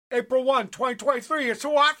April 1, 2023. It's a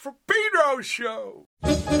Watt from Pedro Show.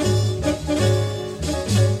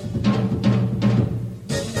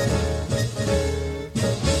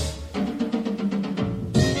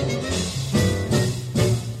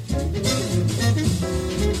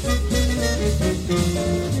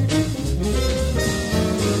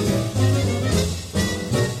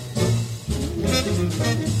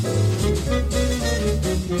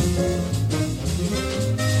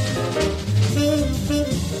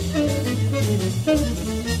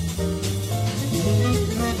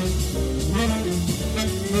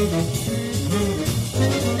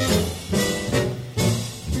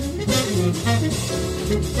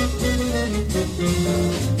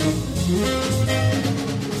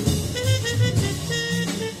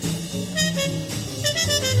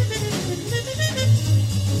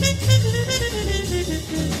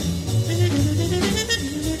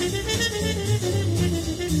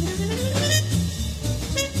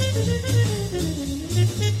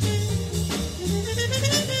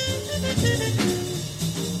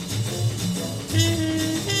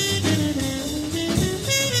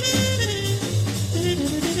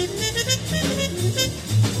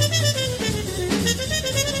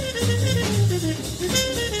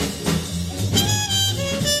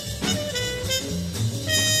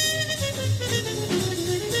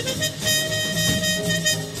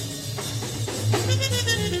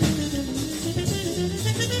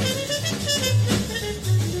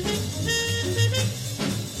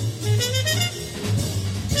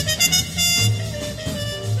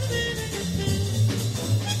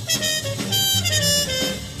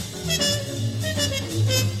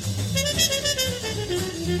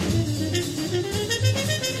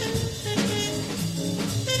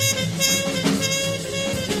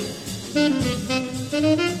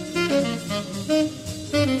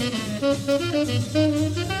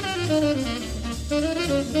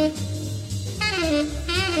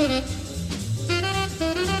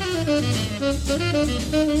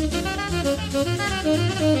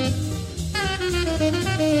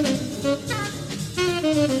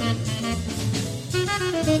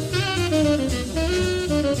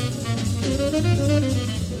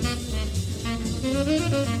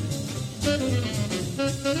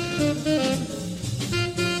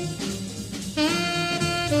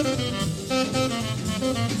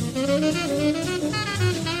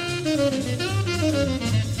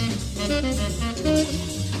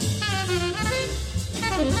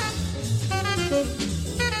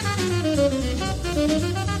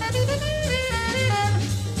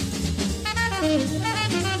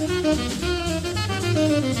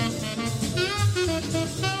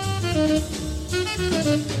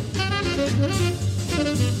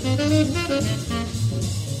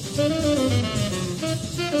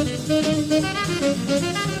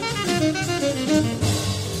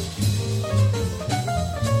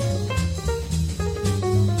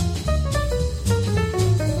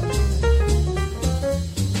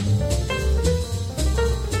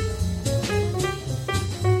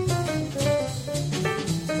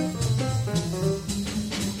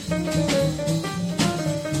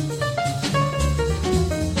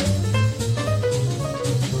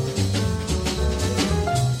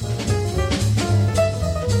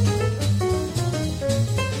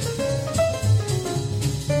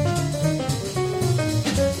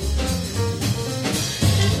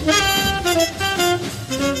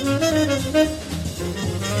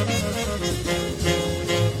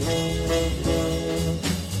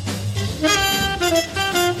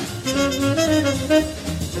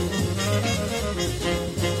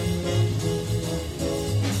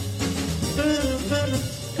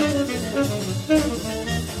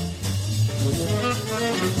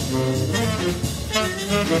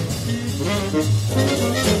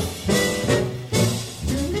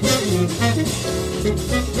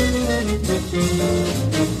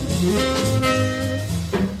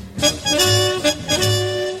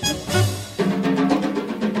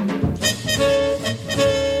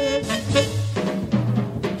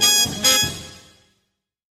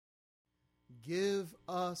 Give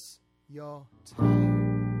us your time.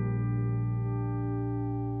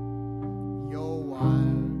 You're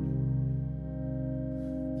wired.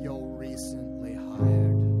 You're recently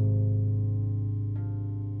hired.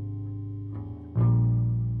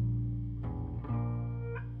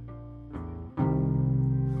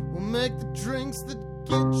 We'll make the drinks that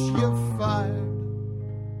get you fired.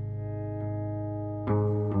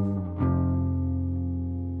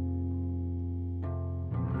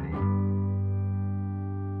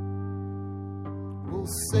 We'll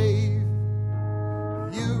save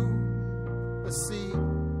you a seat,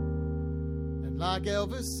 and like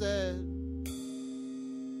Elvis said,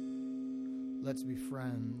 Let's be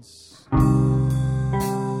friends.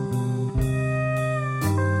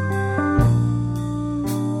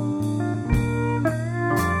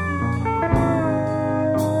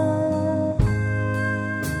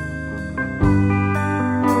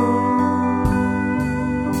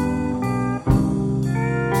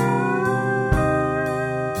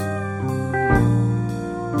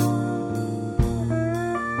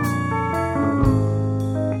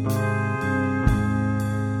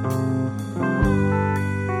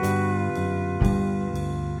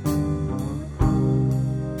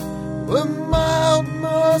 We're mild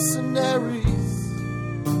mercenaries,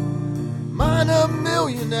 minor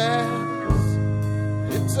millionaires.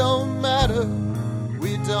 It don't matter,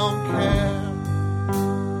 we don't care.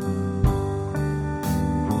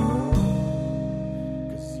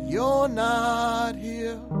 'Cause you're not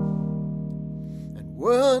here, and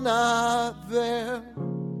we're not there.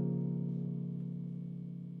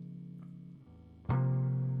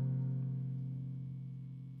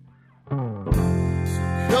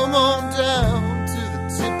 Come on down to the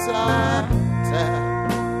tip-top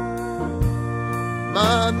tap.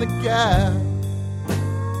 Mind the gap.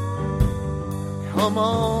 Come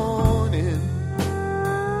on in.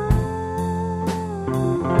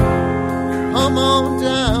 Come on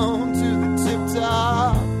down to the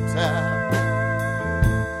tip-top tap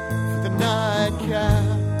for the nightcap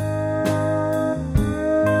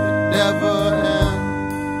that never ends.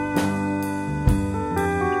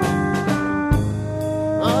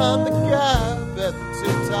 On the gap at the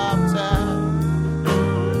tip-top tap.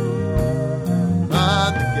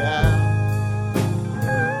 On the gap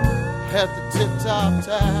at the tip-top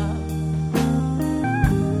tap.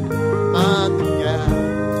 On the gap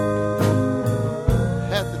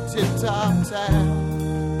at the tip-top tap.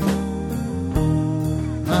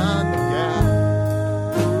 On the gap.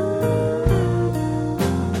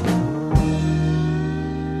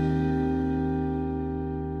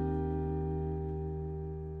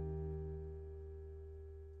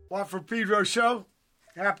 Watt from Pedro Show.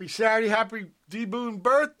 Happy Saturday. Happy D-Boon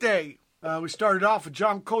birthday. We started off with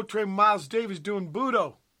John Coltrane and Miles Davis doing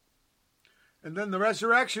Budo. And then the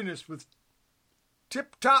Resurrectionists with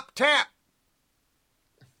Tip Top Tap.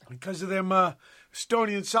 Because of them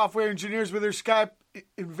Estonian software engineers with their Skype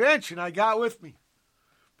invention, I got with me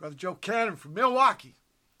Brother Joe Cannon from Milwaukee.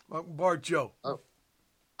 Welcome aboard, Joe. Oh,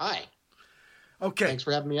 hi. Okay. Thanks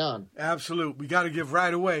for having me on. Absolute. We got to give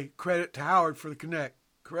right away credit to Howard for the connect.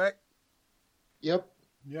 Correct? Yep.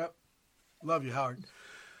 Love you, Howard.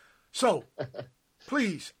 So,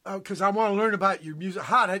 please, because I want to learn about your music.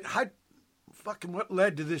 How fucking what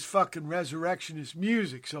led to this fucking resurrectionist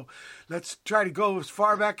music? So, let's try to go as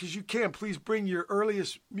far back as you can. Please bring your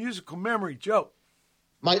earliest musical memory, Joe.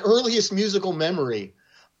 My earliest musical memory.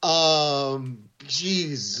 Probably.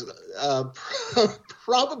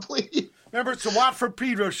 Remember, it's a Watt from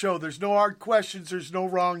Pedro show. There's no hard questions. There's no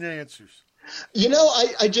wrong answers. You know,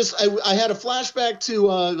 I had a flashback to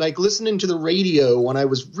like listening to the radio when I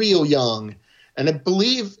was real young, and I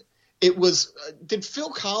believe it was did Phil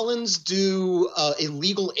Collins do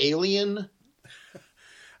Illegal Alien?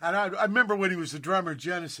 And I remember when he was the drummer of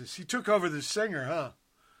Genesis. He took over the singer, huh?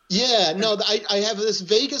 Yeah, no, I have this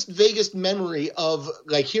vaguest memory of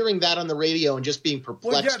like hearing that on the radio and just being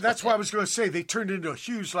perplexed. Well, yeah, that's what I was going to say. They turned into a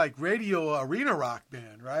huge like radio arena rock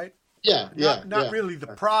band, right? Not really the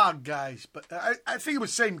prog guys, but I think it was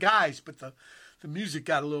the same guys, but the music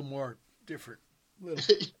got a little more different.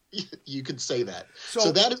 You could say that.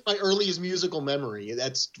 So that is my earliest musical memory.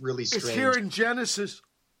 That's really strange. It's here in Genesis,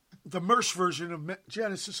 the Merce version of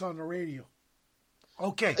Genesis on the radio.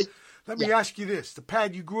 Okay, let me ask you this. The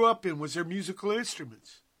pad you grew up in, was there musical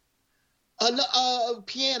instruments?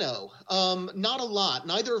 Piano. Not a lot.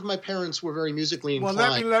 Neither of my parents were very musically inclined.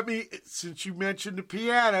 Well, let me. Since you mentioned the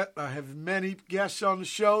piano, I have many guests on the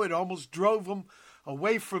show. It almost drove them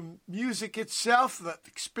away from music itself. The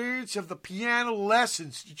experience of the piano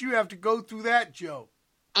lessons. Did you have to go through that, Joe?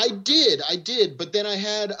 I did. But then I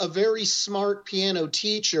had a very smart piano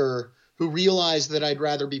teacher who realized that I'd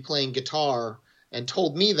rather be playing guitar and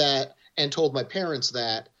told me that and told my parents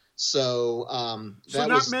that. So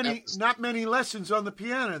not many lessons on the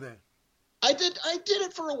piano then. I did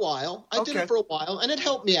it for a while. Did it for a while, and it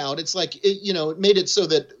helped me out. It's like it made it so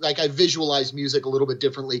that like I visualize music a little bit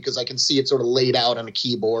differently because I can see it sort of laid out on a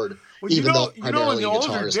keyboard. Well, in the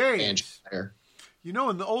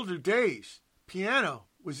older days, piano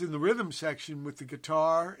was in the rhythm section with the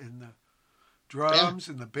guitar and the drums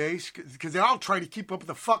and the bass because they all try to keep up with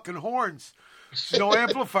the fucking horns. There's no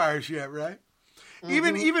amplifiers yet, right?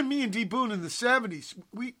 Mm-hmm. Even me and D. Boone in the 70s,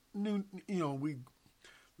 we knew, we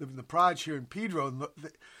lived in the Proj here in Pedro, and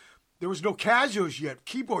there was no Casios yet.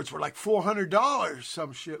 Keyboards were like $400,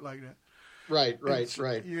 some shit like that. Right.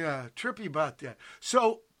 Yeah, trippy about that.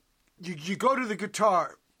 So you go to the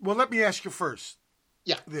guitar. Well, let me ask you first.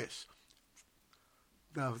 Yeah. This.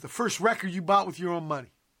 Now, the first record you bought with your own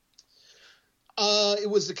money. It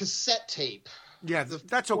was a cassette tape. Yeah,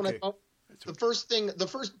 that's okay. The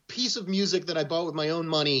first piece of music that I bought with my own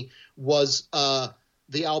money was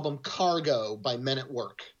the album Cargo by Men at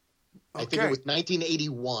Work. I think it was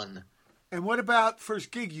 1981. And what about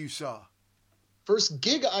first gig you saw? First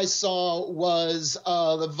gig I saw was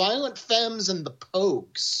the Violent Femmes and the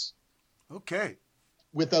Pogues. Okay.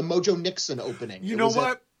 With a Mojo Nixon opening. You know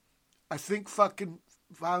what? I think fucking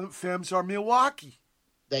Violent Femmes are Milwaukee.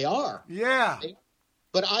 They are. Yeah.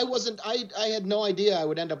 But I had no idea I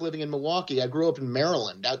would end up living in Milwaukee. I grew up in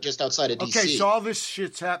Maryland, just outside of D.C. Okay, so all this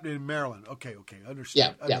shit's happening in Maryland. Okay.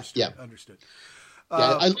 Understood. Understood.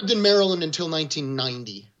 I lived in Maryland until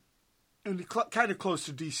 1990. And kind of close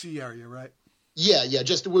to D.C. area, right? Yeah,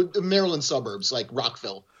 just Maryland suburbs, like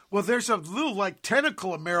Rockville. Well, there's a little, like,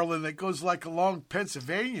 tentacle of Maryland that goes, like, along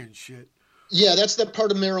Pennsylvania and shit. Yeah, that's that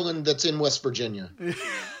part of Maryland that's in West Virginia.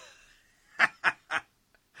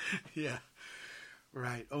 Yeah.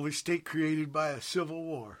 Right. Only state created by a civil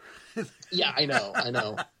war. Yeah, I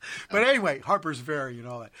know. But anyway, Harper's Ferry and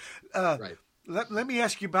all that. Right. Let me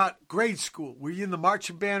ask you about grade school. Were you in the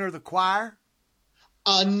marching band or the choir?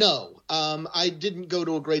 No. I didn't go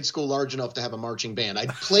to a grade school large enough to have a marching band. I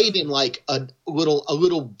played in like a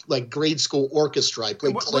little like grade school orchestra. I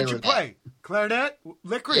played clarinet. What'd you play? Clarinet?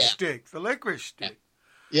 Licorice stick. The licorice stick.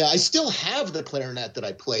 Yeah, I still have the clarinet that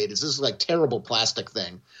I played. It's this like terrible plastic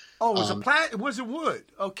thing. Oh, it was it wood?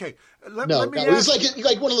 Okay. Let me it was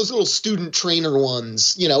like one of those little student trainer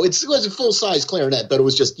ones. You know, it was a full size clarinet, but it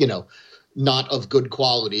was just not of good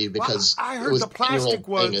quality because I heard the plastic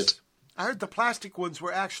ones. I heard the plastic ones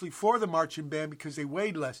were actually for the marching band because they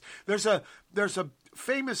weighed less. There's a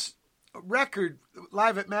famous record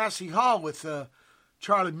live at Massey Hall with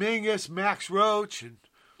Charlie Mingus, Max Roach,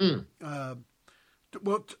 and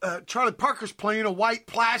Charlie Parker's playing a white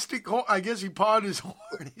plastic horn. I guess he pawned his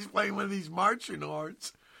horn. He's playing one of these marching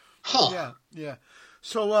horns. Huh. Yeah.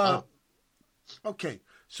 So, okay.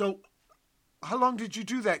 So, how long did you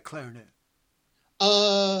do that clarinet?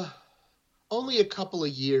 Only a couple of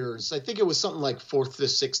years. I think it was something like 4th to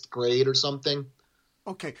 6th grade or something.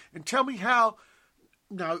 Okay. And tell me how,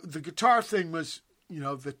 now the guitar thing was,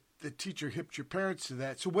 the teacher hipped your parents to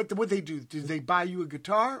that. So what did they do? Did they buy you a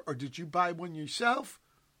guitar or did you buy one yourself?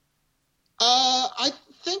 I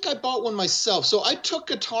think I bought one myself. So I took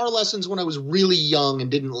guitar lessons when I was really young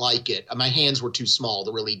and didn't like it. My hands were too small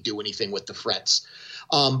to really do anything with the frets.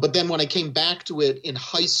 But then when I came back to it in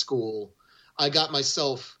high school, I got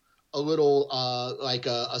myself a little like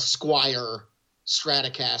a Squier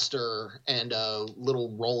Stratocaster and a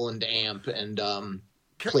little Roland amp and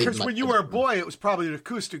because when you were a boy, it was probably an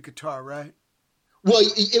acoustic guitar, right? Well,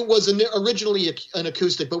 it was originally an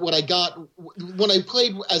acoustic, but what I got when I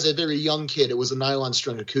played as a very young kid, it was a nylon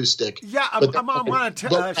string acoustic. Yeah, I want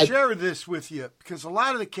to share this with you because a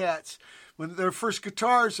lot of the cats, when their first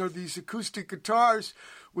guitars are these acoustic guitars,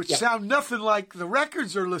 which sound nothing like the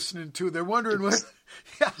records they're listening to. They're wondering what.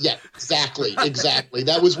 Yeah, exactly.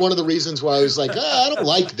 That was one of the reasons why I was like, I don't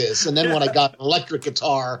like this. And then when I got an electric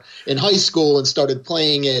guitar in high school and started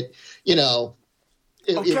playing it, let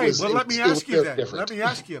me ask you then. Let me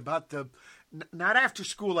ask you about the not after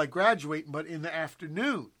school like graduating, but in the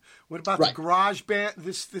afternoon. What about the garage band?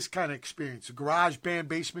 This kind of experience, a garage band,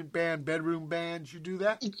 basement band, bedroom band. You do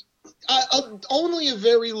that? Only a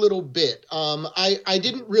very little bit. I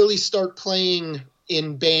didn't really start playing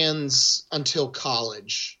in bands until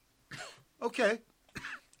college. Okay.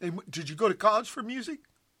 And did you go to college for music?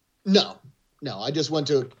 No. I just went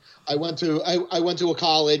to a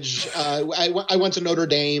college. I went to Notre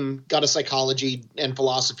Dame, got a psychology and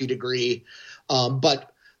philosophy degree.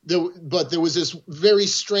 But there was this very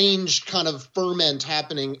strange kind of ferment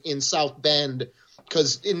happening in South Bend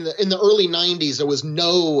because in the early 90s there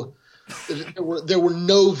were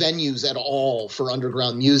no venues at all for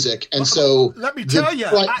underground music, and so let me tell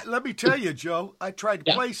you, Joe. I tried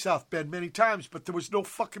to play South Bend many times, but there was no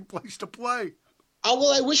fucking place to play. Oh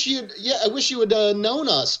well, I wish you had known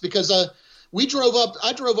us because I drove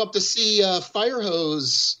up to see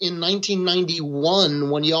Firehose in 1991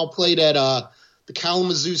 when y'all played at the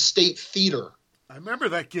Kalamazoo State Theater. I remember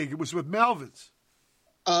that gig. It was with Melvins.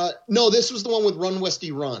 No, this was the one with Run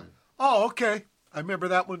Westy Run. Oh, okay. I remember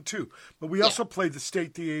that one too. But we also played the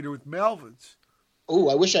State Theater with Melvins. Oh,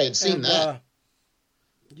 I wish I had seen that.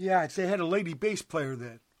 Yeah, they had a lady bass player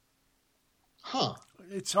then. Huh.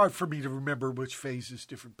 it's hard for me to remember which phases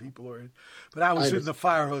different people are in. But I was in the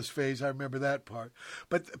fire hose phase. I remember that part.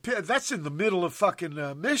 But that's in the middle of fucking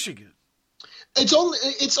Michigan. It's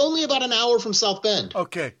only about an hour from South Bend.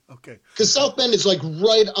 Okay. Because South Bend is like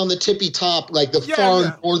right on the tippy top, like the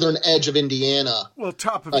far northern edge of Indiana. Well,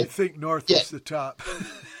 top of it, think north is the top.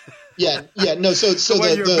 No. So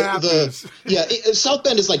the South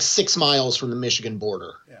Bend is like 6 miles from the Michigan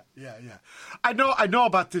border. Yeah. I know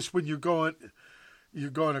about this when you're going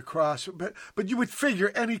across, but you would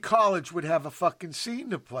figure any college would have a fucking scene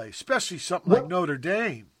to play, especially something like Notre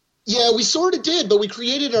Dame. Yeah, we sort of did, but we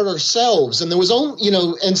created it ourselves, and there was only,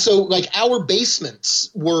 and so like our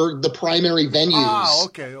basements were the primary venues. Oh,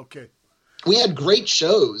 okay. We had great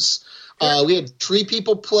shows. We had Tree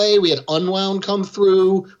People play. We had Unwound come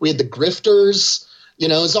through. We had the Grifters.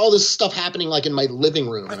 It's all this stuff happening like in my living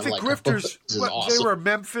room. I and think I'm like, Grifters, this is awesome. They were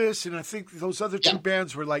Memphis, and I think those other two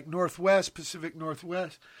bands were like Pacific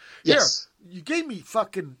Northwest. Yes. Here, you gave me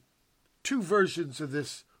fucking 2 versions of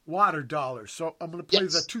this Water Dollar, so I'm going to play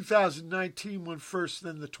the 2019 one first,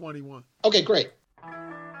 then the 21. Okay, great.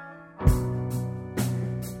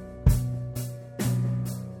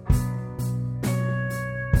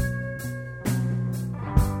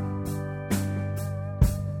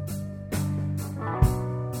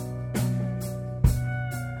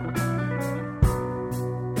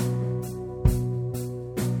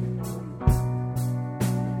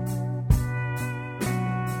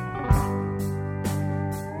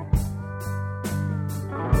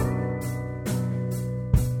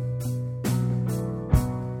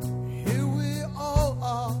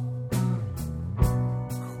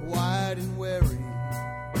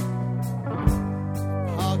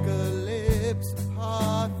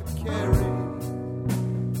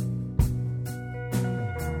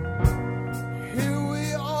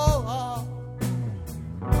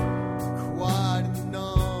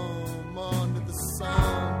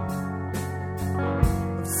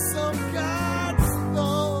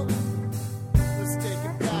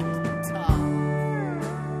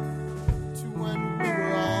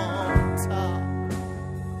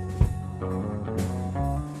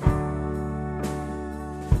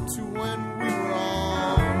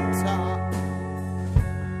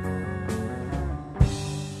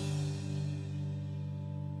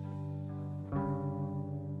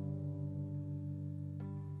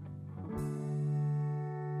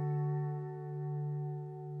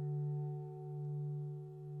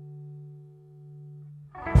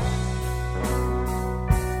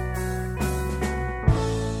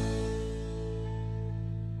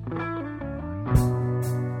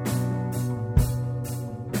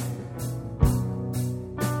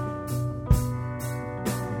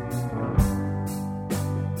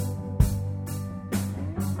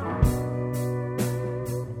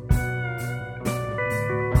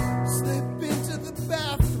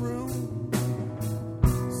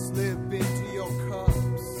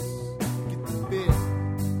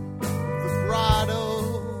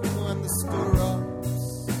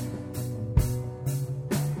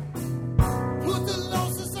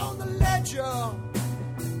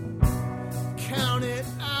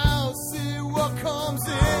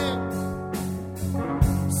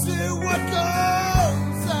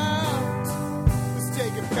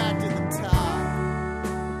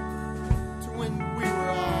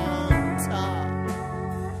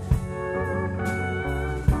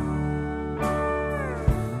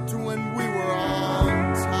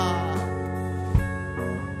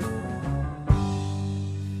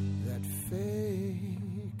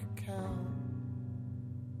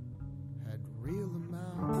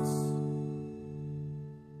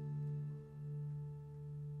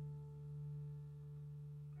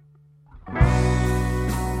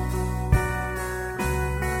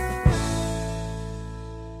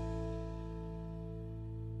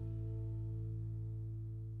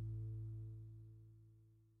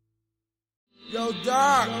 Yo,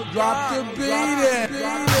 Doc, drop the beat in.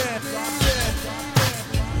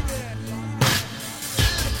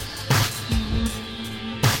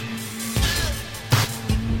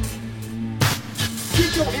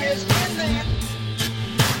 Get your hands in there.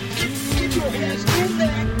 Get your hands in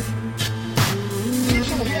there. Get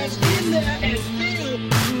your hands in there and feel.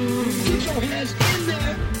 Get your hands in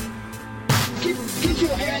there. Get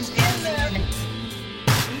your hands in there.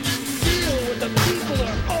 Feel what the people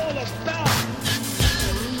are all about.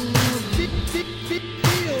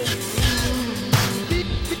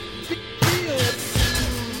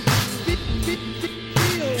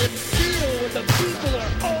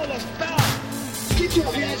 Get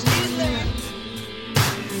your hands in there.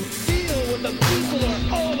 Feel what the people are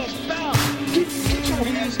all about. Get your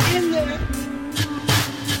hands in there.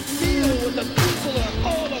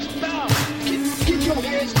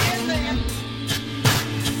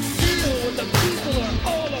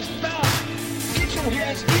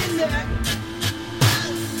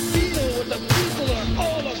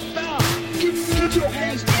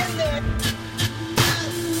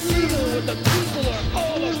 the people are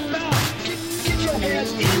all about. Get your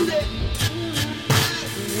hands in there.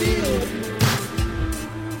 Feel.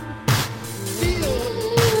 Feel.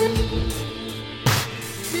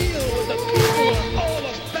 Feel what the people are all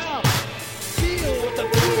about. Feel what the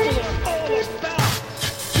people are all about.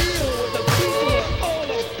 Feel what the people are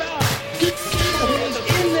all about. Get your hands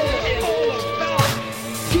in there. All about.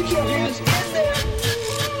 Get your hands in there.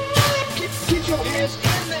 Get your hands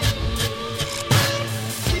in there.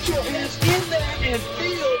 Get your hands in there.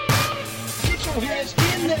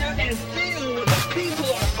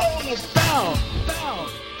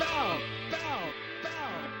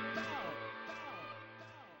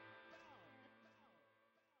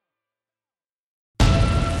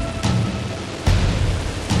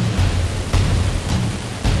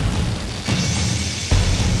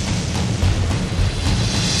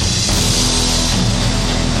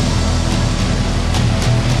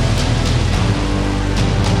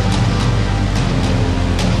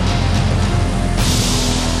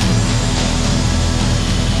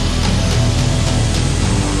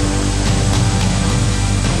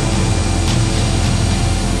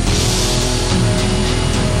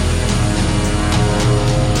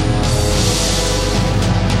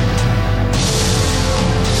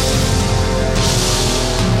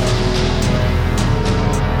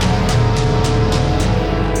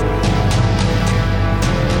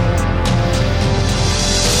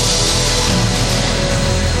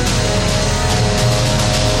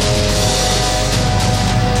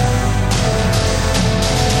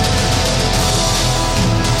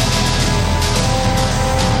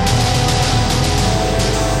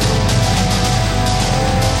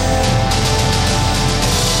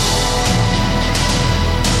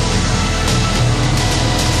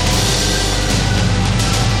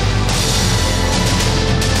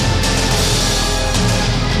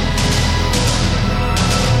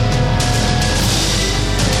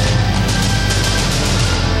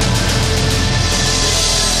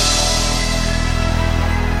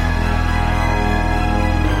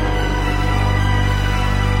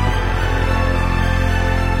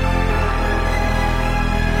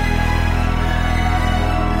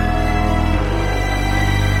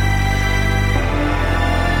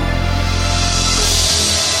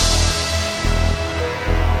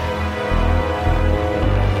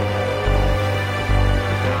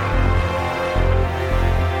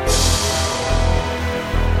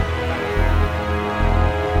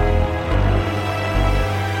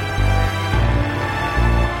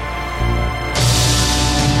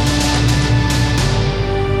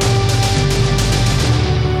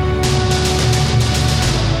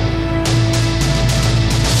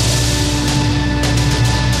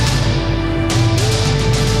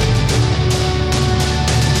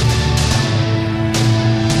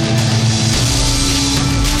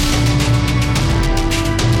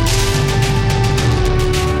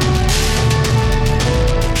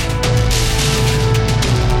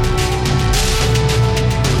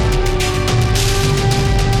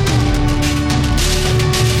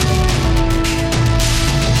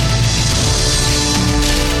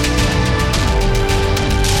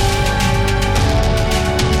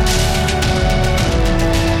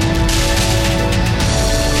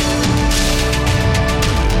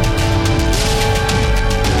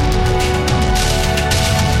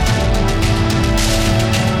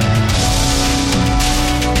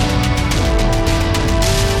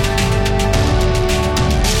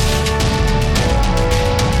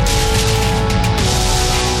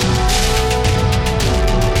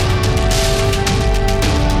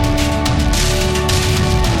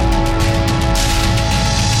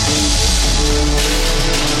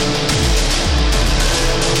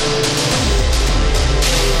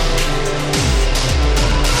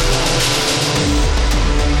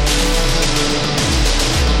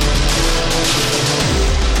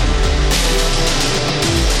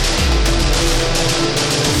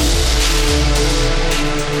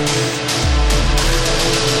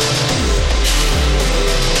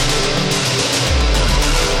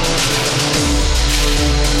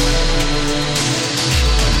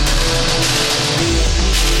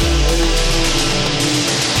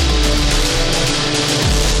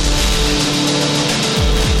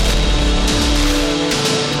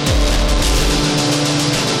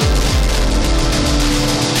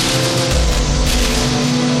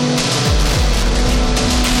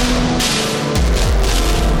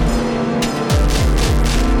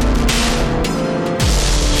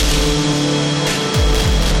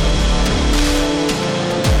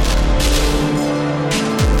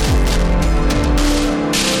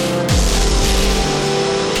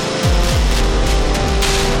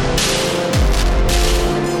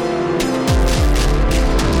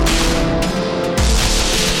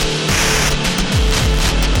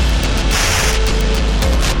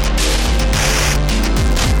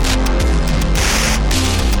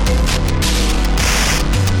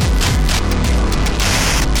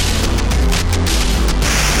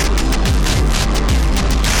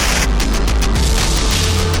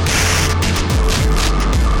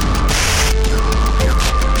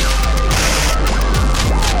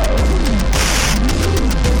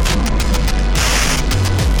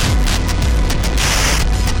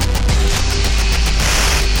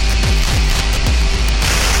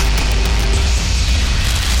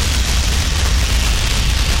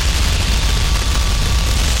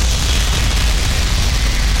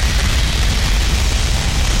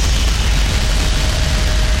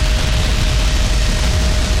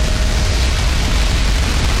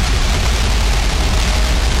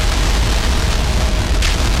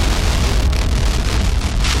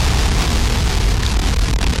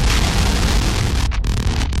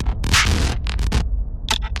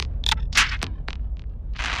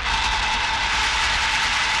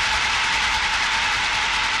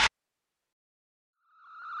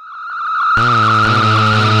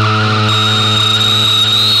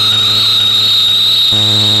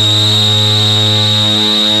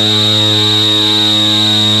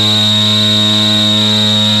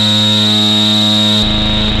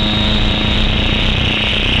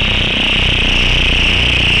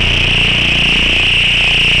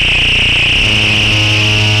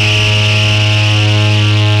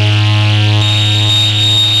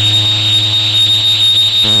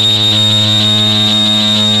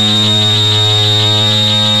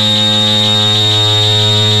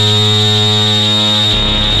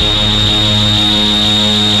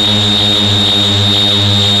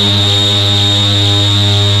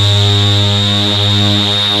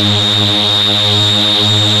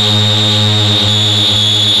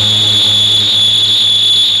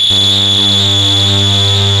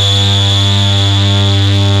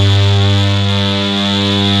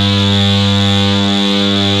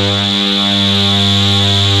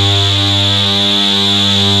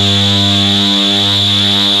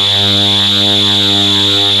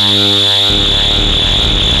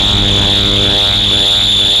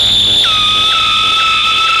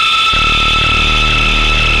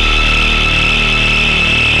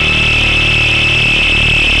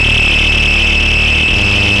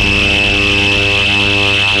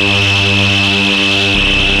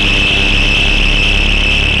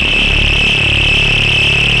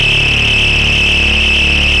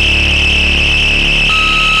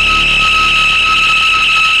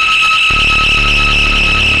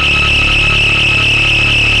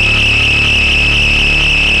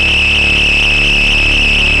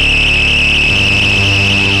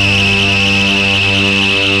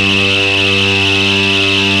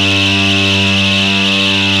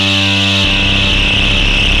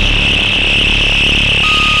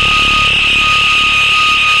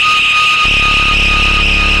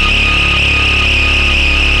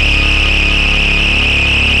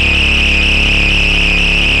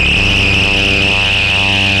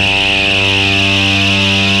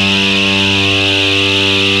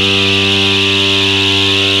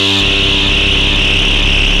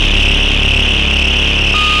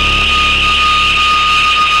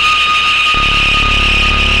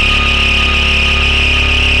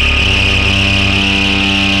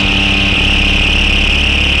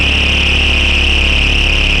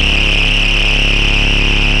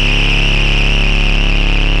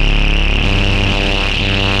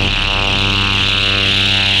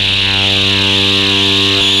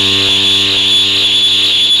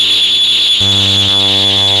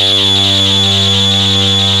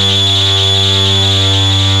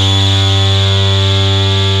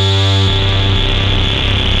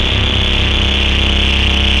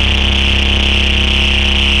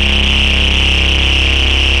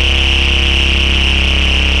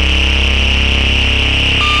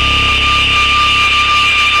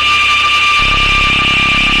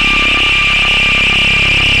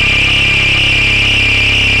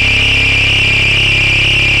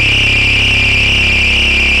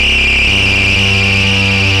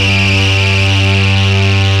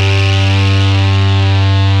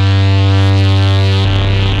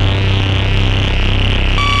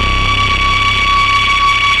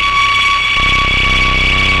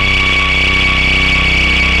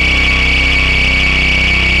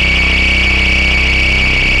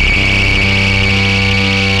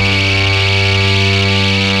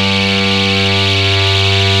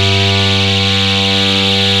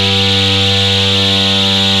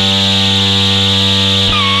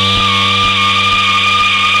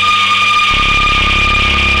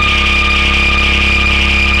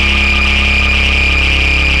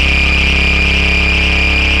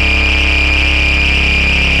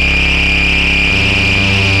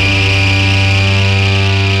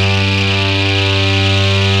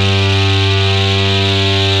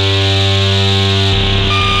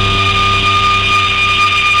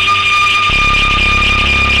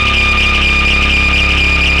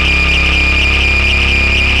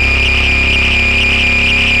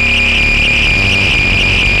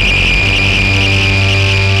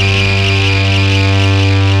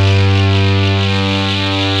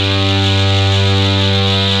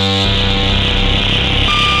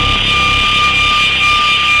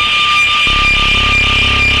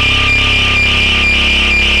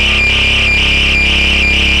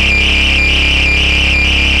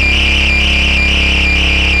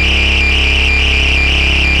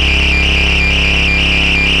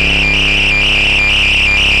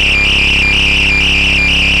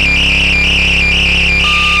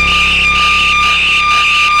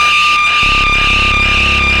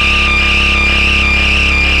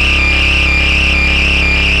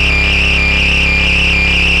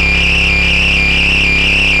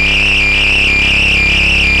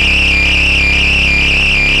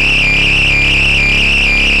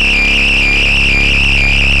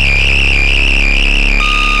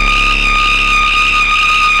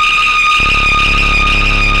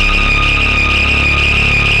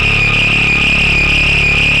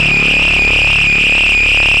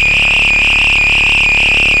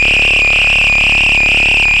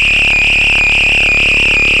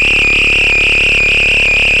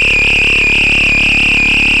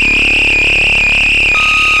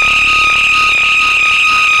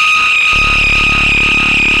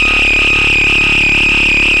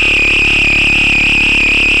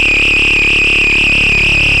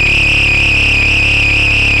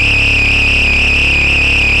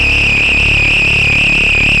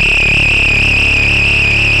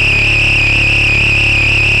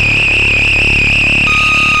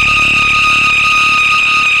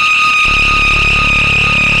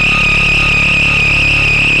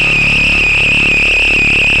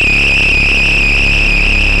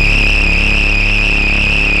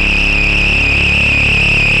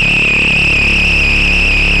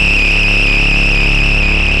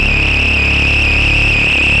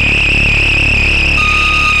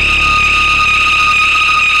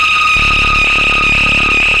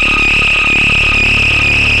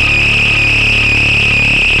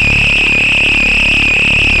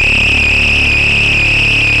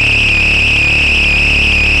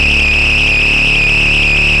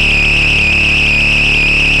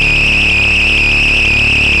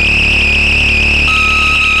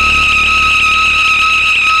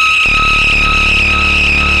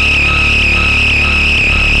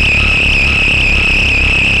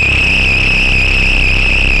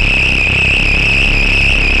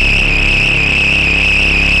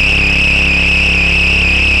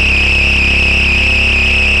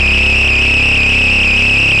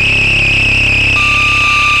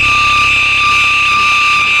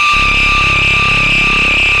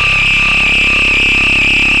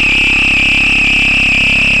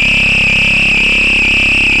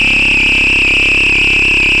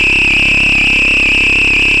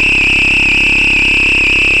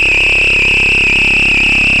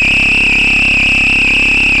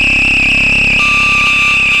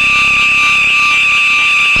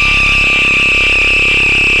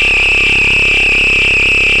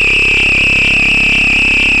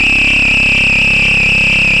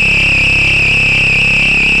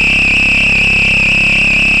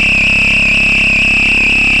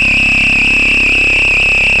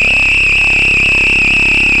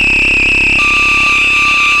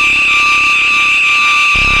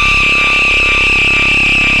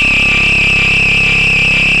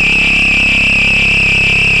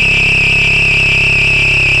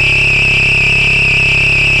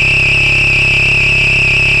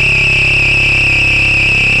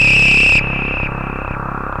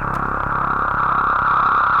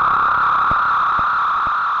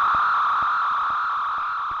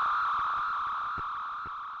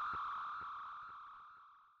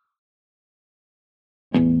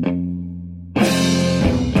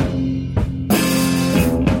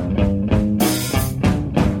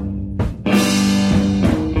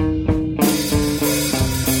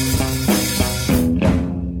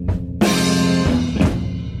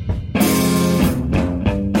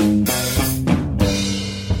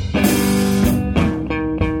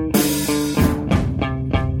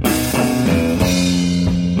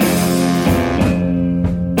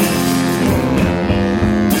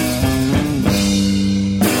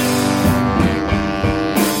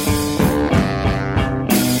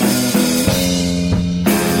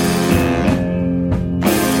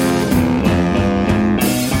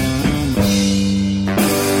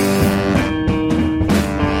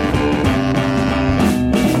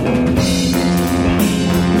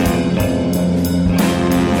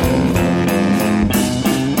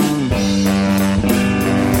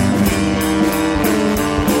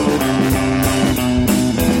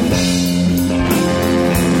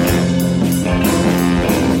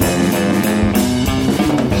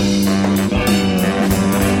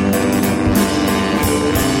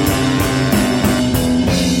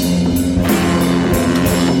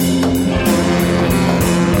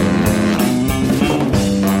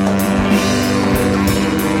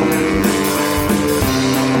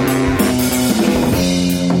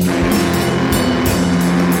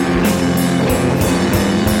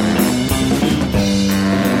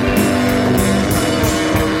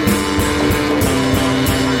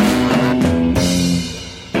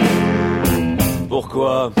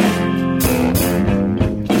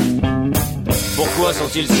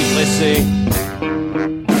 sont-ils si pressés?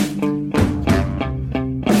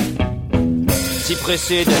 Si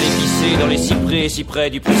pressés d'aller pisser dans les cyprès, si près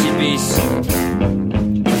du précipice.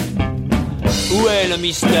 Où est le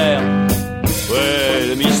mystère? Où est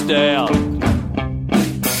le mystère?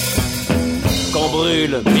 Qu'on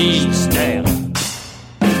brûle, mystère.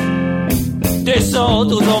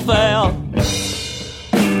 Descente aux enfers,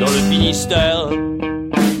 dans le Finistère.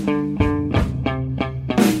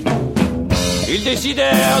 Ils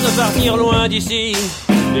décidèrent de partir loin d'ici,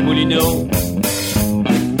 les Moulineaux,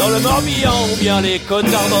 dans le Morbihan ou bien les Côtes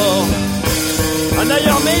d'Armor. Un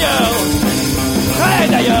ailleurs meilleur, près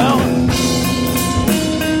d'ailleurs.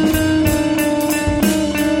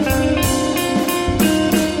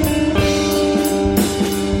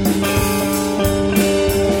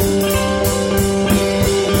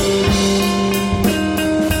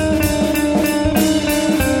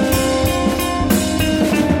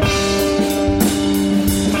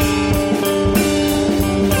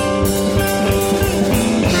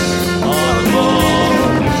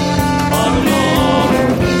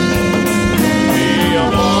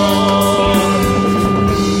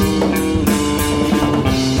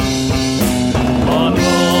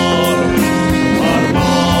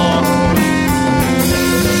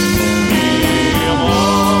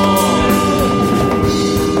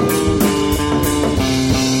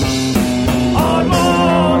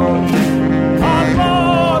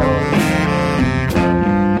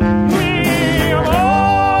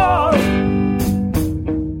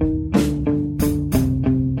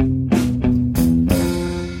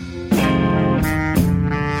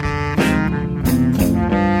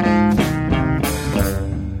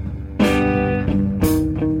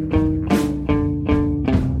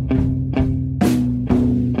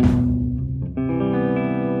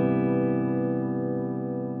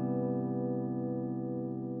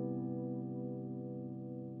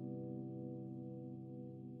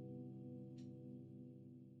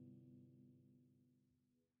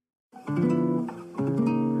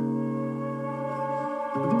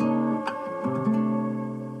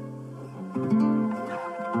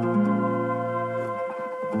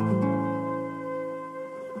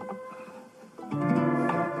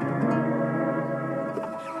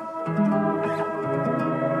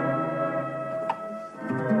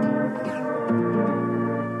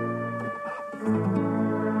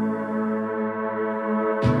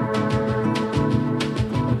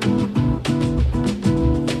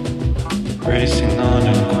 Racing on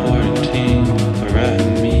in quarantine, a rat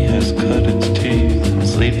in me has cut its teeth. I'm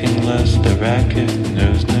sleeping less, the racket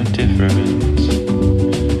knows no difference.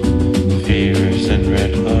 Fevers and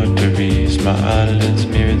red arteries, my eyelids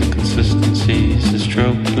mirror the consistencies. A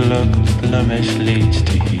stroke luck, blemish leads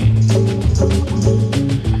to heat.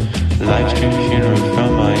 Live stream funeral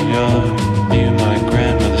from my yard, view my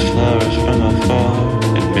grandmother's flowers from afar.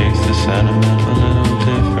 It makes the sentiment a little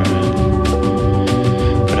different.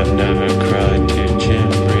 Never cried to Jim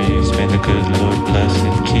Reeves. May the good Lord bless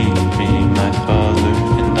and keep me. My father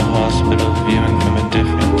in the hospital viewing from a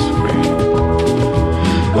different screen.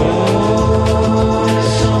 Oh,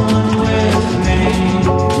 there's someone with me.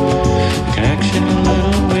 Connection a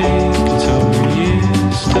little weak. It's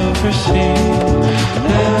overused, overseen.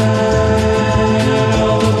 Let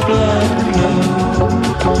all the blood flow.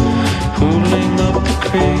 Pooling up the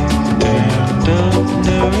creek. Damned up,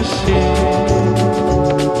 never seen.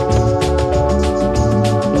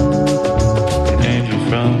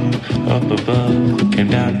 Up above, came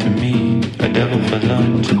down to me, a devil for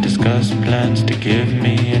lunch, and discussed plans to give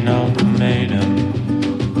me an ultimatum.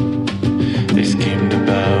 They schemed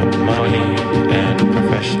about money and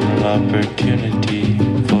professional opportunity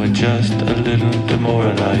for just a little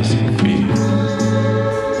demoralizing fee.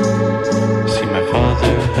 See, my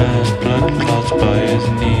father has blood clots by his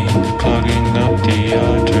knee, clogging up the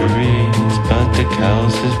arteries, but the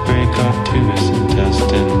calluses break off to his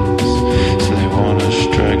intestines. So they wanna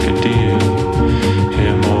strike a deal,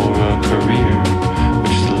 him or a career,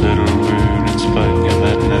 which is a little rude in spite of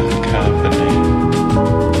that nothing happening.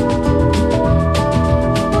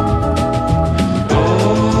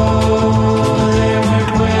 Oh, they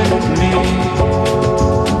weren't with me.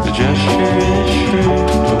 The gesture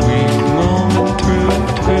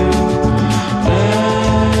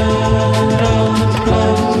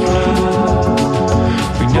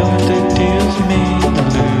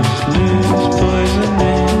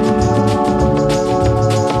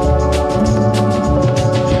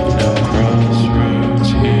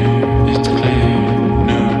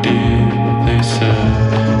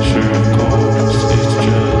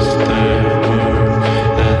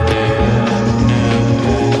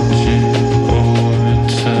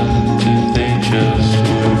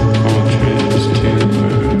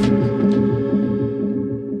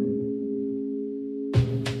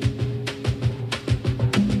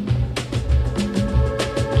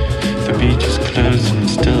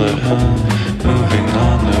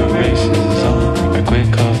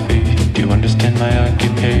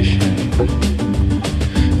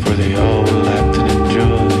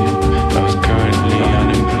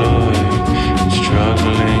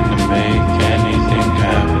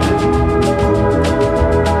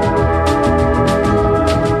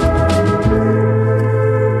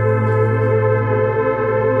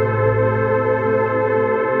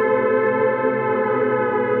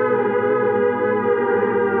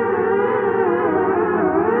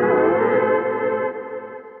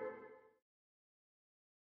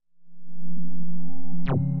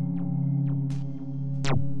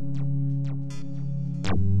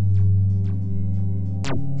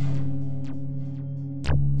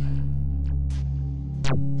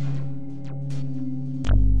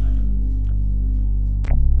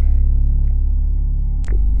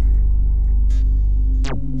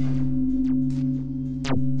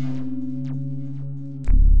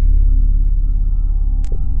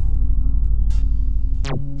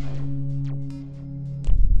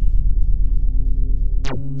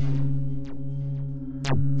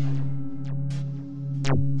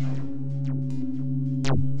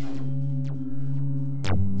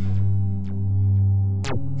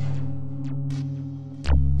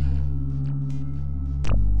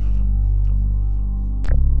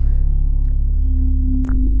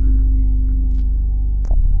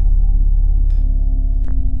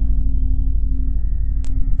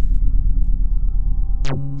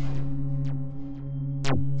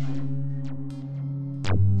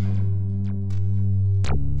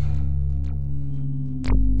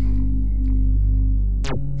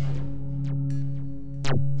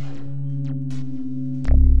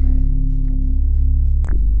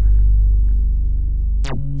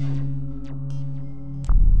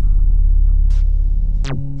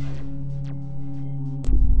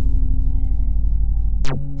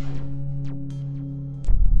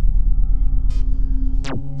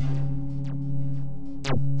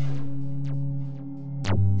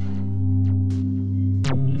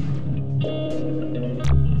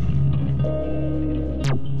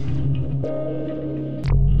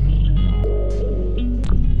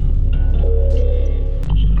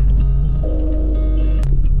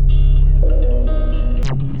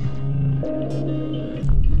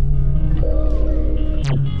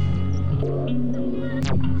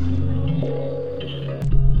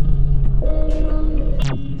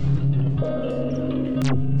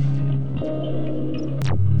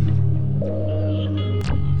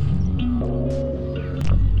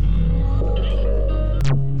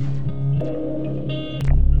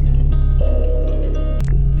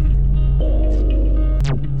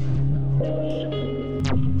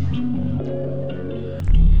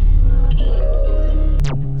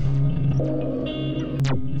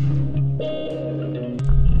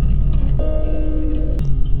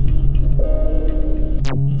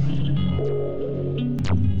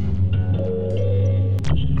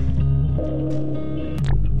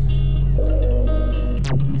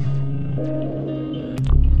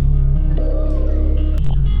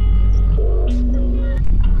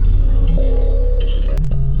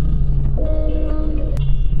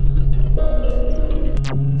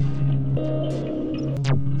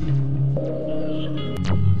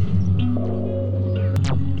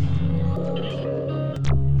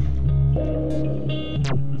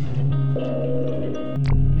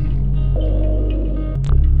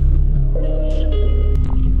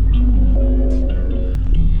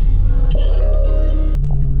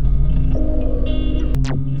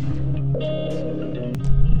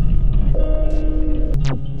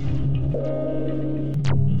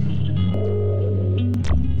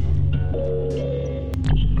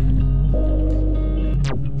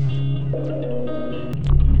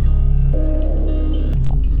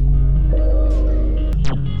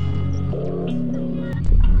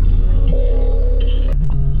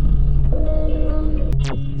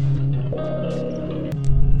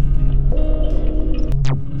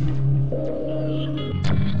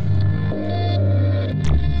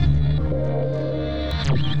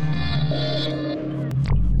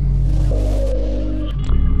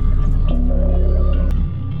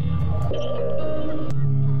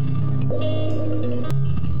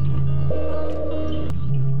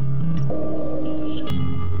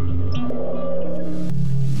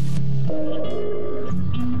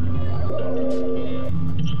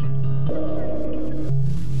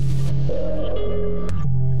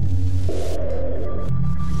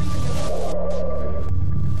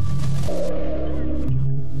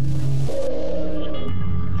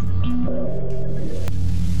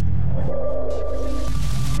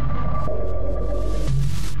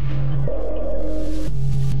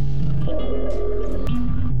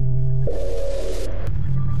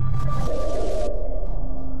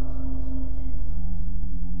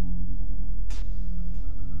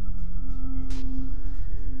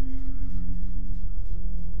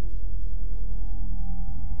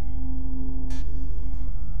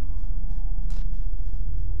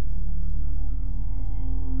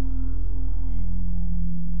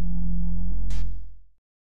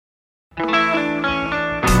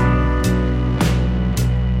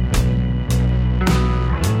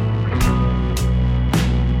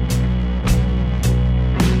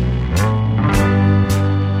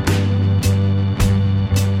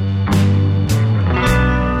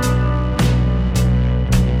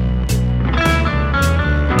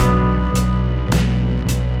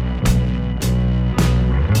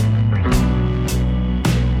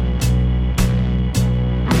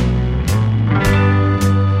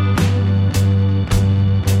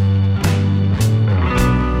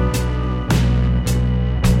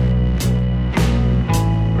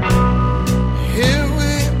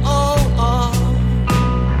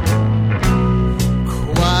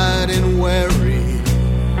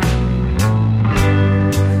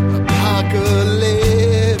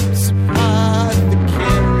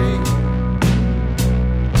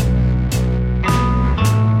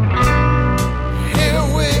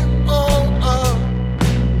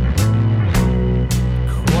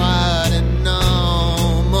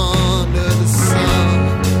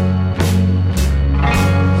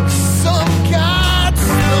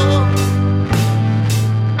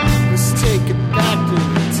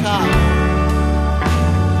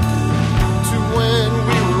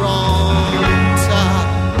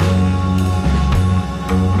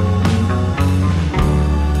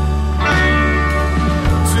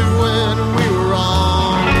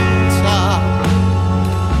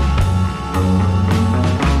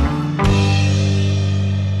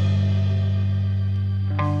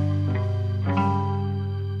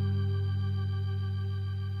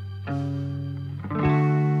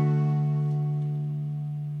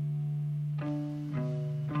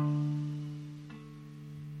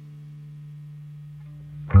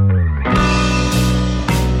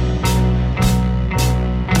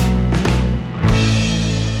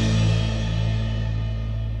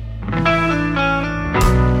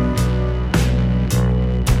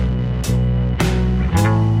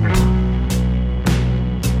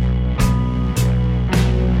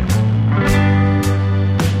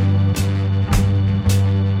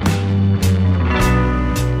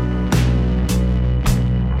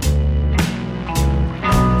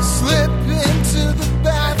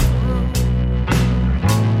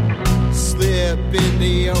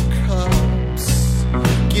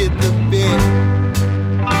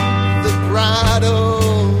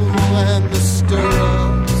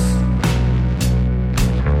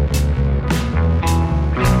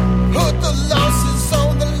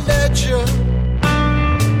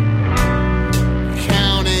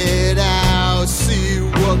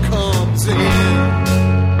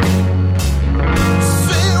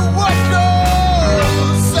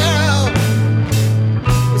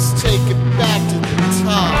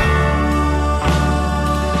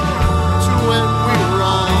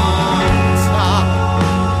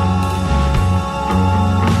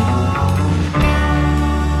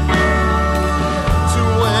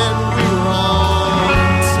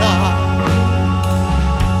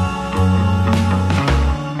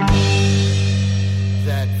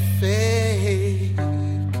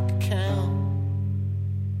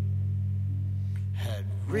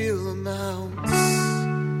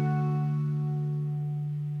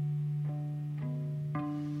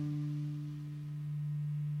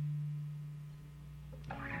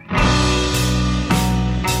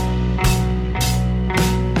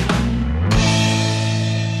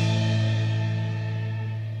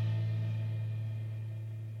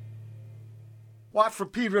Watt from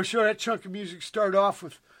Pedro Show. That chunk of music started off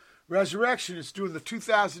with Resurrectionists doing the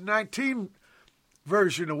 2019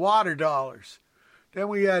 version of Water Dollars. Then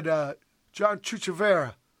we had John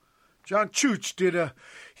Chuchvara. John Chuch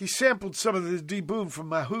he sampled some of the D Boon from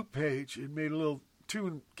my hoop page and made a little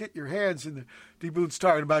tune, Get Your Hands in the D Boon's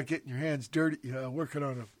talking about getting your hands dirty, working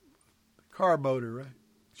on a car motor, right?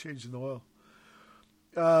 Changing the oil.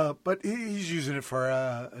 But he's using it for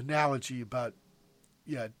analogy about,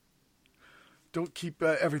 don't keep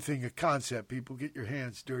everything a concept, people. Get your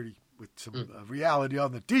hands dirty with some reality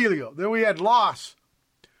on the dealio. Then we had Loss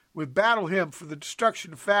with Battle Hymn for the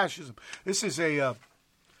Destruction of Fascism. This is a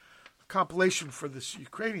compilation for this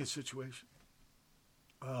Ukrainian situation.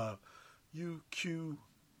 TQURK,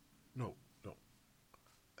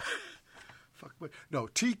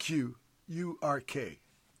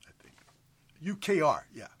 I think. UKR,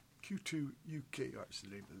 yeah. Q2UKR is the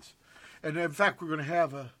name of this. And in fact, we're going to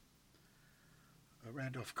have a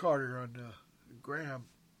Randolph Carter on Graham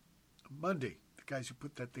Monday. The guys who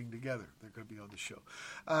put that thing together, they're going to be on the show.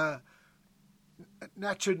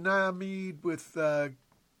 Niacinamide with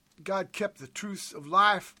God Kept the Truth of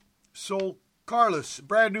Life. Soul Carlus,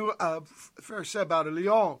 brand new fair set out of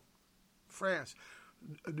Lyon, France.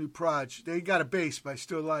 A new project. They ain't got a bass, but I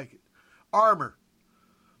still like it. Armor.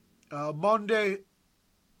 Monde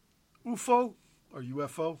UFO, or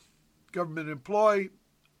UFO. Government employee.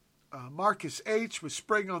 Marcus H. with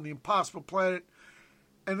Spring on the Impossible Planet.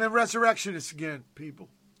 And then Resurrectionists again, people,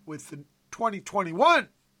 with the 2021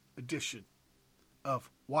 edition of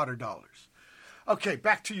Water Dollars. Okay,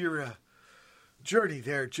 back to your journey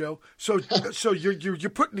there, Joe. So you're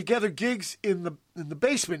putting together gigs in the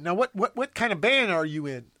basement. Now, what kind of band are you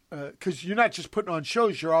in? Because you're not just putting on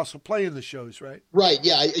shows; you're also playing the shows, right? Right.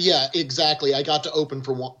 Yeah. Exactly. I got to open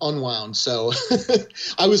for Unwound, so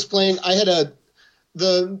I was playing. I had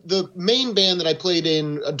the main band that I played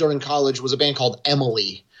in during college was a band called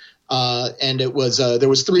Emily. And it was there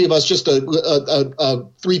was three of us, just a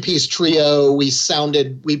 3-piece trio. We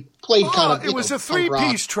played kind of. It was a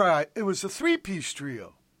 3-piece trio. It was a 3-piece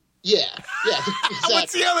trio. Yeah. Exactly.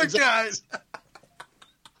 What's the other guys?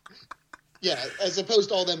 Yeah, as opposed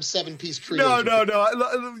to all them 7-piece trios.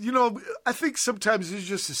 No. I think sometimes it's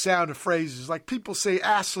just the sound of phrases. Like people say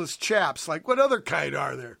assless chaps. Like, what other kind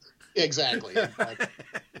are there? Exactly.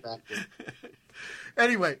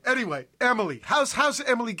 Anyway, Emily. How's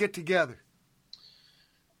Emily get together?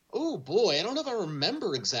 Oh boy, I don't know if I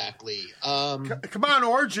remember exactly. Come on,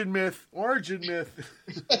 origin myth.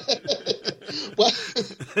 Well,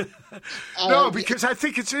 no, because I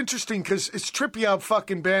think it's interesting because it's trippy how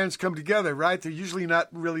fucking bands come together, right? They're usually not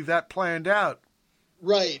really that planned out.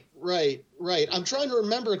 Right. I'm trying to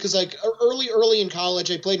remember because like early in college,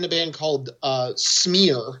 I played in a band called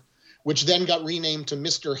Smear, which then got renamed to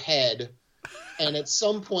Mr. Head. And at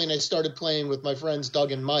some point, I started playing with my friends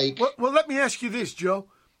Doug and Mike. Well, let me ask you this, Joe.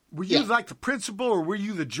 Were you like the principal or were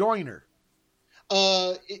you the joiner?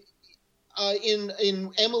 In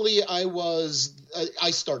Emily, I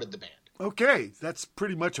started the band. Okay, that's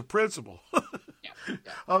pretty much a principal. Yeah.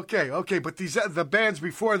 Okay, but the bands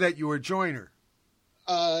before that, you were a joiner.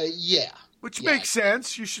 Yeah. Which makes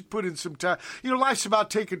sense. You should put in some time. Life's about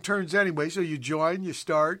taking turns anyway. So you join, you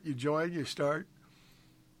start, you join, you start.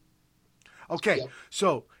 Okay,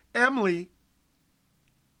 So Emily,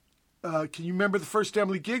 can you remember the first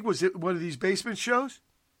Emily gig? Was it one of these basement shows?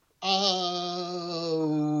 It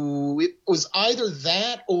was either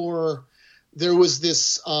that or there was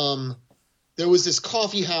this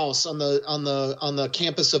coffee house on the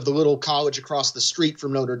campus of the little college across the street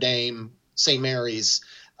from Notre Dame, St. Mary's,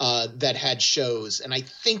 that had shows, and I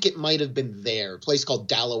think it might have been there, a place called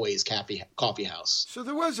Dalloway's Coffee House. So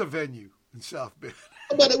there was a venue in South Bend.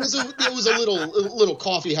 But it was a little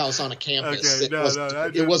coffee house on a campus. Okay,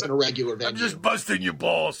 it wasn't a regular venue. I'm just busting your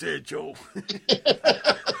balls here, Joe.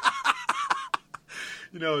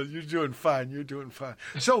 You're doing fine.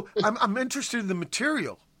 So I'm interested in the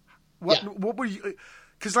material. What were you?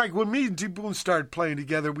 Because like when me and D Boon started playing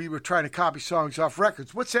together, we were trying to copy songs off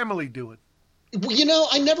records. What's Emily doing?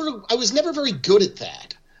 I was never very good at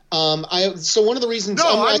that. So one of the reasons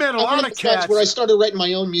I met a lot of cats where I started writing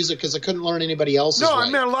my own music because I couldn't learn anybody else's. I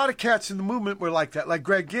met a lot of cats in the movement were like that, like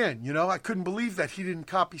Greg Ginn. I couldn't believe that he didn't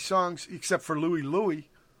copy songs except for Louie.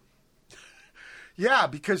 Yeah,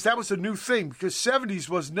 because that was a new thing. Because 70s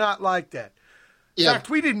was not like that. In fact,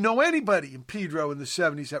 we didn't know anybody in Pedro in the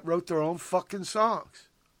 70s that wrote their own fucking songs.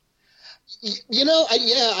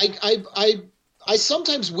 I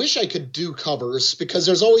sometimes wish I could do covers because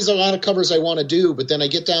there's always a lot of covers I want to do, but then I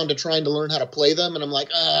get down to trying to learn how to play them, and I'm like,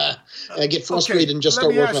 and I get frustrated and just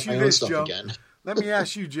start working on my own stuff again. Let me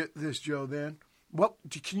ask you this, Joe, then.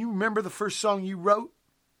 Can you remember the first song you wrote?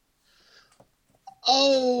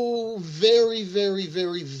 Oh, very, very,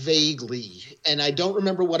 very vaguely. And I don't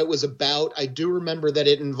remember what it was about. I do remember that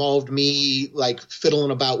it involved me like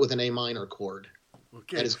fiddling about with an A minor chord.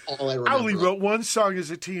 Okay. That is all I remember. I only wrote one song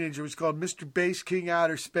as a teenager. It was called Mr. Bass King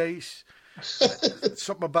Outer Space.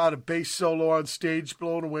 Something about a bass solo on stage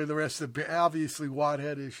blowing away the rest of the band. Obviously, Watt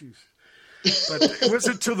had issues. But it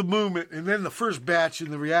wasn't until the movement. And then the first batch in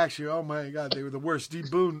the reaction, oh my God, they were the worst. D.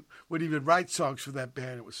 Boone wouldn't even write songs for that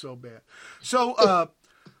band. It was so bad. So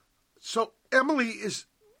Emily is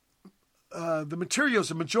the materials,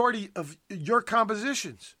 the majority of your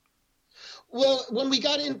compositions. Well, when we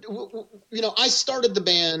got in, I started the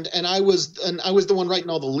band and I was the one writing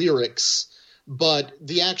all the lyrics. But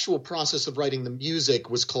the actual process of writing the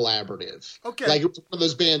music was collaborative. Okay. Like it was one of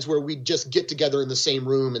those bands where we'd just get together in the same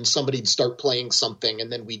room and somebody'd start playing something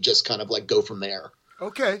and then we'd just kind of like go from there.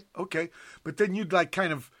 Okay. But then you'd like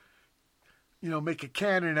kind of, make a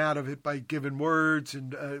canon out of it by giving words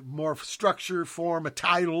and more structure, form, a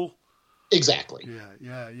title. Exactly.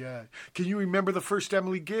 Yeah. Can you remember the first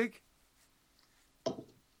Emily gig?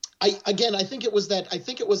 I think it was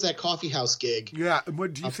that coffee house gig. Yeah. And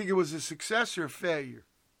what do you think it was, a success or a failure?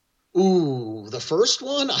 Ooh, the first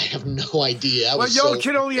one? I have no idea. You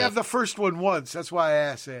can only have the first one once. That's why I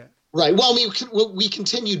asked that. Right. Well, we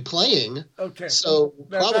continued playing. Okay. So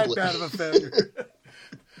probably. Not that bad of a failure.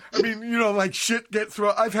 I mean, like shit get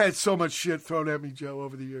thrown. I've had so much shit thrown at me, Joe,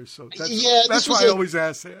 over the years. So that's why I always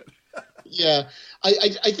ask that. Yeah,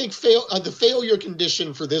 I think the failure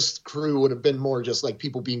condition for this crew would have been more just like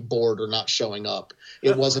people being bored or not showing up.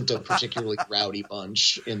 It wasn't a particularly rowdy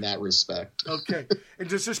bunch in that respect. Okay. And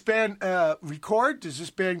does this band record? Does this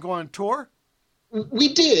band go on tour?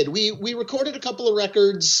 We did. We recorded a couple of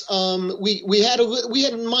records. We had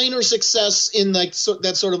minor success in like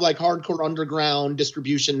that sort of like hardcore underground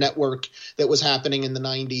distribution network that was happening in the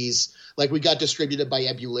 90s. Like we got distributed by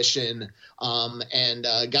Ebullition and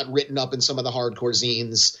got written up in some of the hardcore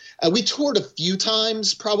zines. We toured a few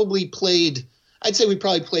times, I'd say we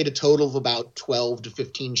probably played a total of about 12 to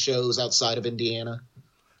 15 shows outside of Indiana.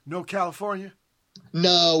 No California?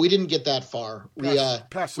 No, we didn't get that far.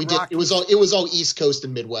 Past we did. It was all East Coast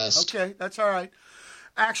and Midwest. Okay, that's all right.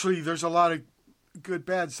 Actually, there's a lot of good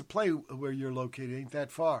bands to play where you're located. Ain't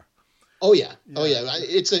that far? Oh yeah.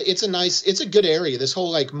 It's a good area. This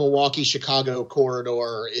whole like Milwaukee, Chicago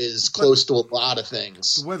corridor is close to a lot of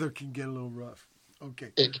things. The weather can get a little rough.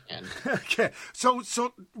 Okay. It can. Okay. So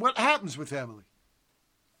what happens with Emily?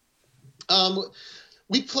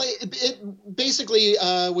 We play it basically.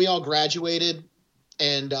 We all graduated,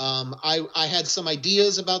 and I had some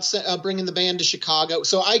ideas about bringing the band to Chicago.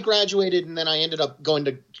 So I graduated, and then I ended up going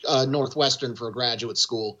to Northwestern for a graduate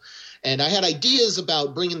school. And I had ideas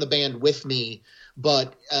about bringing the band with me,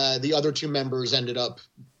 but the other two members ended up,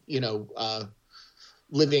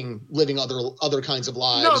 living other kinds of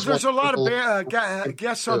lives. No, there's a lot of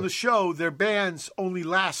guests on the show. Their bands only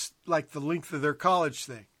last like the length of their college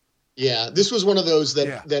thing. Yeah, this was one of those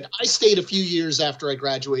that I stayed a few years after I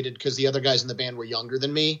graduated because the other guys in the band were younger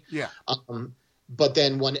than me. Yeah. But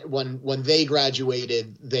then when they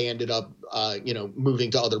graduated, they ended up,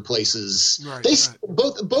 moving to other places. Right,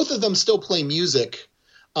 both of them still play music,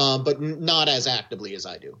 but not as actively as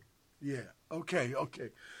I do. Yeah. Okay.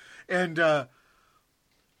 And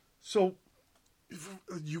so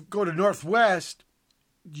you go to Northwest.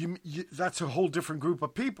 That's a whole different group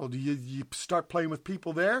of people. Do you start playing with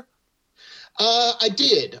people there? I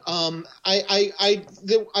did. I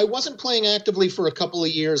wasn't playing actively for a couple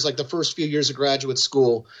of years, like the first few years of graduate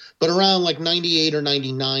school, but around like 98 or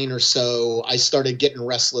 99 or so, I started getting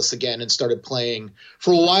restless again and started playing.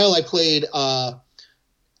 For a while, I played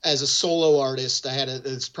as a solo artist. I had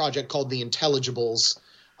this project called The Intelligibles.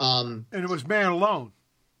 And it was man alone.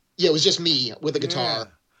 Yeah, it was just me with a guitar. Yeah.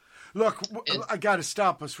 Look, I got to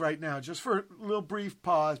stop us right now just for a little brief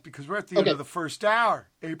pause because we're at the end of the first hour.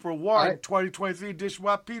 April 1, 2023 edition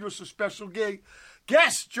of Pedro's a special gig.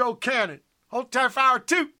 Guest Joe Cannon. Hold tight for hour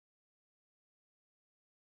 2.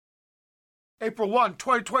 April 1,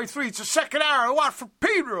 2023. It's the second hour of What for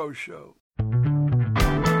Pedro Show.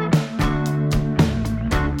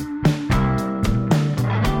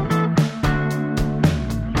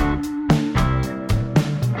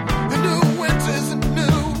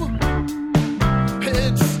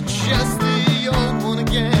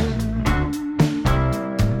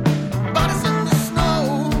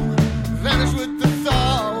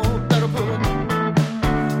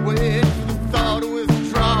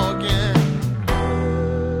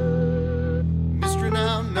 Mystery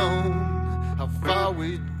now known.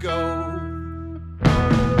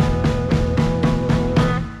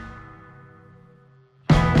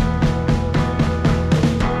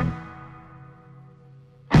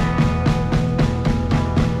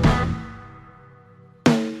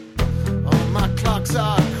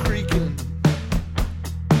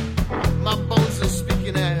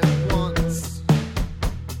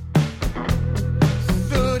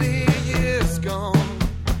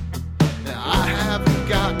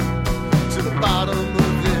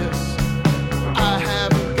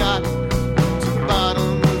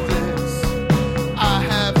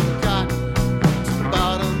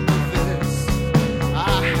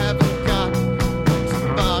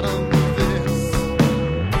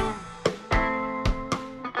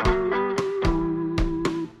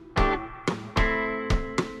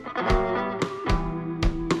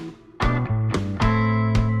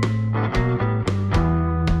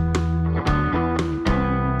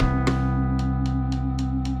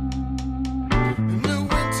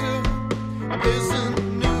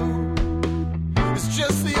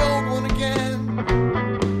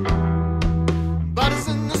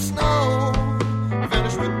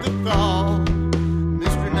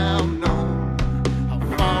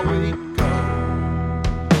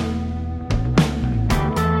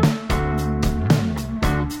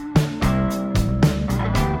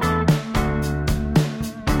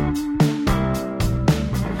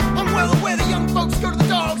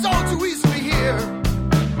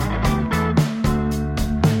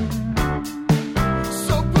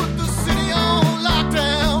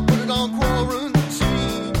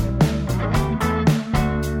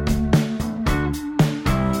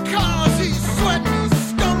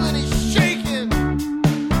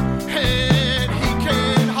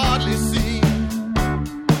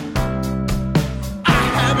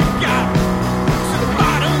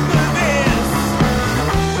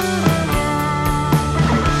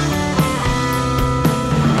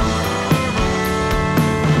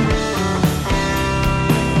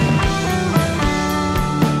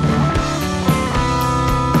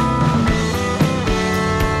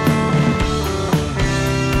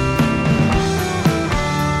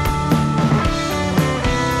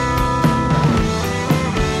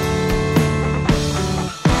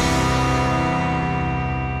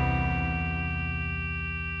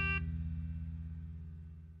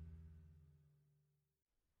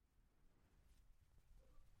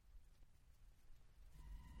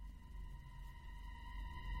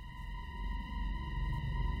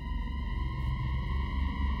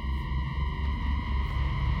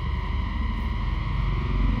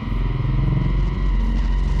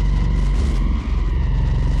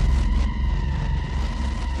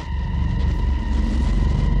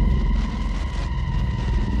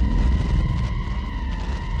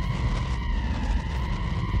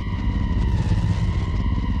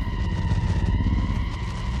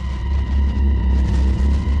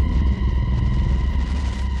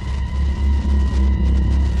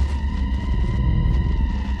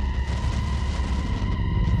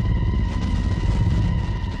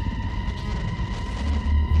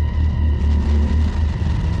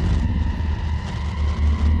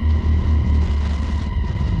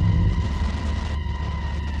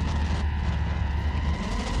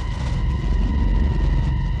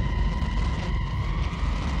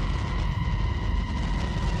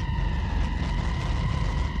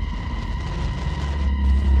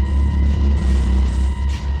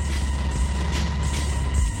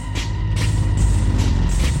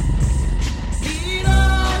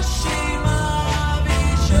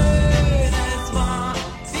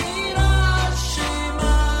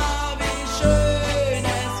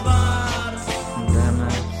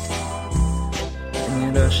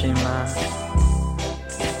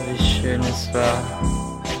 es war.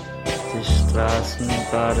 Die Straßen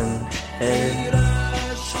waren hell.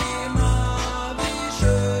 Hiroshima, wie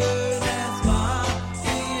schön es war.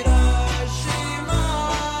 Hiroshima,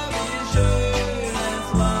 wie schön es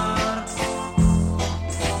war.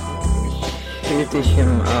 Ich hielt dich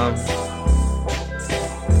im Arm.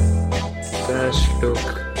 Da schlug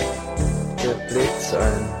der Blitz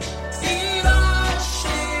ein.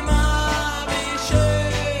 Hiroshima, wie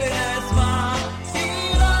schön es war.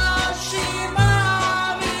 Hiroshima,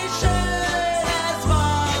 wie schön es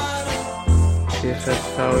war. Wir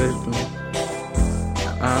verfaulten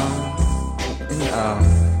Arm in Arm.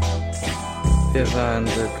 Wir waren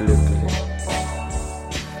so glücklich.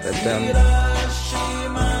 Verdammt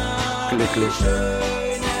Hiroshima, glücklich.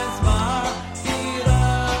 schön es war.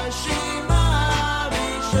 Hiroshima,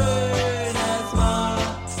 wie schön es war.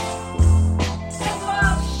 Es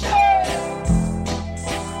war schön.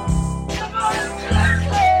 Wir waren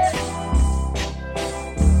glücklich.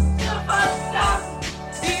 So verdammt.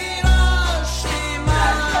 Hiroshima,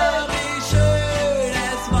 wie schön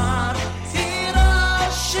es war.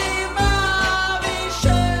 Hiroshima, wie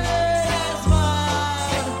schön es war.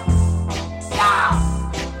 Ja,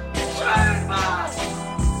 schön war's.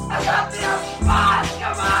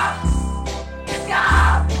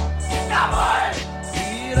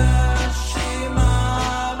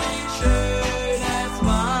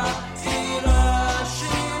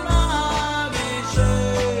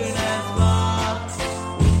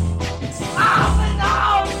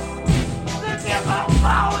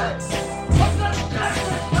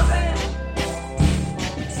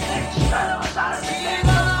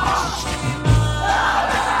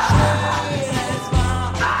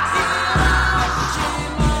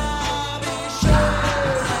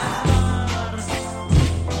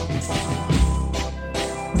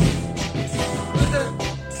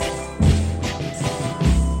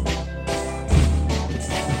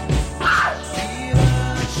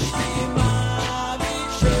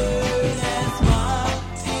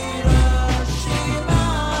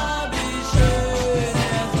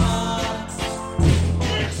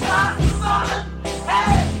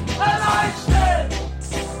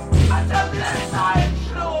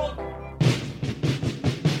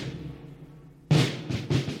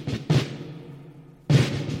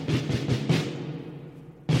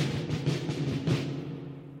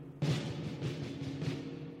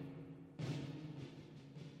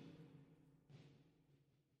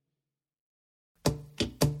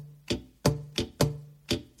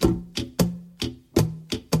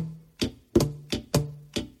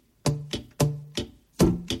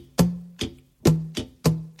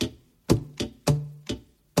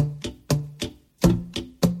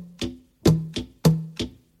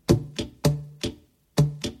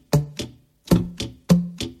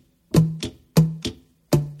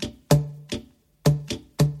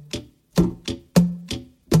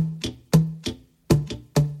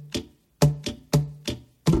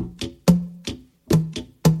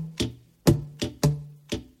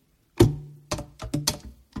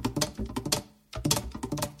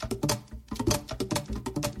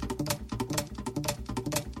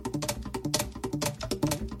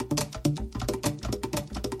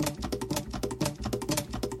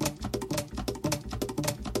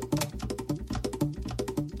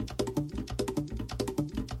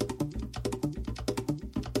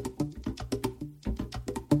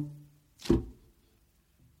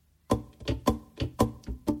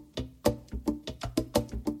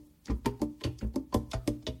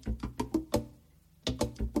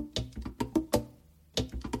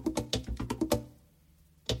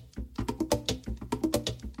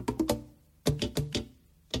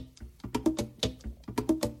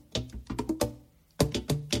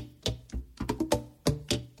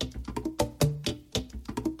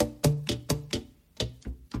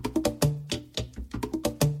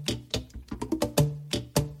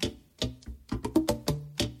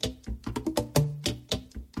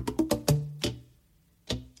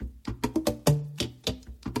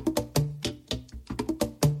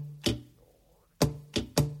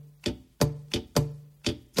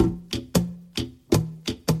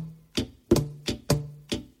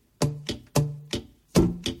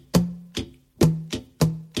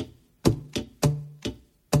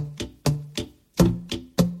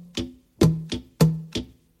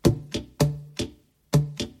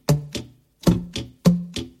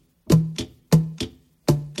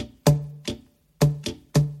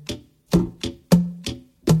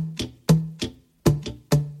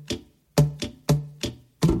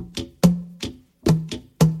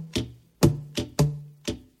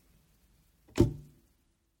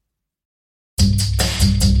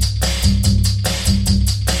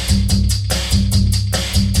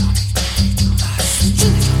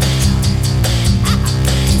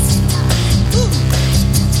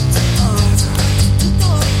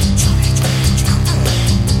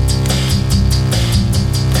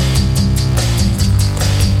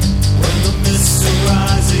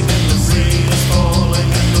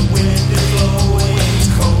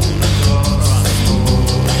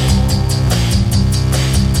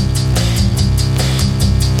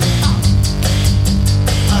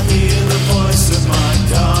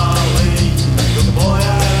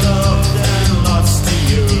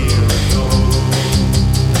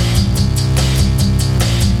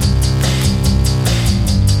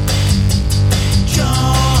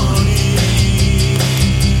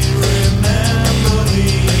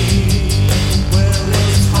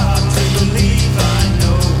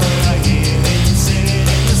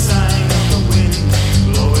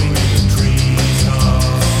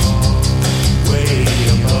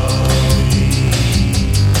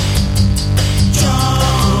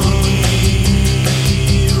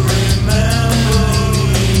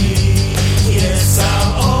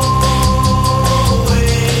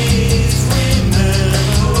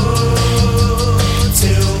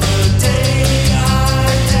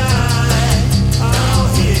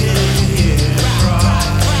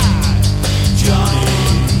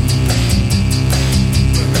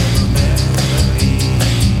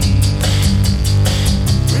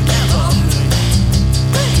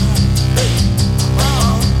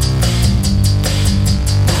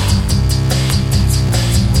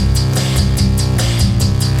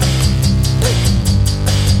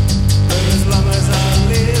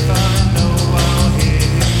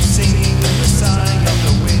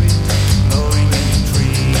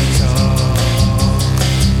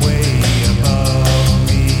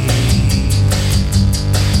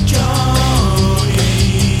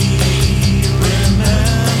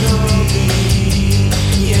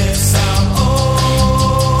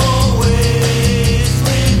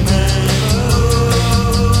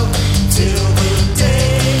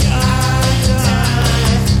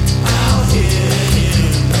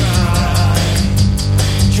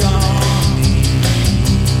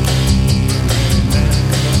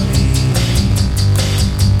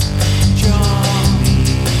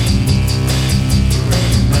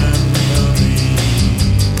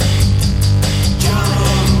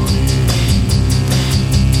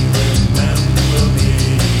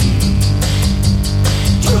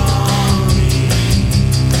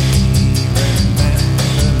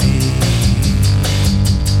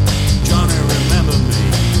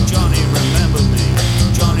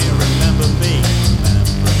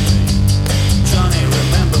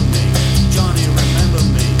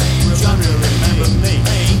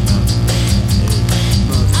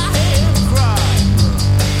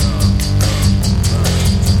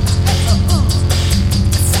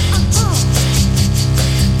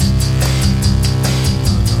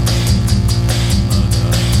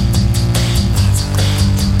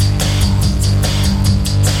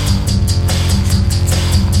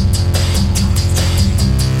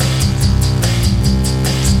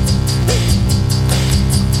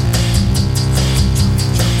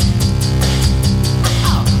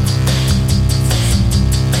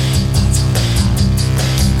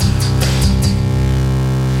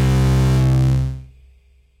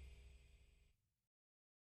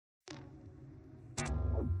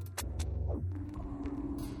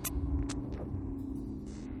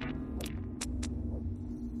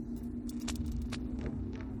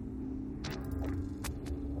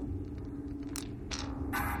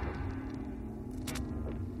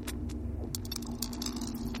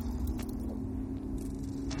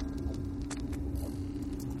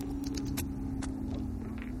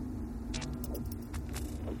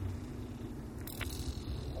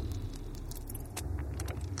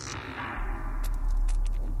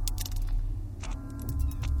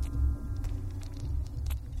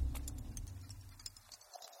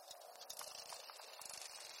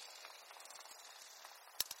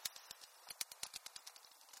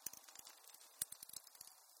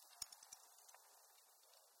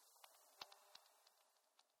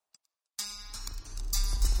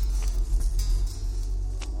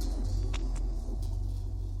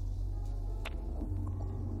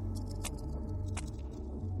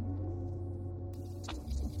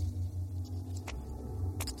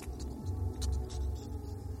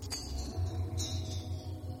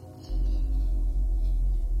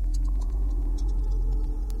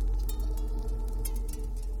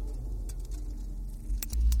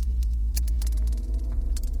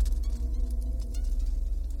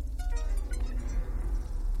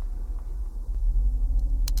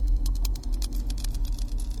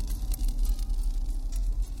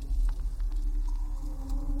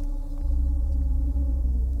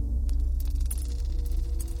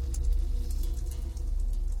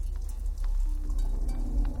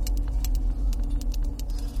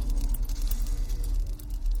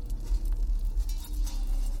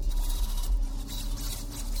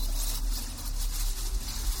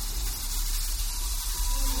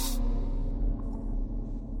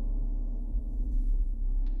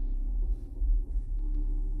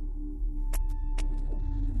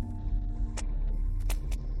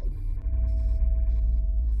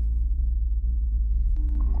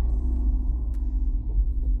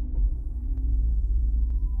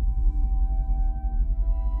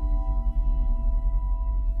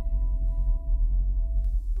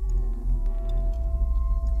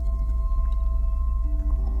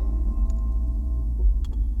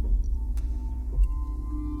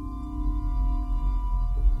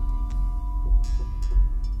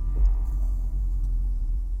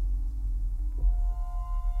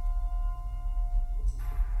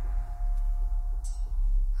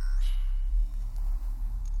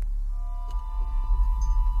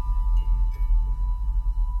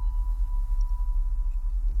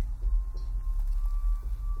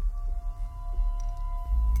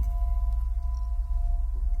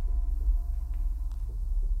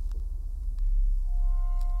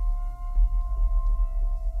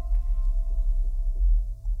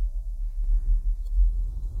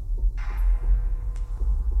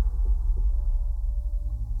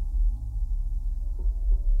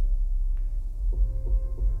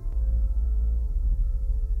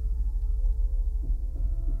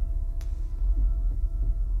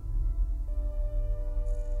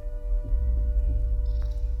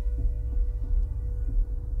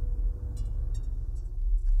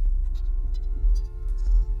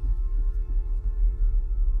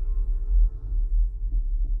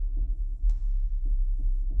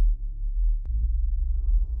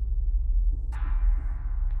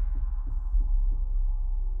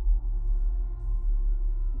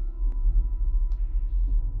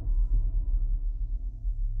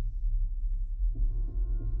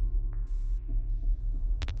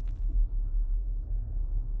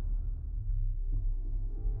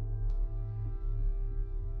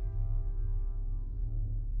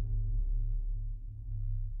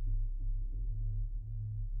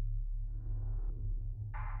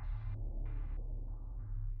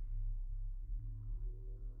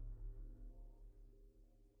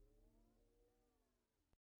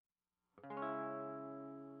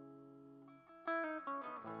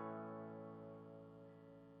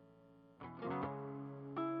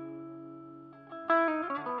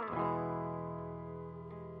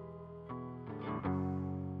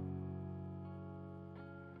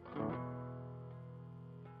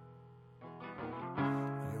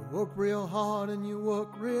 work real hard and you work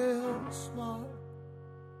real smart.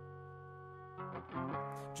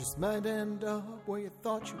 Just might end up where you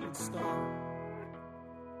thought you would start.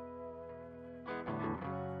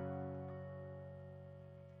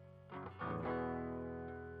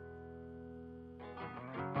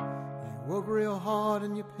 You work real hard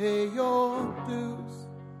and you pay your dues.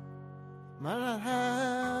 Might not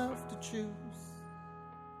have to choose.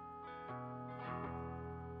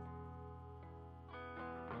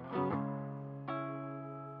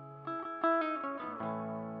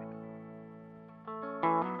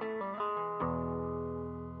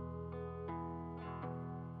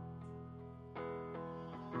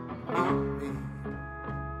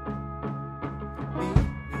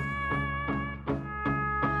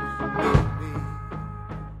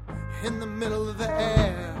 In the middle of the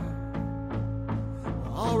air,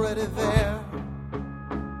 already there.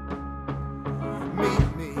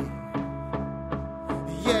 Meet me,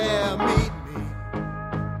 yeah, meet me.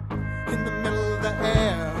 In the middle of the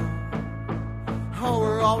air, oh,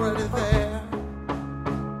 we're already there.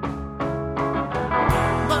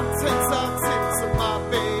 My tits are tits of my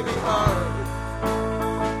baby earth.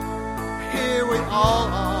 Here we all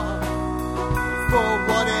are, for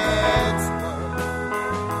what it's worth.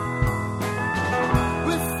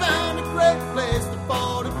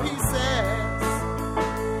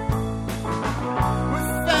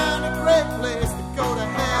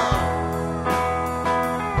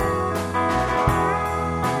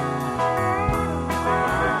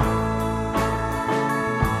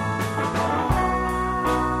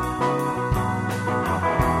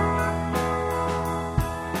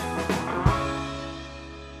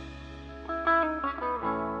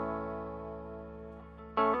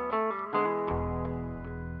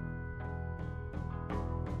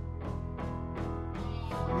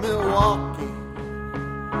 Milwaukee,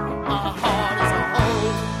 my heart is a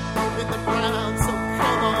hole in the ground, so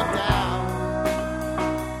come on down,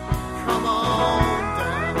 come on down.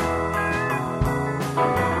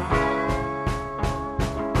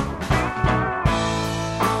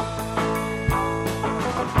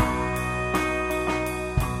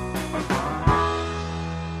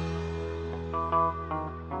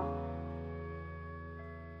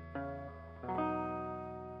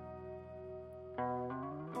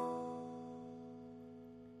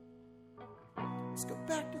 Let's go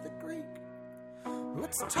back to the Greek.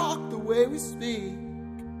 Let's talk the way we speak.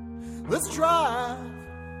 Let's drive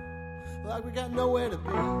like we got nowhere to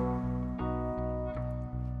be.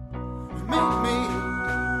 Meet me,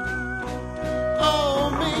 oh,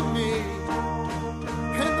 meet me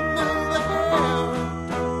in the middle of the air.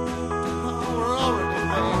 Oh, we're already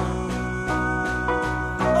there.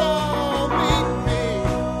 Oh, meet me,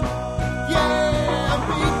 yeah,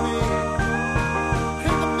 meet me.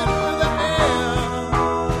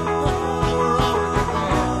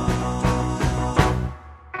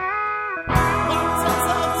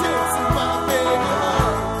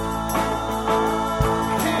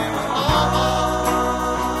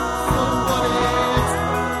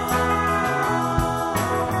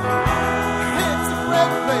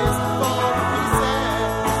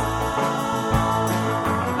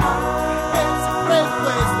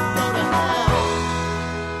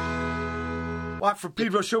 For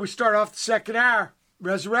Pedro Show, we start off the second hour,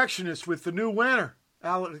 Resurrectionists, with the new winner,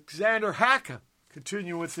 Alexander Hacke,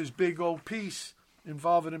 continuing with his big old piece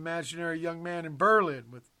involving an imaginary young man in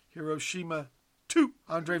Berlin with Hiroshima 2.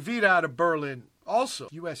 Andre Vida out of Berlin, also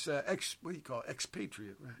U.S.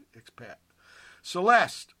 expatriate, right? Expat.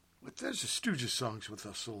 Celeste. There's a Stooges songs with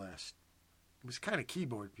us, Celeste. It was kind of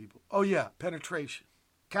keyboard people. Oh, yeah, Penetration.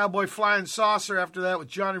 Cowboy Flying Saucer after that with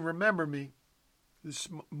Johnny Remember Me. This is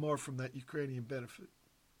more from that Ukrainian benefit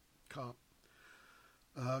comp.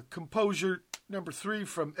 Composure number 3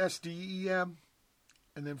 from SDEM.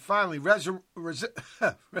 And then finally,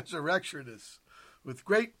 Resurrectionists with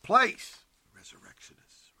Great Place.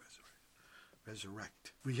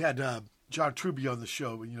 Resurrect. We had John Truby on the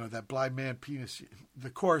show, that blind man penis.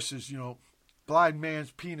 The chorus is, blind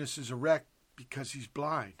man's penis is erect because he's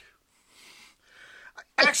blind.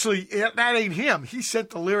 Actually, that ain't him. He sent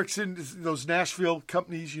the lyrics in those Nashville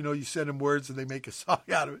companies. You send them words and they make a song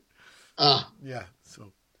out of it. Yeah,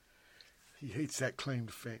 so he hates that claim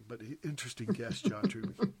to fame. But interesting guest, John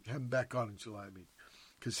Truby. Have him back on in July,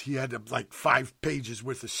 because he had 5 pages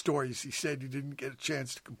worth of stories he said he didn't get a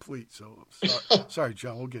chance to complete. So sorry,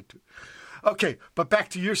 John, we'll get to it. Okay, but back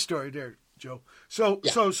to your story there, Joe. So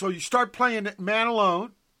you start playing Man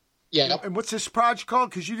Alone. Yeah. And what's this project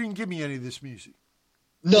called? Because you didn't give me any of this music.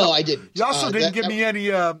 No, I didn't. You also didn't give me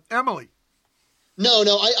any Emily.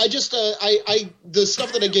 No. I just the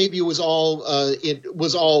stuff that I gave you was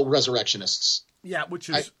all resurrectionists. Yeah, which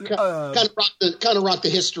is kind of rocked the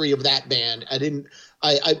history of that band.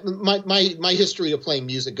 My history of playing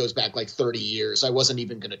music goes back like 30 years. I wasn't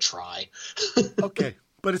even going to try. Okay,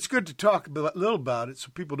 but it's good to talk a little about it so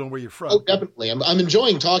people know where you're from. Oh, definitely. I'm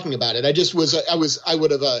enjoying talking about it. I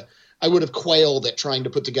would have quailed at trying to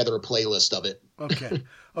put together a playlist of it.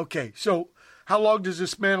 Okay. So, how long does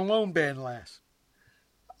this Man Alone band last?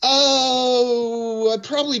 Oh, I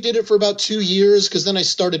probably did it for about 2 years because then I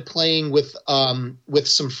started playing with some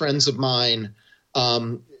friends of mine.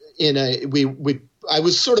 I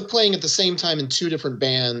was sort of playing at the same time in two different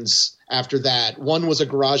bands after that. One was a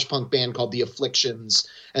garage punk band called The Afflictions,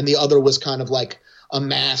 and the other was kind of like a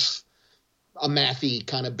mathy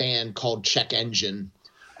kind of band called Check Engine.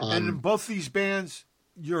 And in both these bands,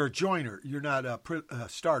 you're a joiner. You're not a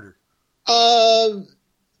starter.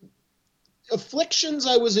 Afflictions,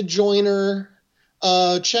 I was a joiner.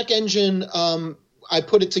 Check Engine, I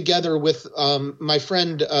put it together with my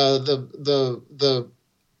friend, the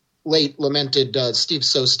late lamented Steve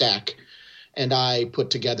Sostak, and I put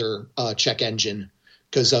together Check Engine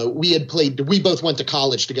because we both went to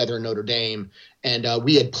college together in Notre Dame, and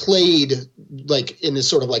we had played like in this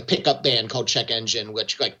sort of like pickup band called Check Engine,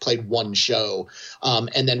 which like played one show,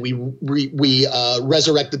 and then we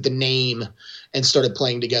resurrected the name and started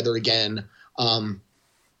playing together again.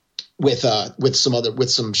 With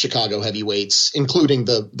some Chicago heavyweights, including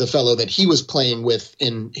the fellow that he was playing with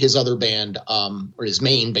in his other band, or his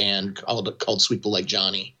main band called Sweep the Leg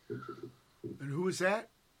Johnny. And who was that?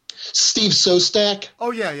 Steve Sostak.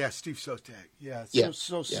 Oh yeah, Steve Sostak. Yeah,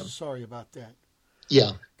 so sorry about that.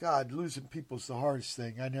 Yeah. God, losing people's the hardest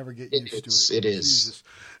thing. I never get used to it. It is. Jesus.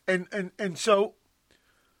 And so,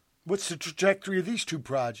 what's the trajectory of these two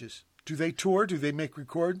projects? Do they tour? Do they make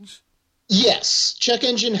recordings? Yes. Check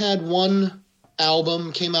Engine had one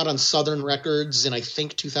album, came out on Southern Records in I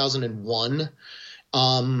think 2001,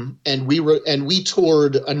 and we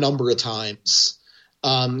toured a number of times.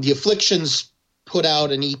 The Afflictions put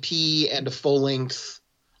out an EP and a full length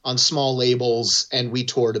on small labels, and we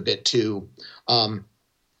toured a bit too.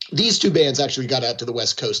 These two bands actually got out to the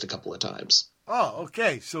West Coast a couple of times. Oh,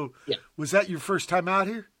 okay. So Was that your first time out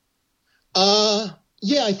here?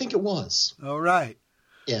 Yeah, I think it was. All right.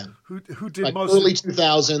 Yeah. Who did like most early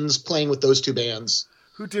 2000s playing with those two bands?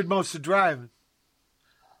 Who did most of the driving?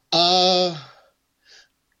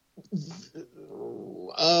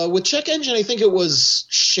 With Check Engine, I think it was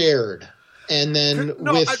shared. And then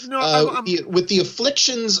with the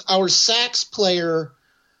Afflictions, our sax player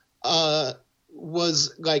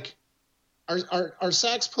was like our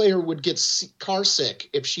sax player would get car sick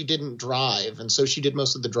if she didn't drive, and so she did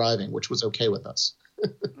most of the driving, which was okay with us.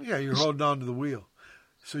 Yeah, you're holding on to the wheel,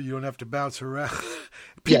 so you don't have to bounce around.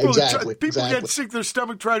 People get sick to their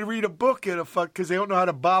stomach trying to read a book because they don't know how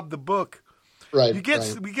to bob the book. Right. We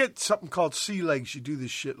get something called sea legs. You do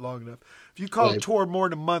this shit long enough. If you call a tour more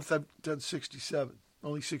than a month, I've done 67.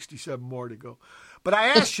 Only 67 more to go. But I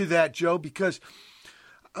asked you that, Joe, because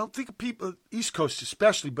I don't think people, East Coast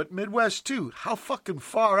especially, but Midwest too, how fucking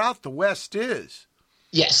far out the West is.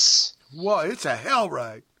 Yes. Well, it's a hell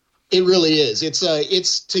ride. It really is.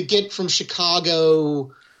 It's to get from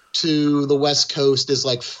Chicago to the West Coast is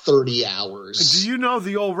like 30 hours. And do you know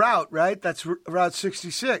the old route, right? That's Route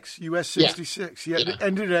 66, US 66. Yeah. It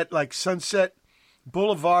ended at like Sunset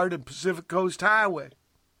Boulevard and Pacific Coast Highway.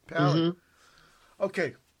 Mm-hmm.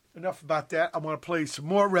 Okay, enough about that. I want to play some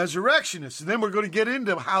more Resurrectionists, and then we're going to get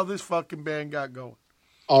into how this fucking band got going.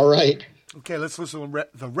 All right. Okay, let's listen to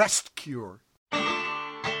The Rest Cure.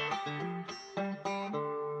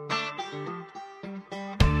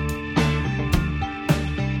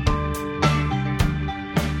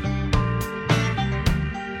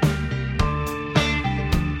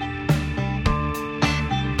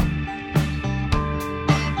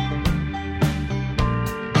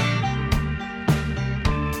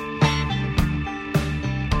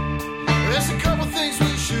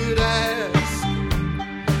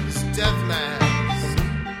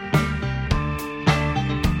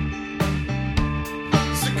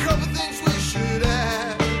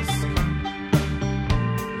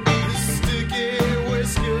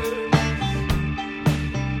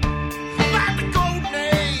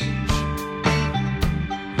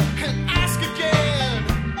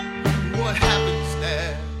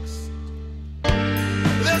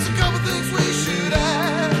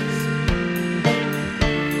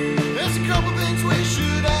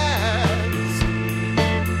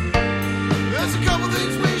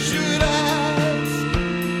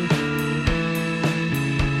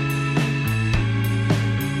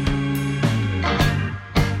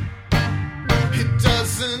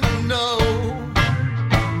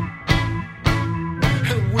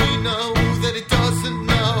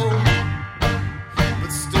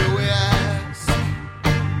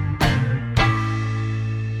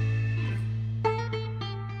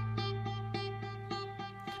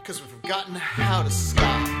 forgotten how to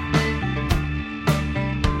stop.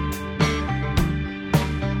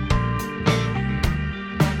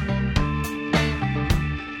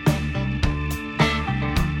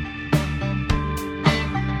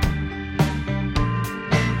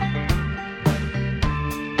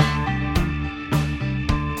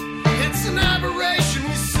 It's an aberration,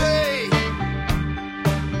 we say,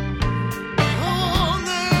 on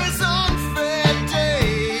this unfair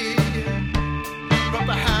day, but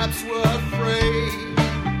perhaps we're afraid.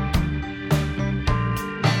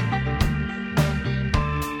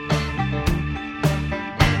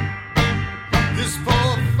 This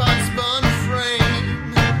poor fun-spun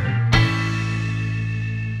frame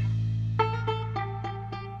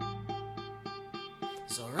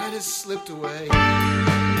has already slipped away.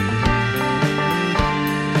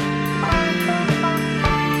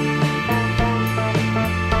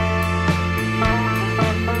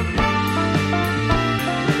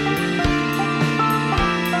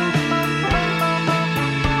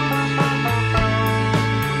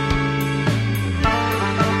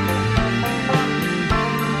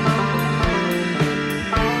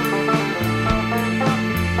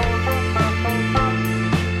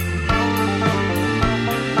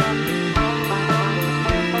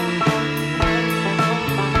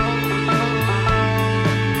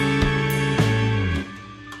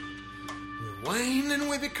 Wane and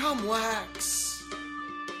we become wax.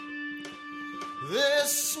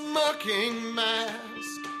 This smirking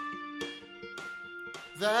mask,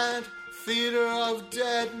 that theater of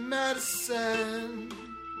dead medicine.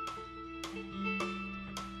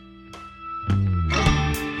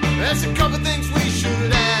 There's a couple things we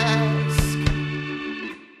should ask.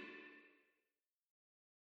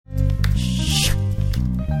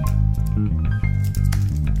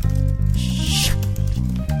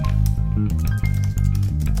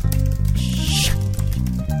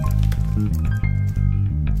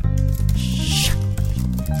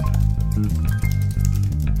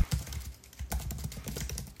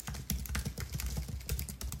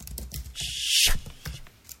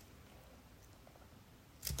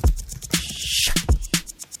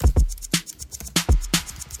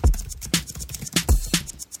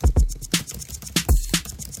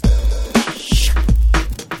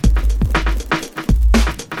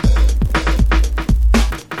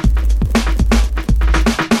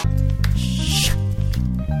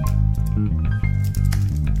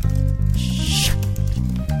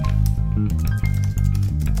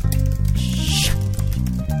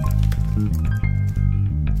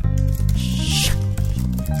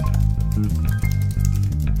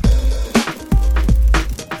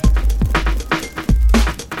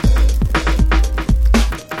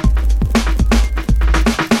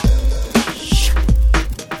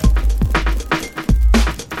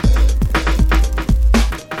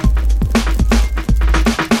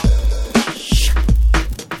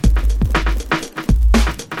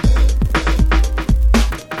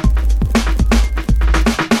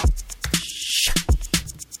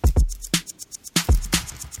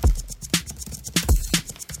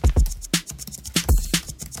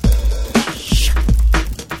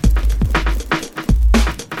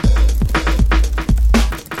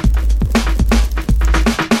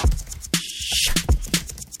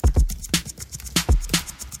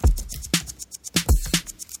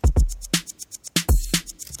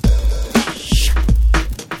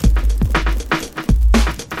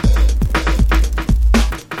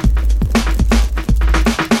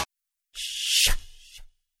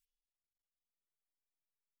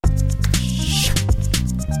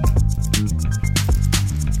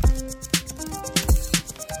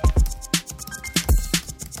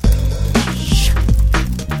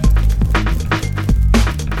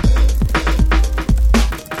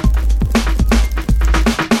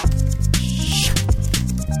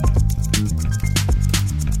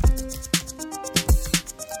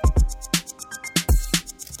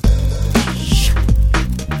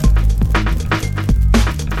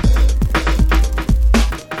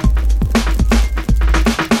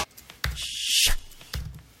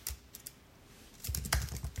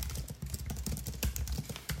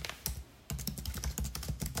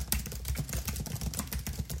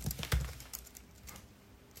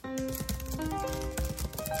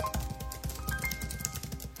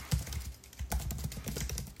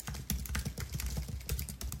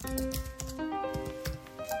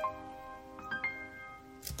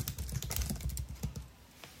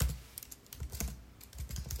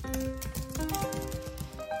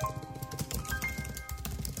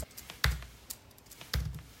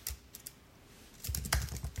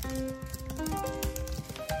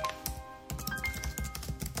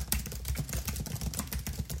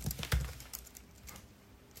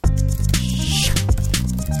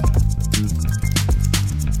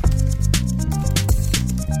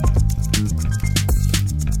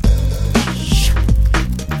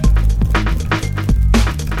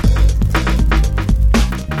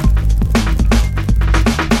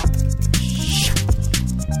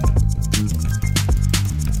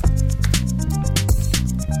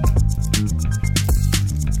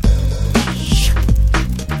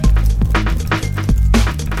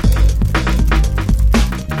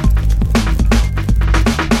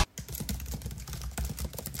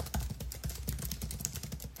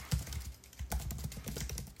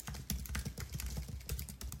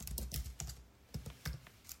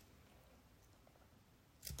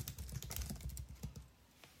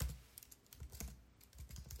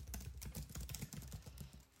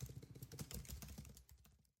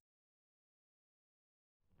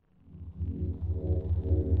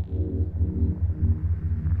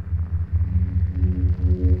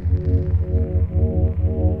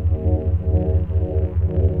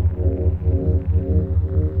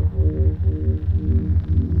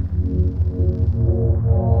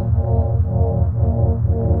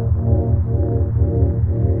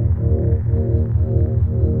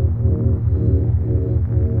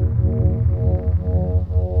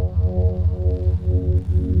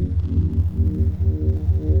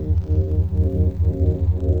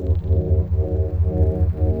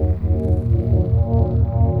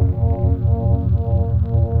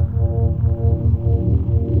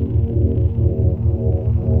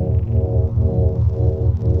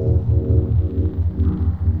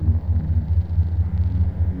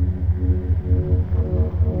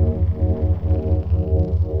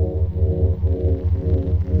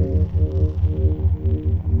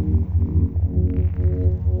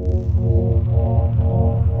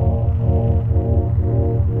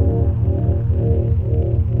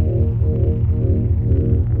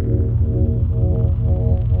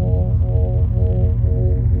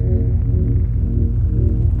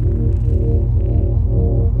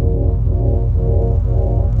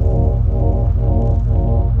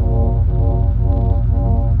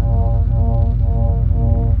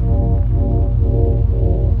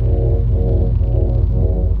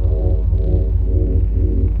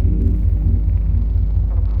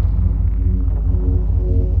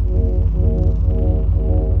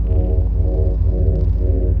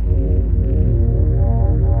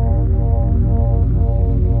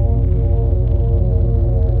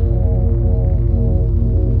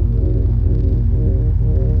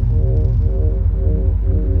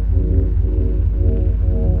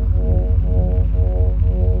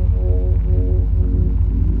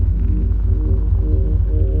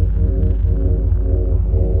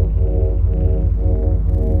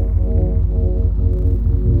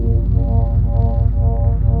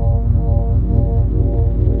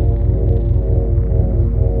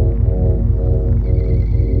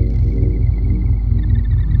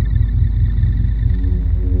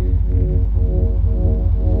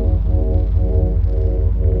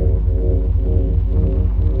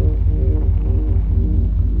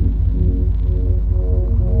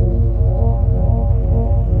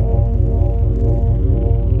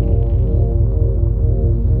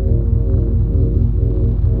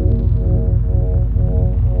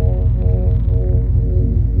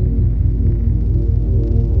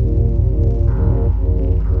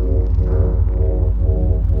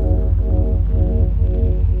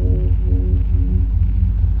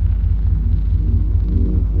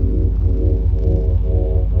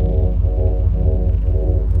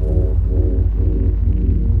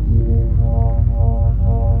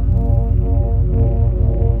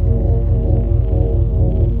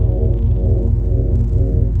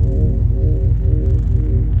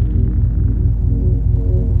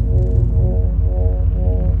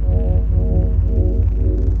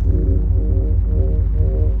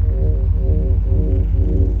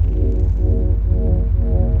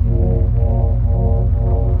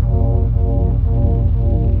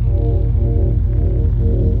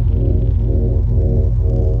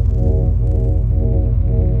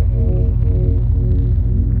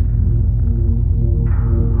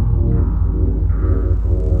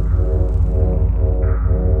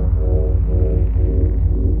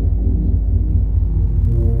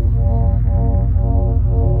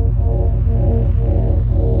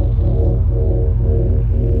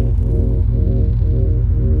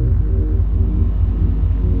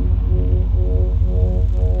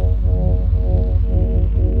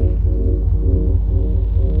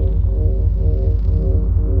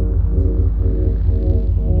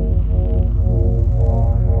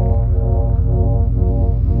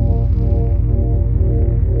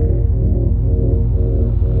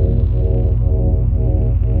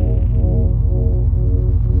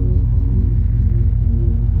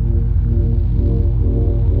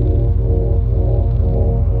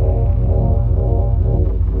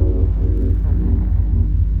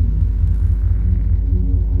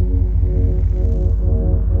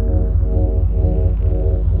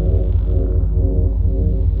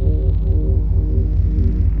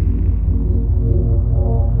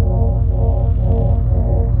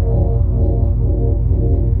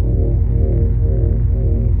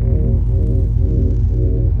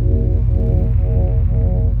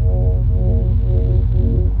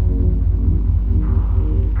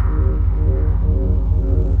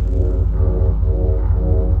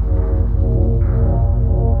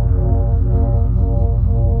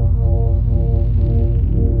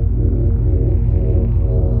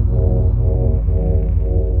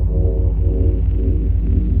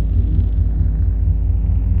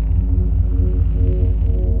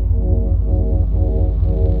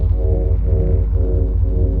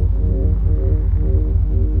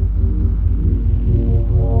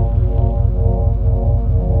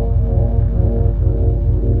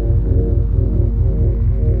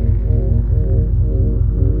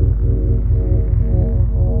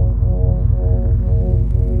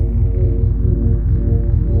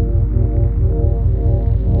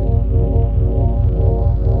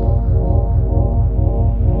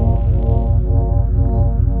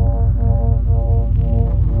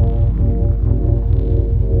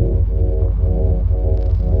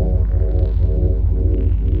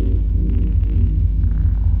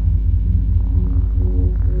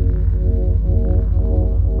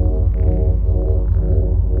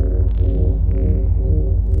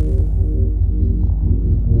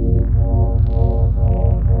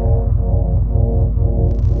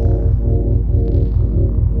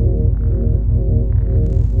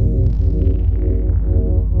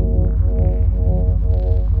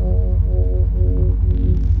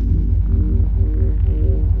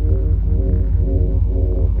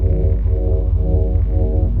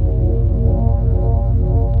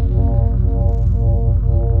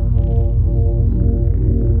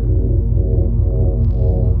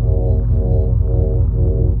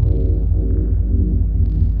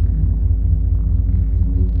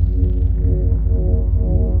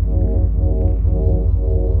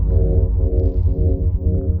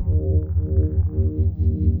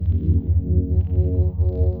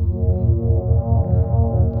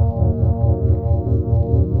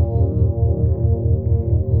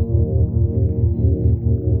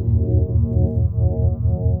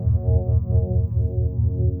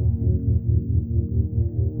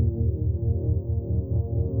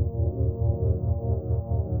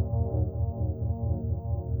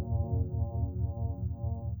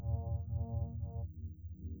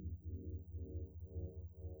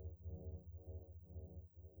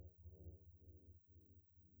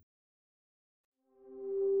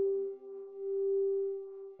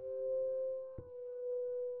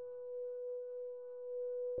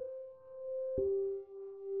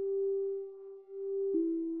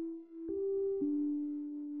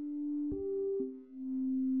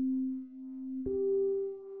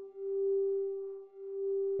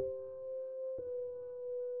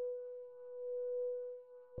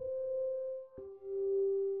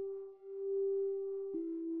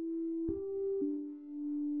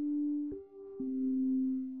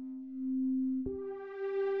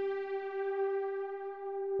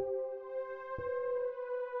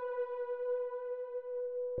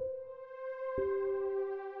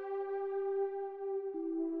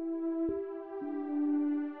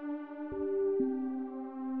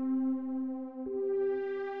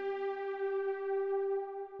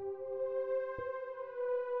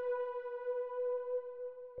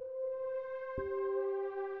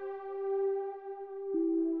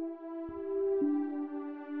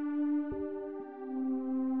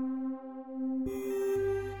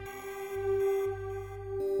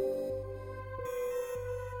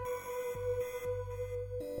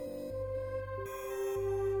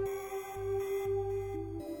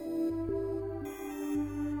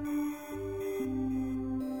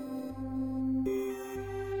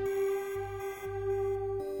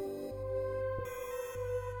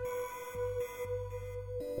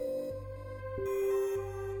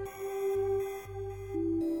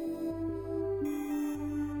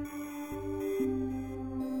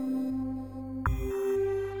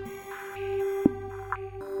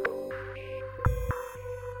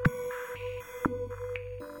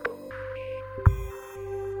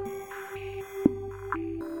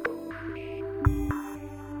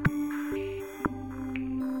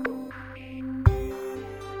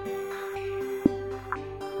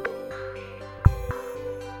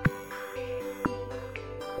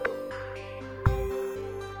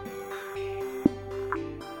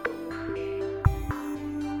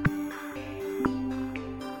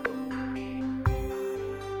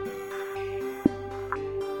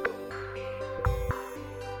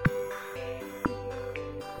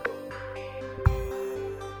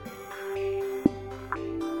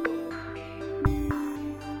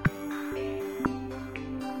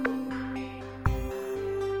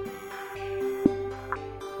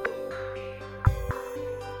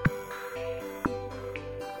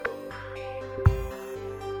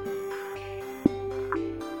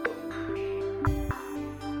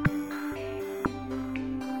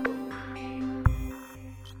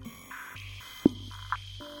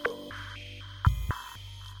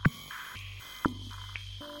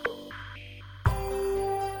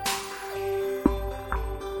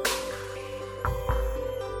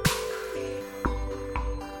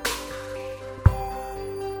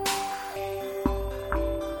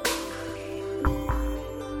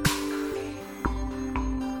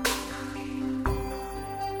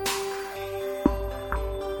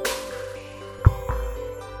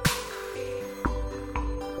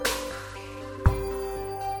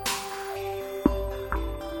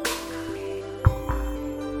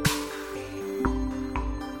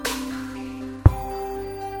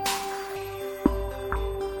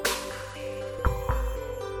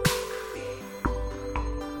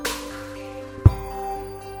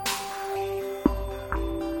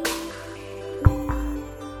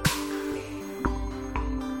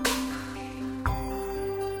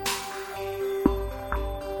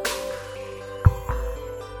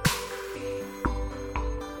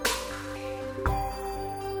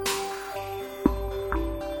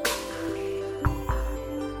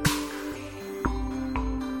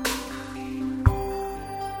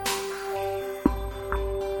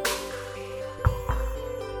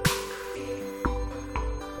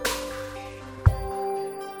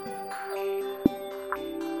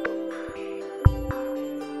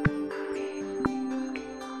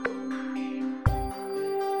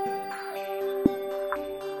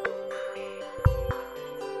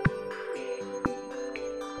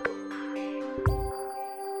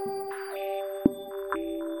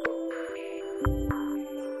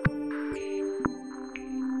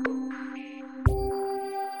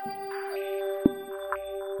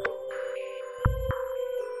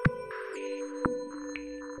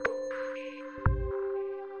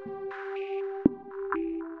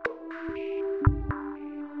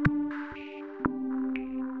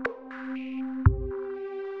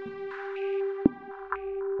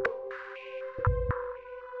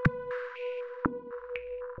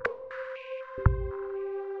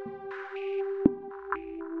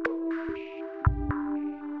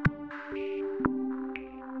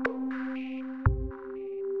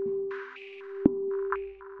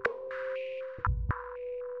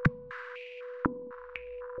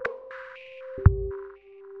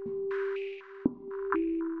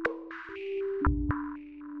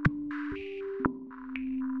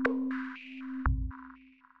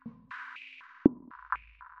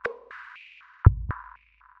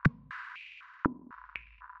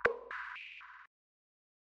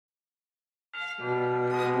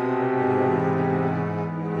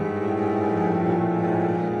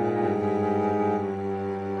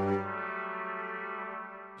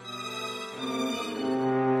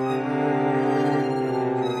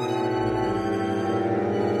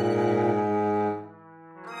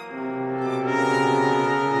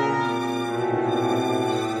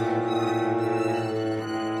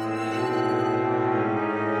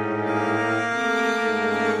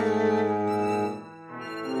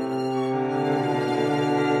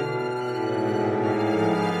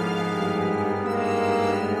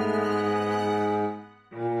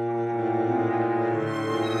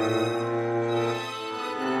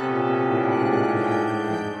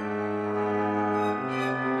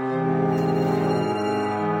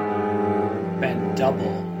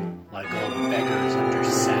 hobble like old beggars under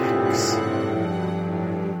sacks.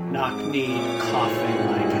 Knock-kneed, coughing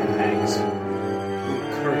like hags. We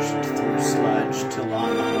cursed through sludge till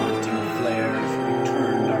on the haunting flares we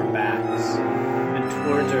turned our backs, and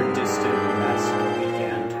towards our distant rest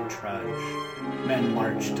began to trudge. Men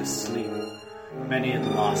marched to sleep. Many had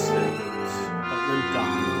lost their boots, but limped on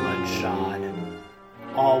bloodshod.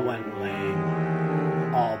 All went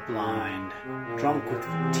lame, all blind, drunk with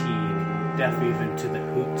fatigue, deaf even to the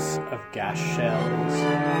hoots of gas shells,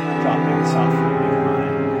 dropping softly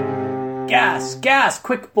behind. Gas! Gas!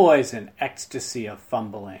 Quick, boys! An ecstasy of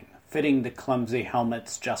fumbling, fitting the clumsy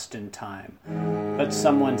helmets just in time. But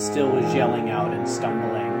someone still was yelling out and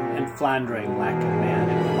stumbling, and floundering like a man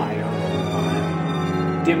in fire or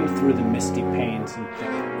wine, dimmed through the misty panes and thick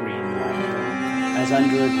green light. As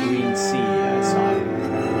under a green sea I saw him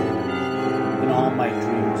drown. In all my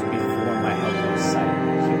dreams before my helpless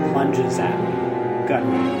sight, he plunges at me,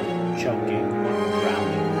 guttering, choking,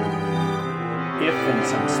 drowning. If in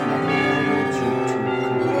some smothered dreams you too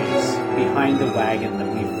could pace behind the wagon that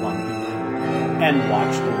we flung him in, and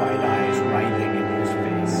watch the white eyes writhing in his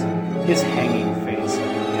face, his hanging face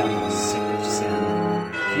like a devil sick of sin,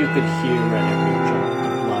 if you could hear at every jolt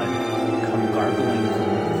the blood come gargling from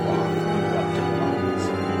the cloth of erupted lungs,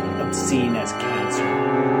 obscene as cancer,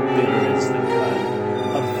 bitter as the cud,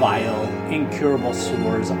 of vile, incurable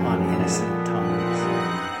sores on innocent tongues.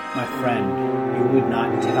 My friend, you would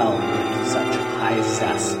not tell with such high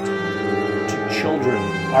zest to children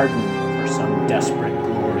ardent for some desperate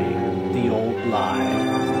glory the old lie,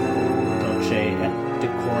 dulce et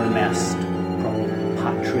decorum est pro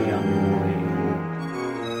patria mori.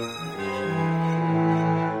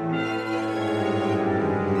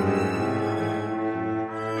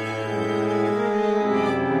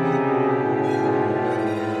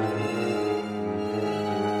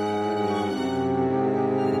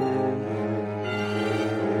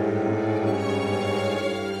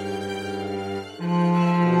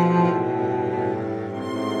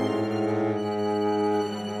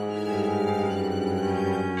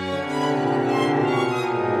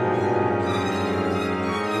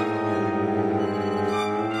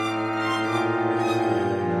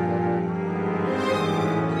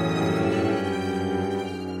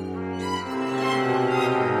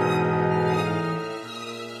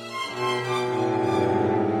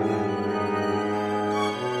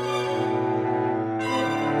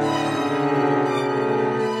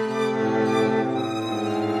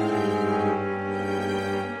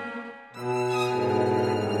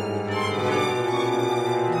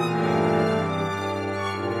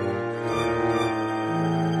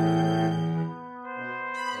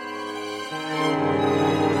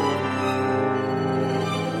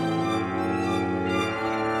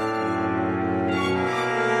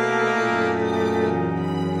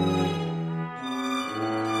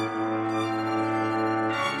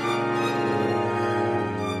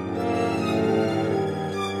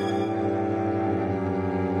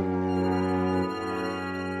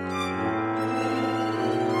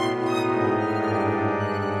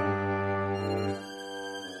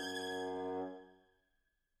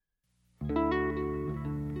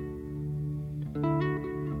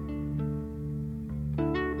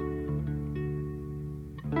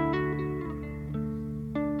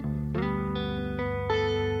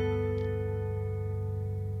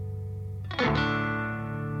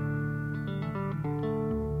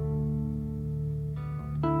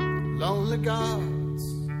 Lonely gods,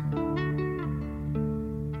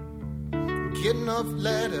 getting off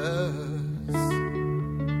letters,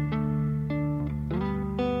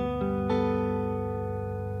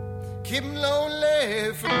 keep 'em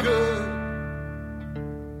lonely for good,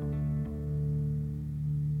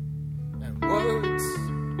 and words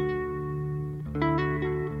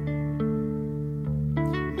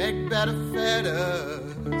make better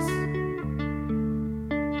fetters.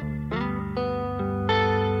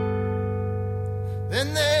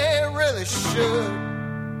 Then they really should.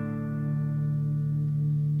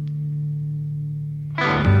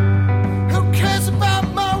 Who cares about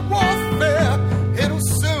my warfare? It'll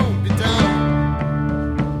soon be done.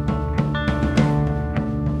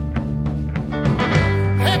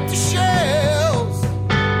 Empty shells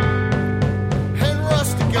and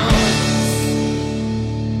rusty guns.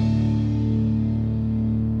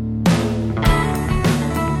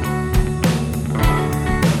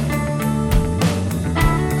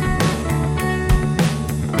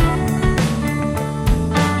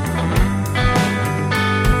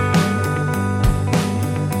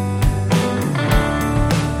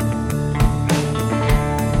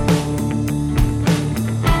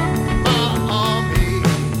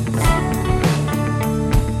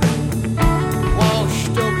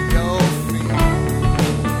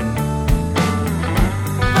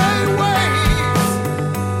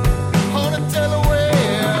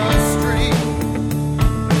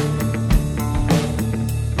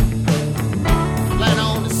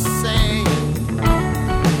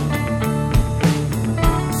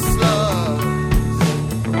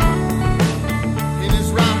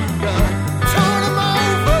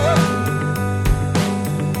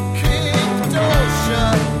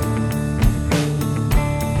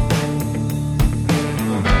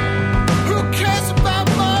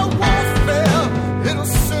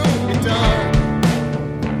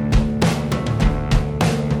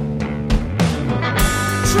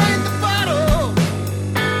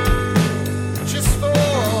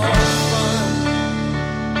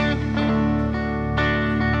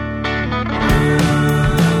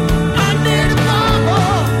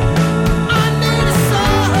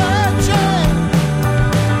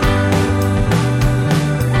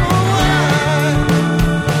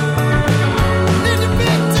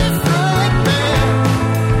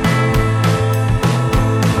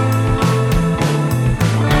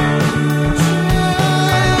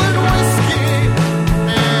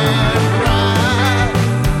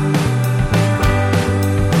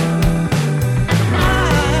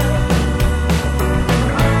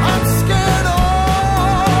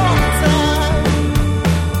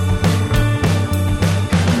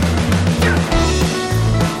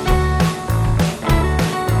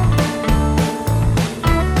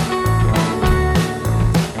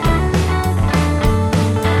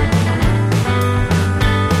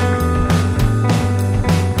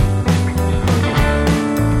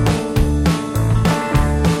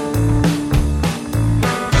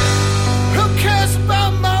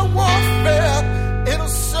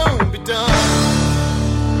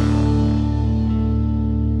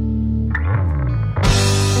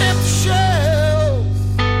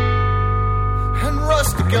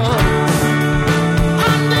 gun. I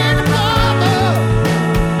need a barber.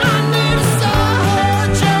 I need a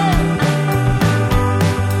surgeon.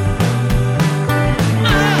 I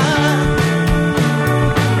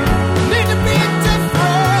need to be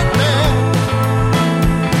different, man.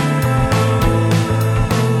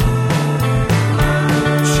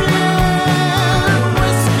 Gin,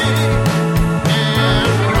 whiskey, and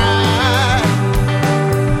rye.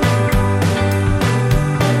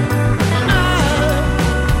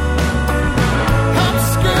 I'm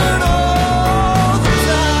scared all the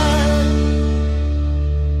time.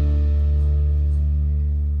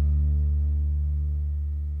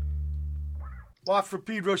 Well, for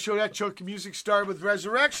Pedro Show, that chunk of music started with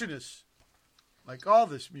Resurrectionists. Like all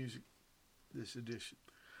this music, this edition.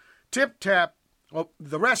 Tip Tap,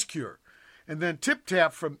 The Rescuer. And then Tip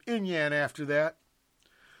Tap from Inyan after that.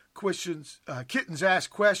 Kittens Ask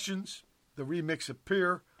Questions, the remix of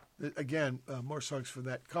Peer. Again, more songs from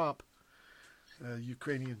that comp,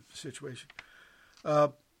 Ukrainian situation.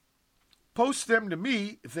 Post them to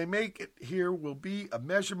me. If they make it here, will be a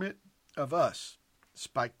measurement of us.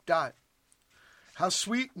 Spike Dot. How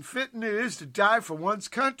sweet and fitting it is to die for one's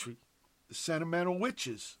country. The Sentimental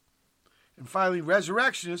Witches. And finally,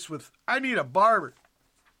 Resurrectionists with I Need a Barber.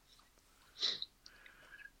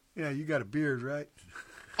 Yeah, you got a beard, right?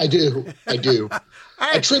 I do.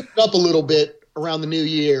 I trimmed it up a little bit around the new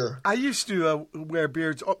year. I used to wear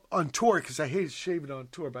beards on tour because I hated shaving on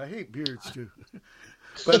tour, but I hate beards too.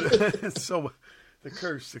 But so the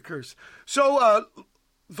curse. So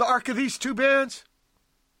the arc of these two bands,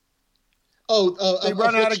 they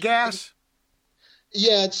run out of gas.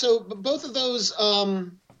 Yeah, so both of those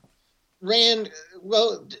ran.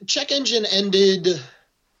 Well, Check Engine ended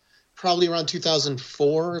probably around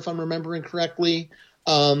 2004, if I'm remembering correctly.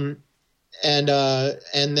 And then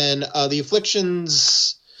the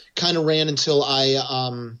Afflictions kind of ran until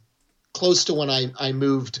I close to when I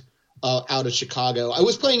moved out of Chicago. I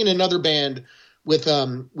was playing in another band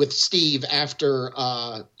with Steve after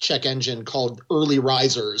Check Engine called Early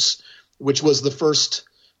Risers, which was the first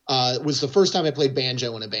time I played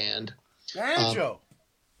banjo in a band. Banjo.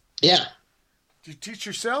 Yeah. Did you teach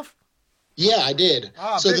yourself? Yeah, I did.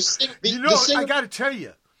 So I got to tell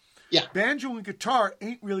you. Yeah. Banjo and guitar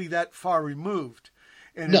ain't really that far removed.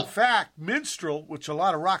 And No. in fact, minstrel, which a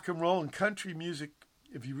lot of rock and roll and country music,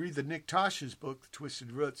 if you read the Nick Tosh's book, The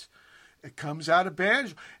Twisted Roots, it comes out of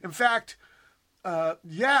banjo. In fact,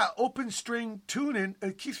 open string tuning,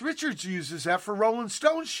 Keith Richards uses that for Rolling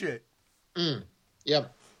Stone shit.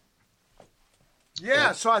 Yep.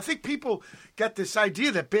 Yeah, so I think people get this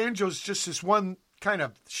idea that banjo's just this one kind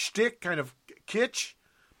of shtick, kind of kitsch,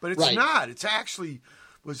 but it's Right. not. It's actually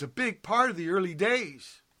was a big part of the early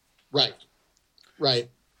days. Right.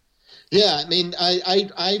 Yeah, I mean,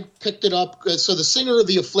 I picked it up. So the singer of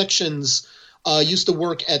the Afflictions used to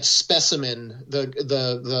work at Specimen,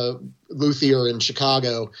 the luthier in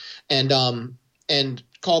Chicago, and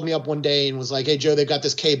called me up one day and was like, "Hey Joe, they've got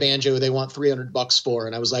this K banjo they want $300 for,"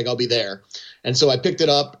 and I was like, "I'll be there." And so I picked it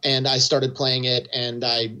up and I started playing it, and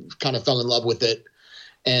I kind of fell in love with it,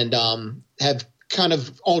 and have kind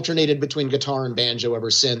of alternated between guitar and banjo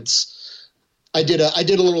ever since. I did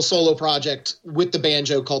a little solo project with the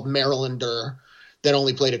banjo called Marylander that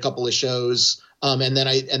only played a couple of shows, and then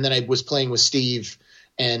I was playing with Steve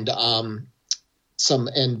and the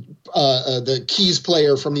keys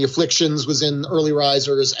player from the Afflictions was in Early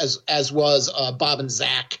Risers, as was Bob and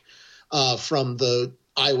Zach from the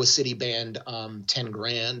Iowa City band. 10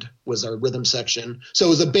 Grand was our rhythm section. So it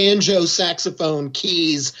was a banjo, saxophone,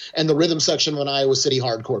 keys, and the rhythm section of an Iowa City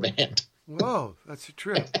hardcore band. Whoa, that's a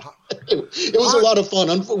trip. It was a lot of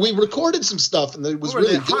fun. We recorded some stuff, and it was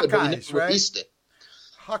really good, but we never Hawkeyes, right? released it.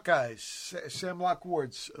 Hawkeyes, Sam Lock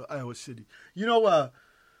Ward's Iowa City. You know,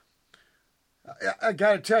 I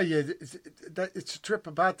got to tell you, it's a trip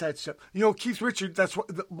about that stuff. You know, Keith Richards, that's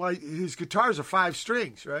what his guitars are 5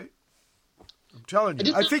 strings, right? I'm telling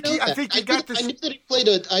you. I think he got this.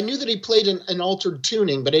 I knew that he played an altered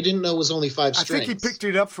tuning, but I didn't know it was only 5 strings. I think he picked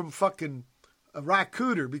it up from fucking Rat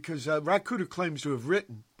Cooter, because Rat Cooter claims to have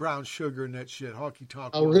written Brown Sugar and that shit, Honky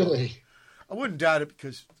Tonk. Oh, really? I wouldn't doubt it,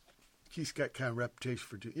 because Keith's got kind of reputation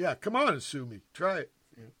for doing. Yeah, come on and sue me. Try it.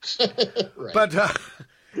 Yeah. Right. But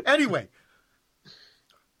anyway,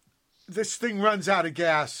 this thing runs out of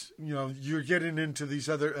gas. You know, you're getting into these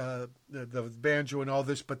other the banjo and all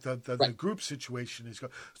this, but the group situation is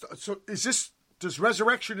going. So is this? Does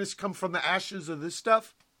Resurrectionists come from the ashes of this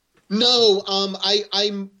stuff? No,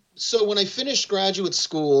 so when I finished graduate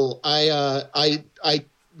school, I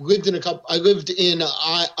lived in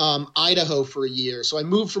Idaho for a year. So I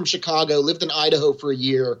moved from Chicago, lived in Idaho for a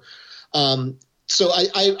year, So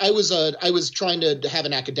I was trying to have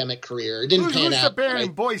an academic career. It didn't pan Who's out. the band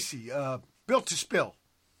in Boise? Built to Spill.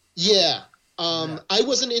 Yeah. I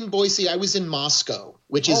wasn't in Boise. I was in Moscow,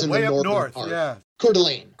 which is in way the up northern north. part. Yeah. Coeur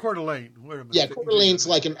d'Alene. Coeur d'Alene. Wait a minute. Yeah, Coeur d'Alene's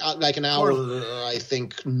like an hour, I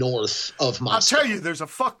think, north of Moscow. I'll tell you, there's a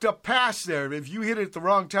fucked up pass there. If you hit it at the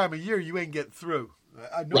wrong time of year, you ain't getting through.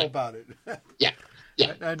 I know about it. Yeah.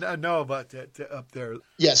 Yeah. I know about that up there.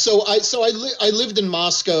 Yeah, so I lived in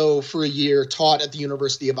Moscow for a year, taught at the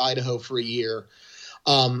University of Idaho for a year,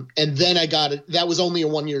 and then I got it. That was only a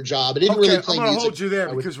 1-year job. I didn't really play music. I'm going to hold you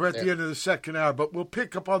there because we're at the end of the second hour, but we'll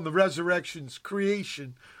pick up on the resurrection's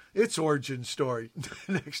creation, its origin story,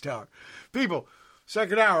 next hour. People,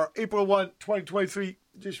 second hour, April 1, 2023,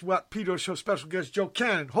 just what Pedro Show special guest Joe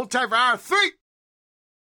Cannon. Hold tight for hour 3.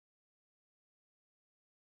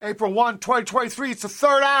 April 1, 2023, it's the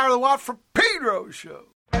third hour of the What for Pedro Show.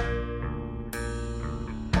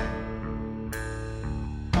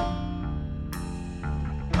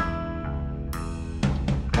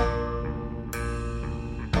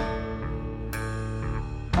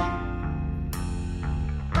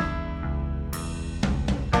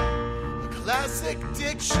 Classic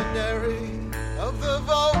dictionary of the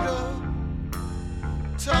vulgar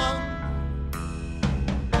tongue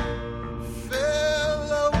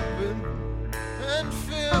fell open and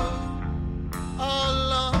filled our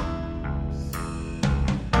lungs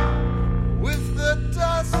with the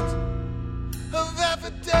dust of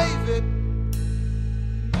affidavit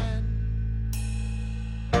men.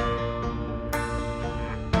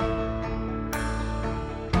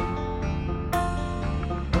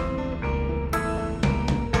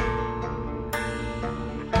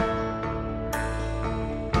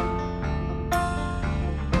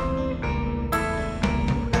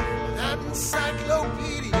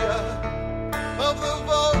 Encyclopedia of the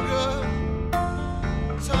vulgar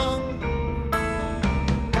tongue,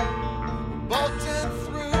 bolted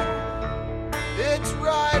through its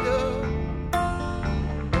rider,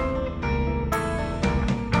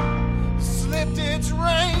 slipped its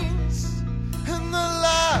reins in the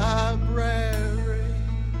library.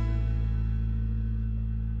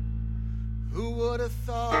 Who would have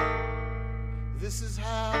thought this is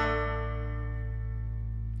how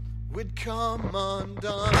we'd come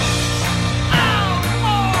undone? Oh,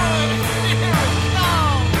 boy, here it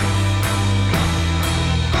comes.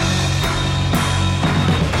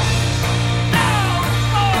 Oh,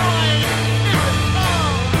 boy, here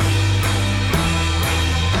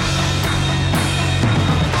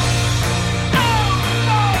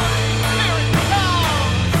it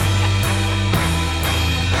comes.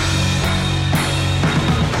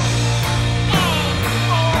 Oh,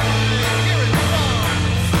 boy, here it comes.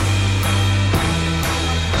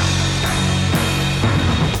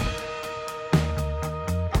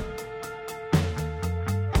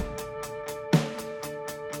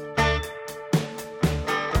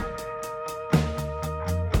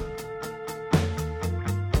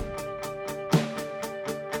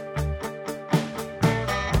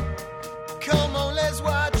 Come on, let's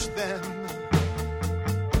watch them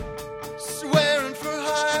swearing for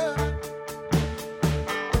hire.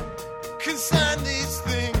 Consign these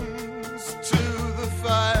things to the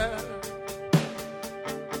fire.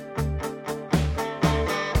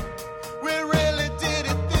 We really did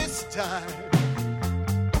it this time.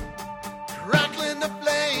 Crackling the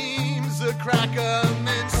flames, the cracker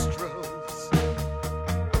minstrels.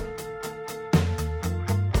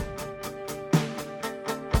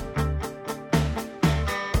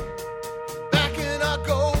 Back in our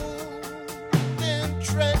golden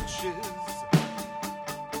trenches,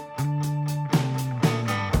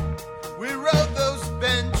 we rode those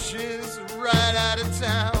benches right out of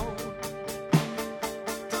town.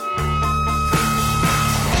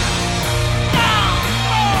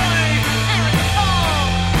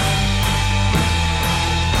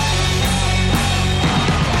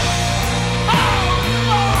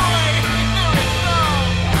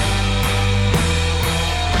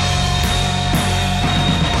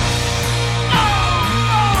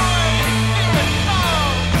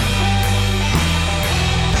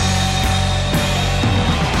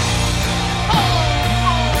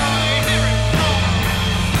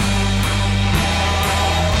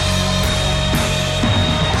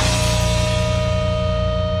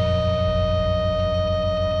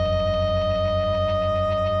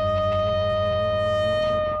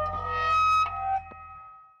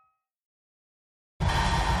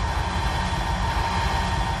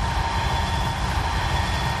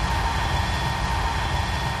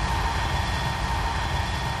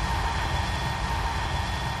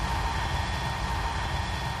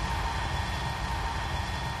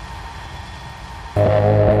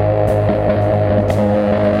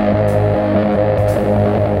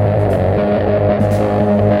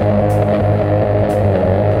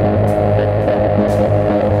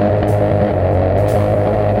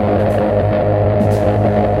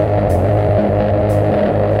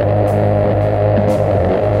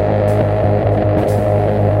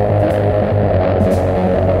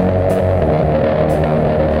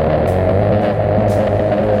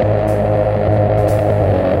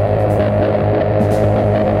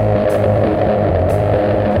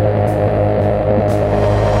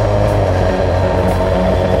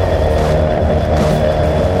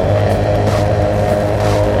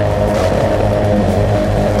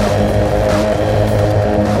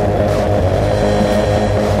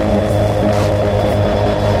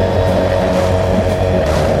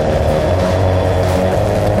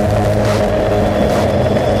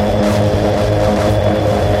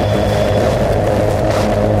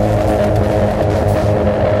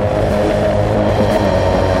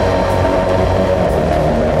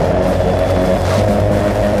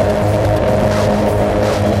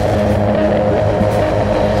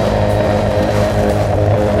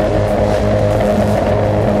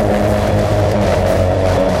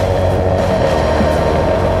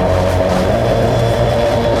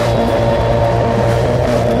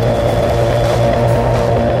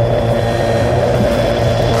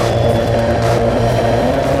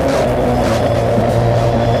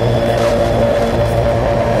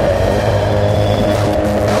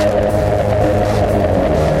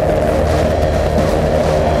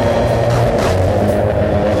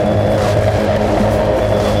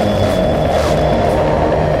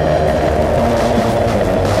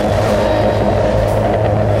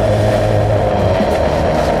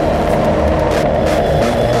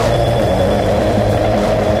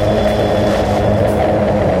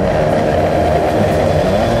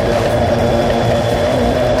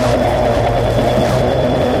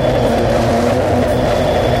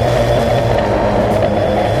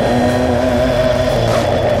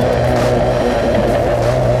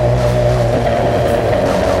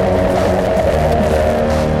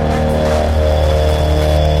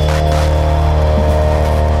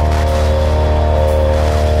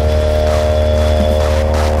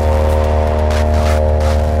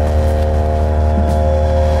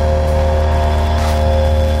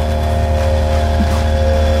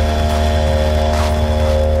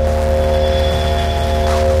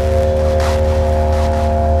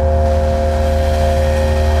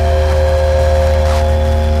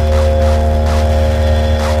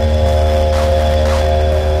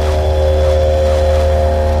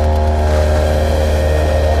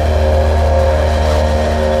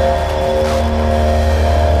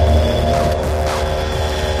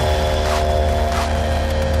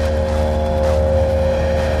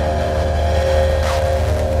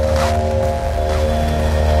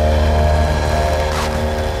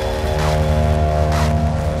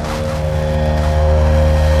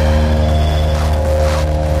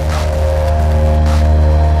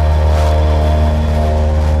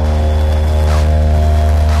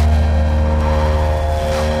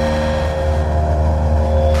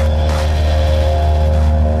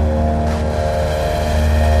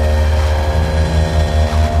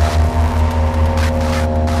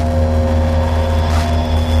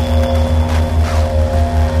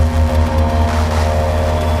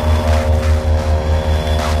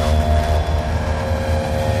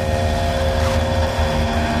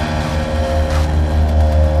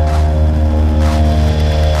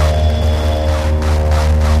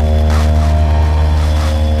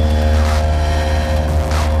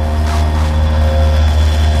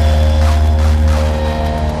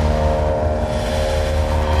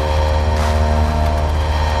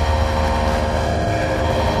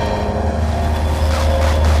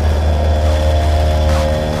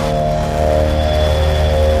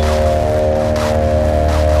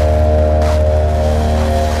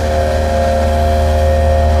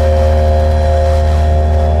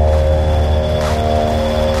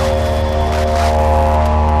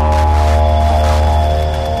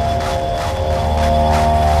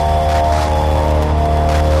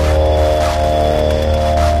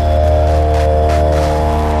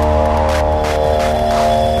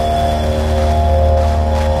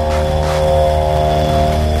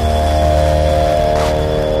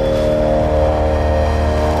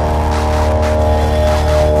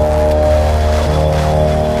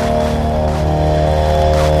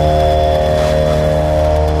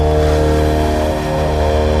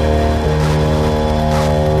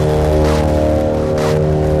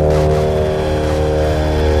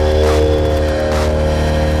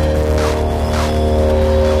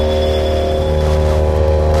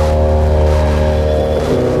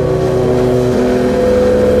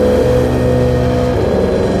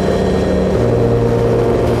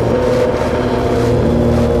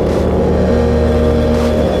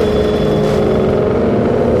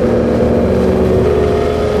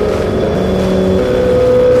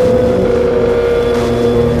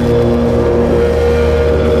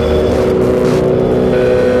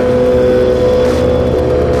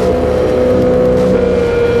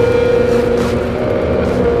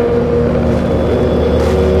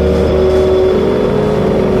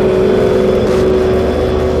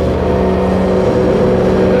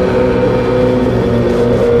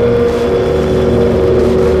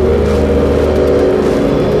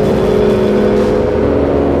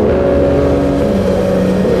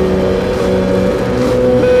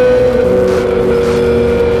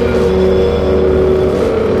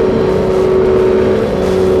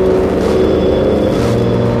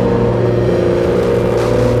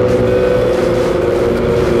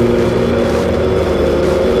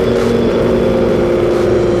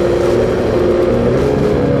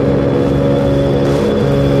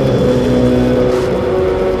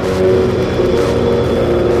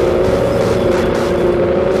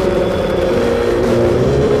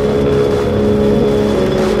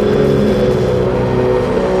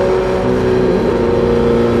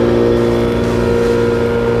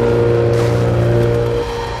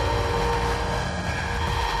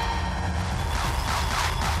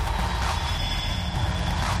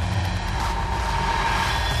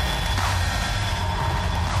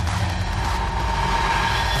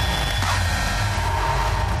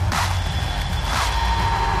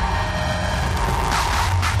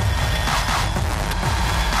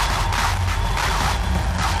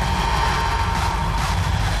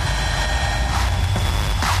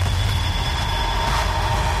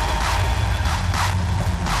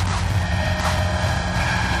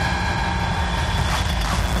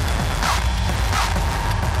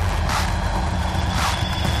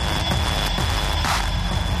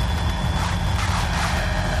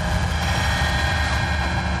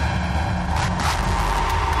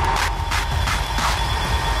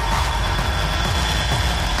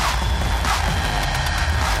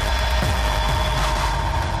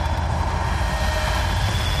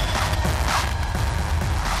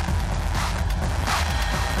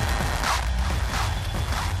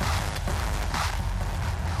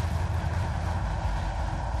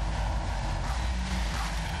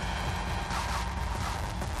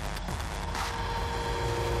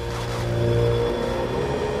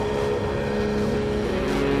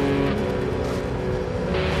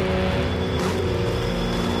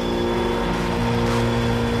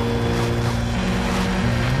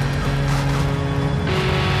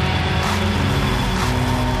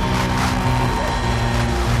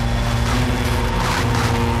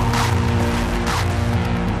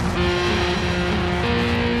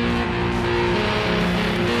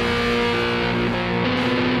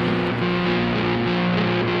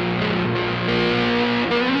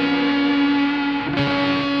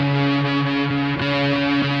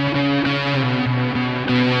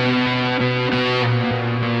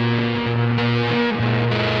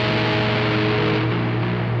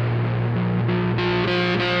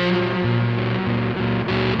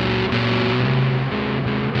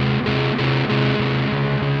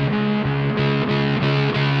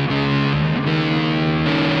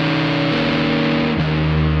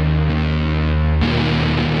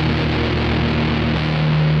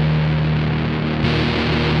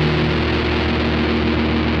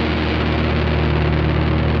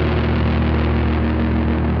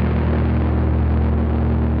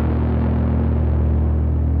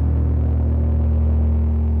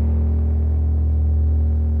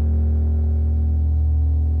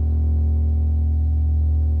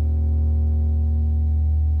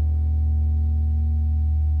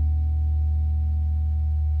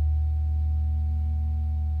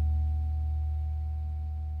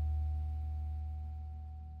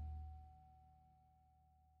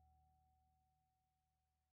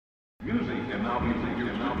 Music can now be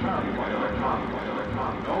produced entirely by electronic.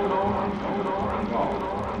 No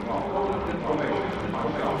information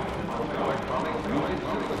myself. Electronic music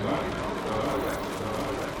synthesizer.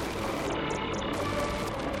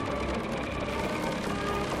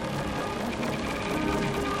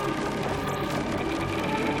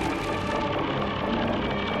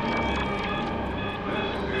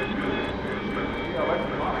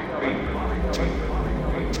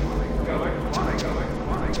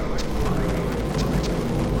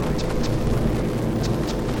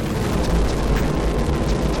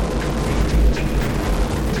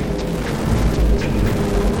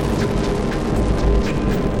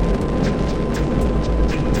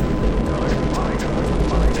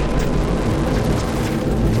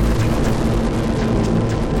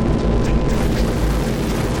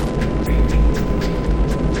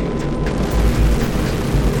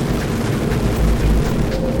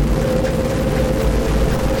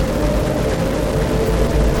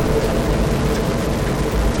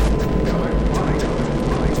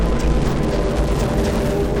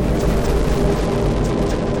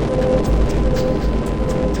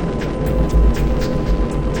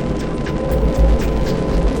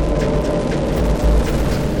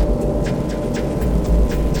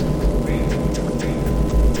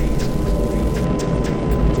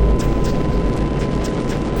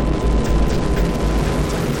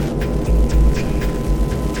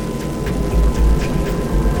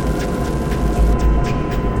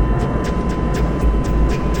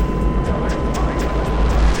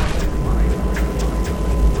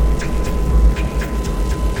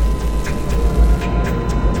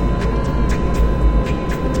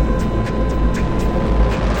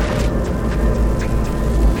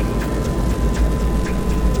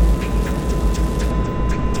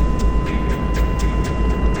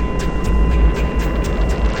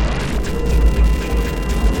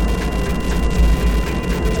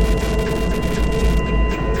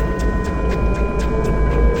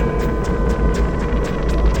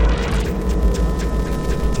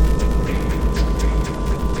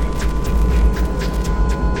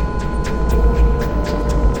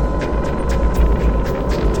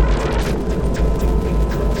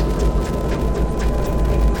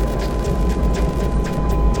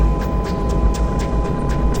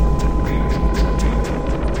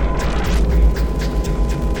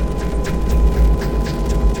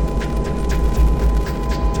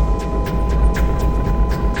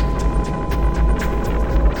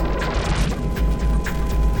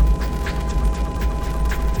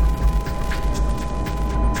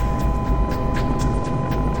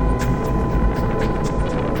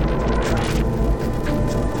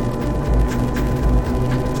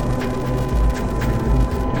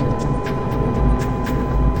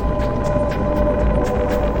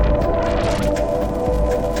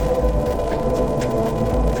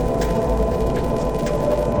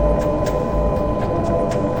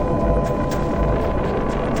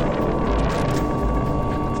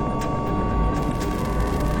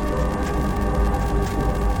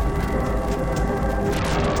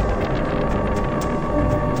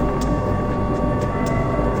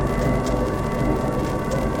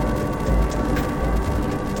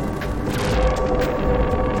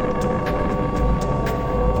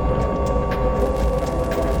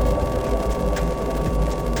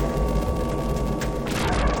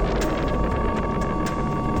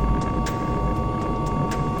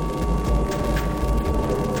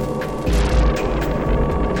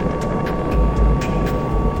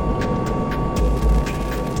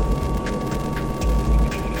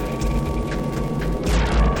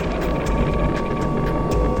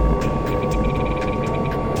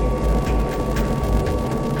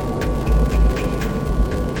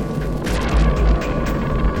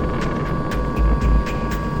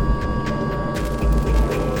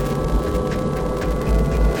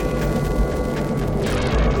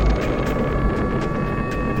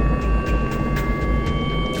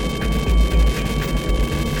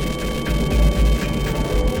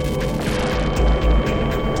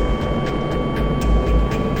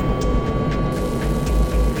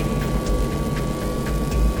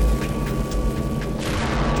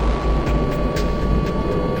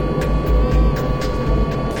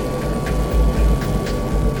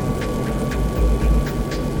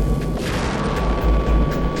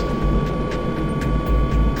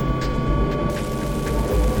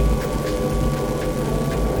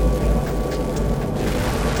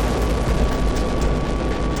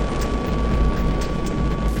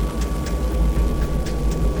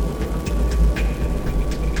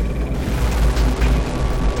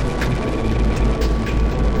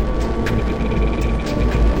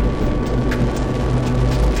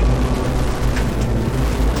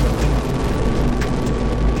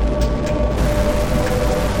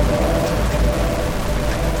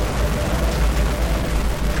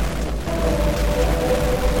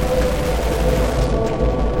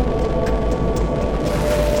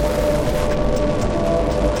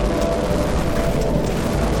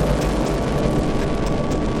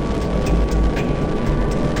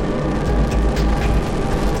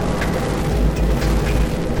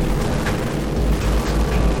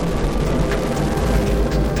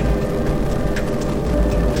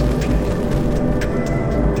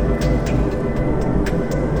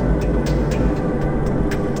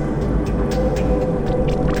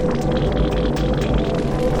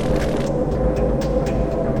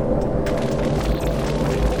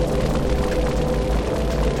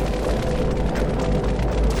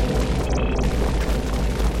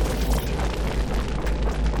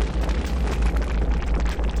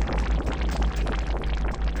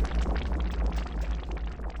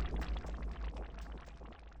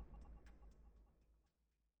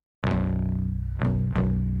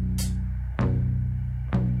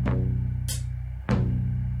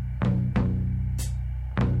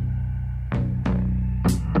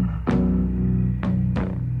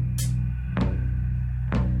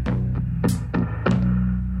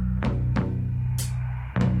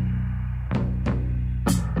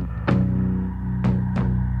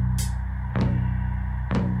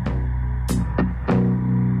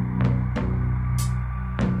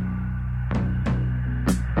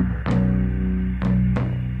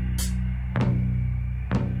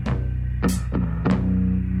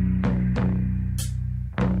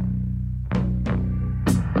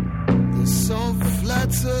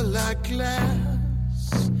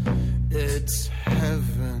 glass, it's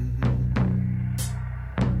heaven.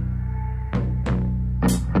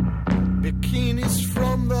 Bikinis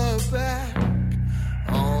from the back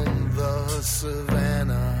on the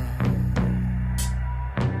savannah.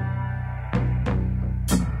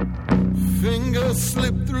 Fingers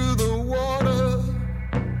slip through the water,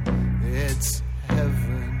 it's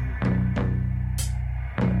heaven.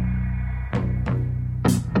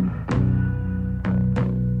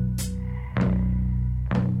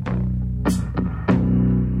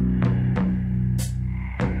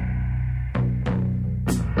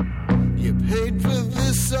 You paid for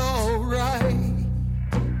this alright,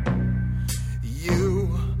 you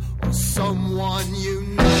or someone you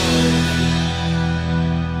know.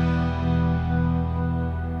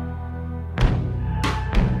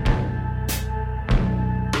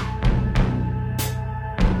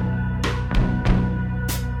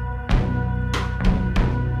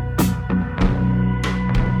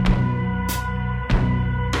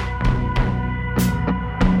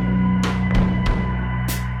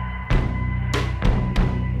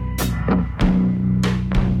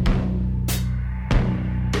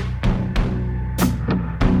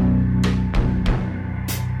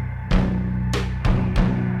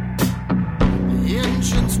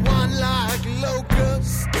 Engines run like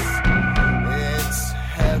locusts, it's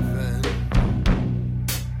heaven.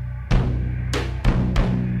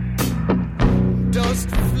 Dust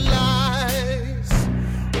flies,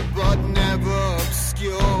 but never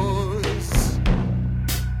obscures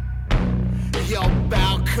your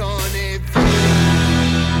balcony view.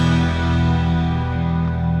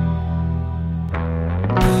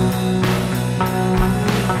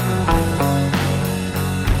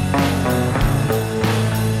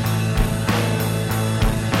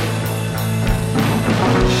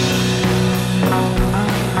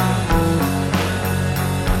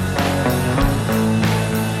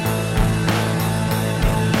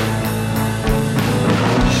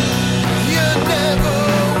 You never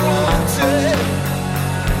wanted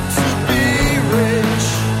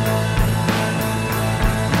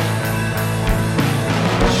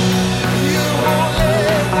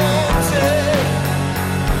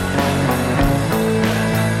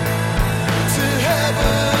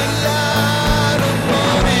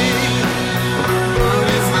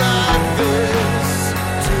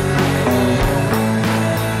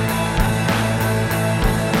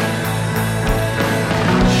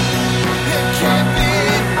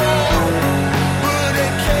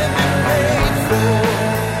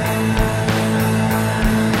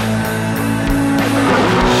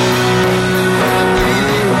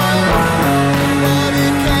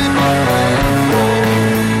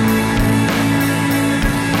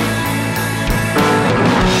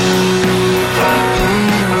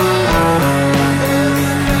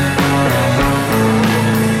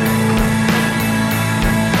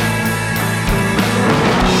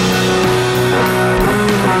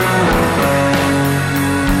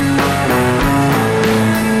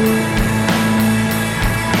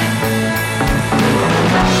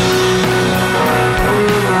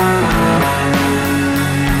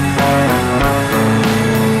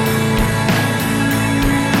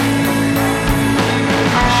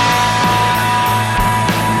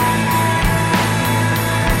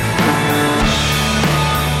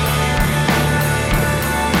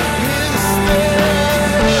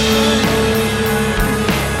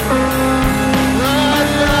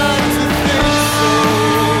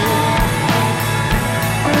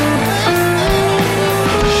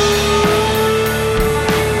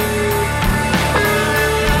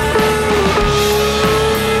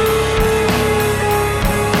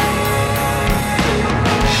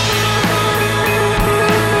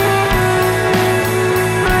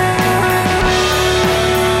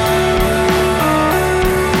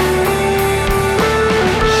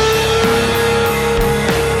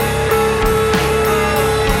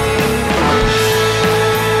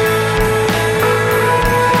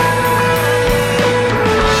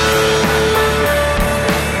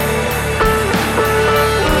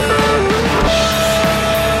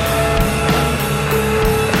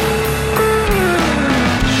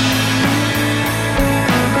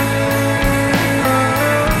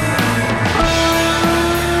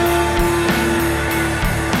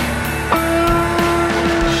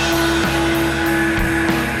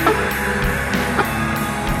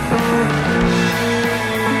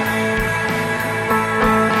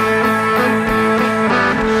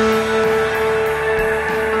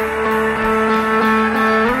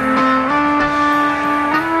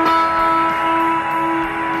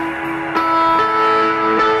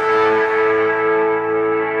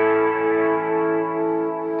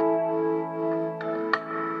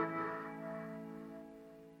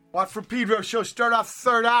Watt from Pedro Show. Start off the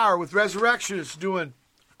third hour with Resurrectionists doing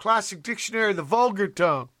Classic Dictionary of the Vulgar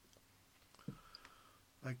Tongue.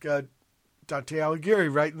 Like Dante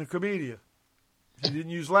Alighieri writing the Commedia. He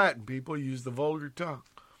didn't use Latin, people. He used the vulgar tongue.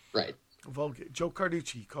 Right. Vulgate. Joe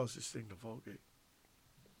Carducci calls this thing the Vulgate.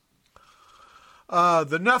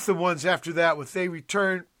 The Nothing Ones after that with They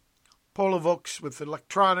Return, Polivoks with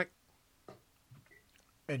Electronic,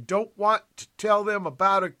 and Don't Want to Tell Them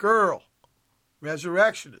About a Girl,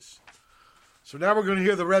 Resurrectionists. So now we're going to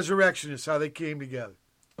hear the Resurrectionists, how they came together.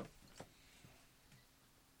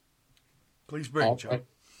 Please bring, Joe. Right.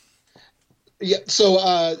 Yeah, so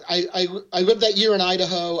I lived that year in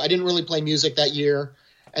Idaho. I didn't really play music that year.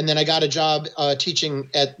 And then I got a job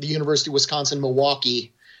teaching at the University of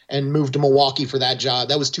Wisconsin-Milwaukee and moved to Milwaukee for that job.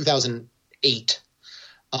 That was 2008.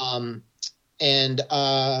 And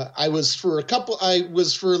I was for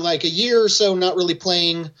like a year or so not really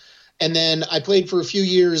playing. And then I played for a few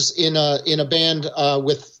years in a band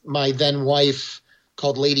with my then wife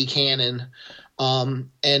called Lady Cannon.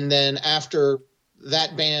 And then after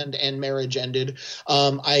that band and marriage ended,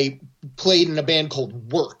 I played in a band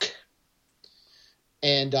called Work.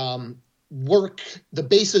 And Work, the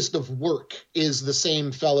bassist of Work, is the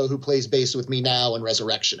same fellow who plays bass with me now in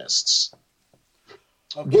Resurrectionists.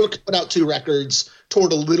 Okay. Work put out 2 records,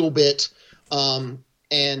 toured a little bit, and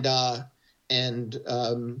had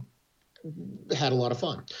a lot of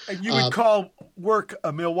fun. And you would call Work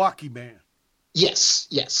a Milwaukee band? Yes.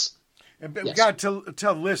 And we got to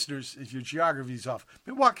tell listeners, if your geography's off,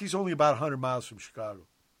 Milwaukee's only about 100 miles from Chicago.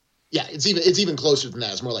 Yeah, it's even closer than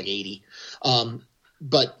that. It's more like 80.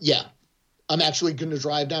 But yeah, I'm actually going to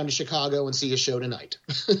drive down to Chicago and see a show tonight.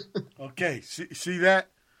 Okay, see that?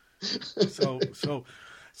 So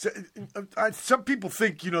some people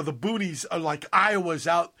think, the boonies are like Iowa's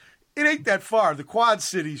out. It ain't that far. The Quad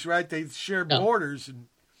Cities, right? They share borders, and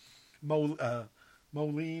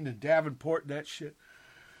Moline and Davenport and that shit.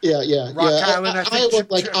 Yeah. Rock Island, I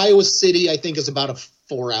think. Iowa City, I think, is about a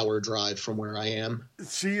 4-hour drive from where I am.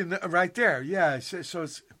 See, right there. Yeah. So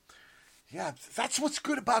it's, that's what's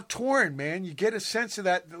good about touring, man. You get a sense of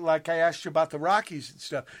that, like I asked you about the Rockies and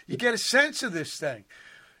stuff. You get a sense of this thing.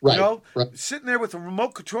 Right. Right. Sitting there with a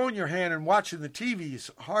remote control in your hand and watching the TV is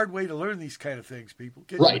a hard way to learn these kind of things, people.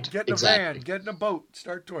 Get in a van, get in a boat,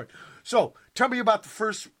 start touring. So tell me about the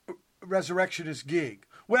first Resurrectionist gig.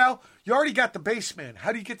 Well, you already got the bass man.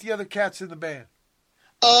 How do you get the other cats in the band?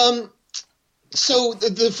 So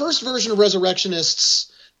the first version of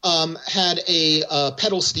Resurrectionists had a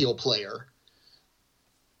pedal steel player,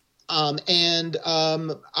 and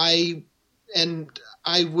I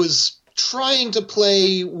was trying to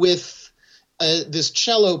play with this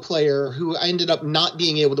cello player who I ended up not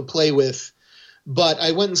being able to play with, but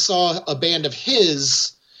I went and saw a band of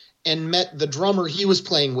his and met the drummer he was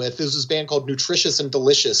playing with. This was a band called Nutritious and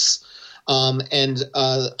Delicious. And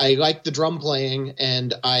I liked the drum playing,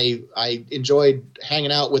 and I enjoyed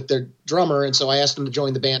hanging out with their drummer, and so I asked him to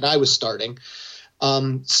join the band I was starting.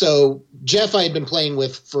 So Jeff I had been playing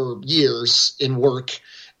with for years in Work,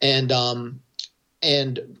 and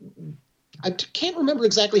I can't remember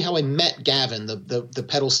exactly how I met Gavin, the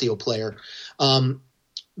pedal steel player.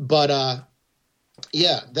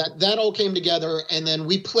 Yeah, that all came together, and then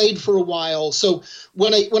we played for a while. So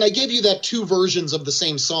when I gave you that 2 versions of the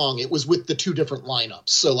same song, it was with the 2 different lineups.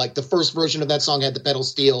 So like the first version of that song had the pedal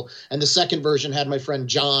steel, and the second version had my friend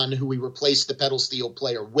John, who we replaced the pedal steel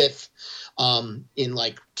player with in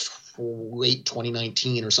like late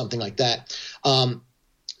 2019 or something like that.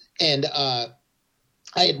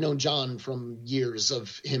 I had known John from years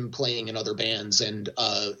of him playing in other bands and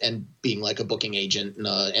being like a booking agent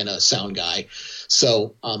and a sound guy.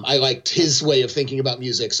 So I liked his way of thinking about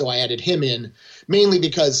music. So I added him in, mainly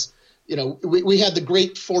because, we had the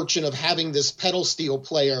great fortune of having this pedal steel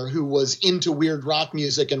player who was into weird rock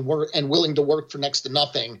music and willing to work for next to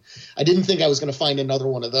nothing. I didn't think I was going to find another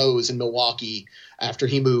one of those in Milwaukee after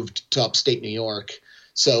he moved to upstate New York.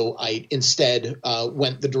 So I instead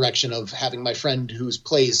went the direction of having my friend who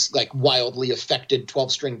plays like wildly affected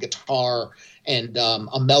 12-string guitar and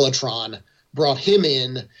a mellotron, brought him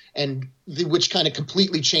in, and which kind of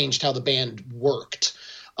completely changed how the band worked.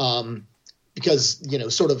 Because,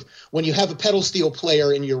 sort of when you have a pedal steel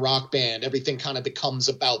player in your rock band, everything kind of becomes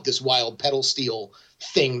about this wild pedal steel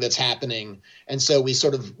thing that's happening. And so we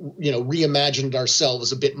sort of, reimagined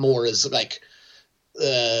ourselves a bit more as like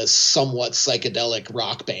somewhat psychedelic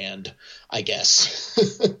rock band, I guess.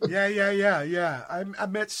 Yeah. I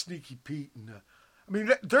met Sneaky Pete, and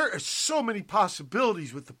there are so many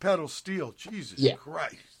possibilities with the pedal steel. Jesus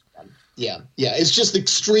Christ. Yeah. It's just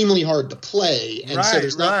extremely hard to play, and so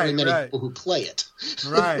there's not very many people who play it.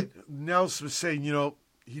 Right. Nels was saying,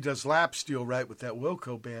 he does lap steel, right, with that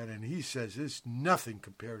Wilco band, and he says it's nothing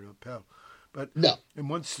compared to a pedal. But no. And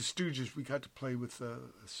once the Stooges, we got to play with a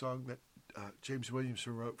song that James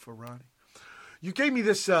Williamson wrote for Ronnie. You gave me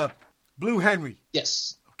this Blue Henry.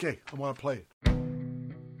 Yes. Okay, I want to play it.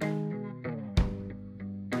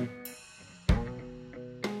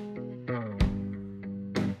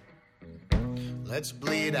 Let's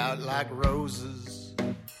bleed out like roses,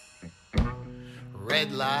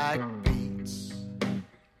 red like beets.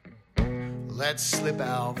 Let's slip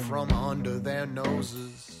out from under their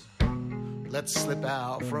noses. Let's slip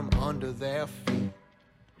out from under their feet.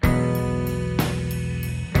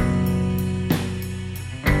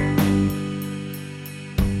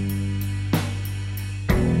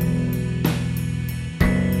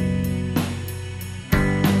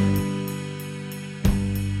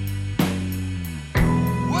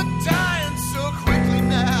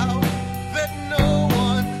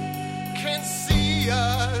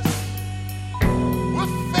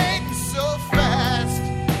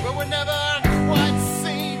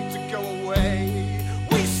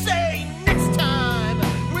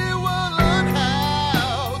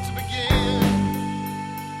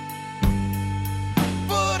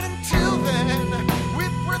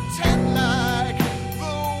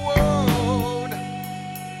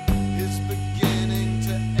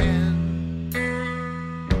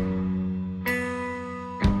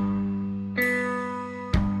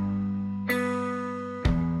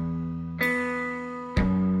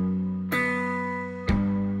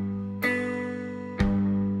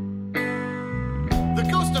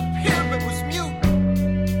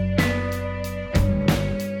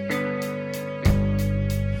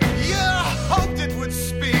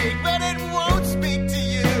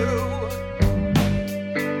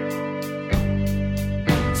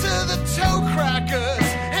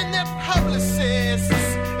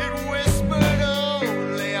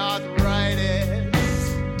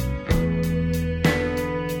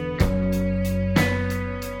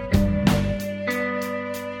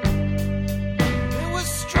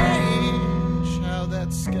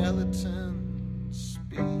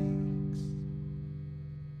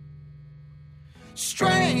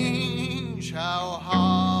 Strange how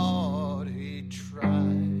hard he tried.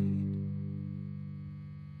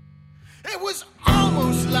 It was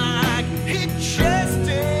almost like he just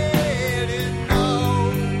didn't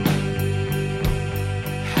know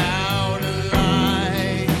how to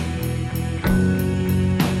lie.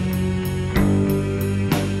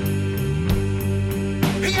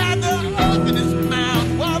 He had the earth in his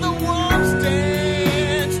mouth while the worms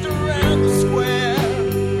danced around the square.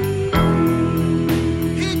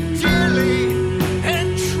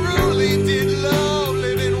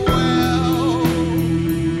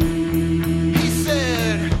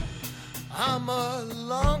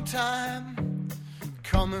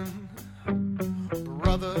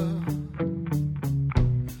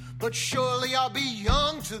 But surely I'll be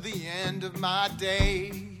young to the end of my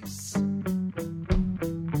days.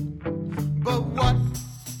 But what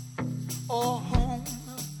or whom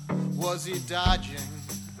was he dodging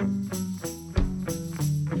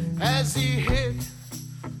as he hit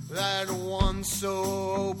that one so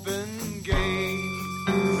open gate?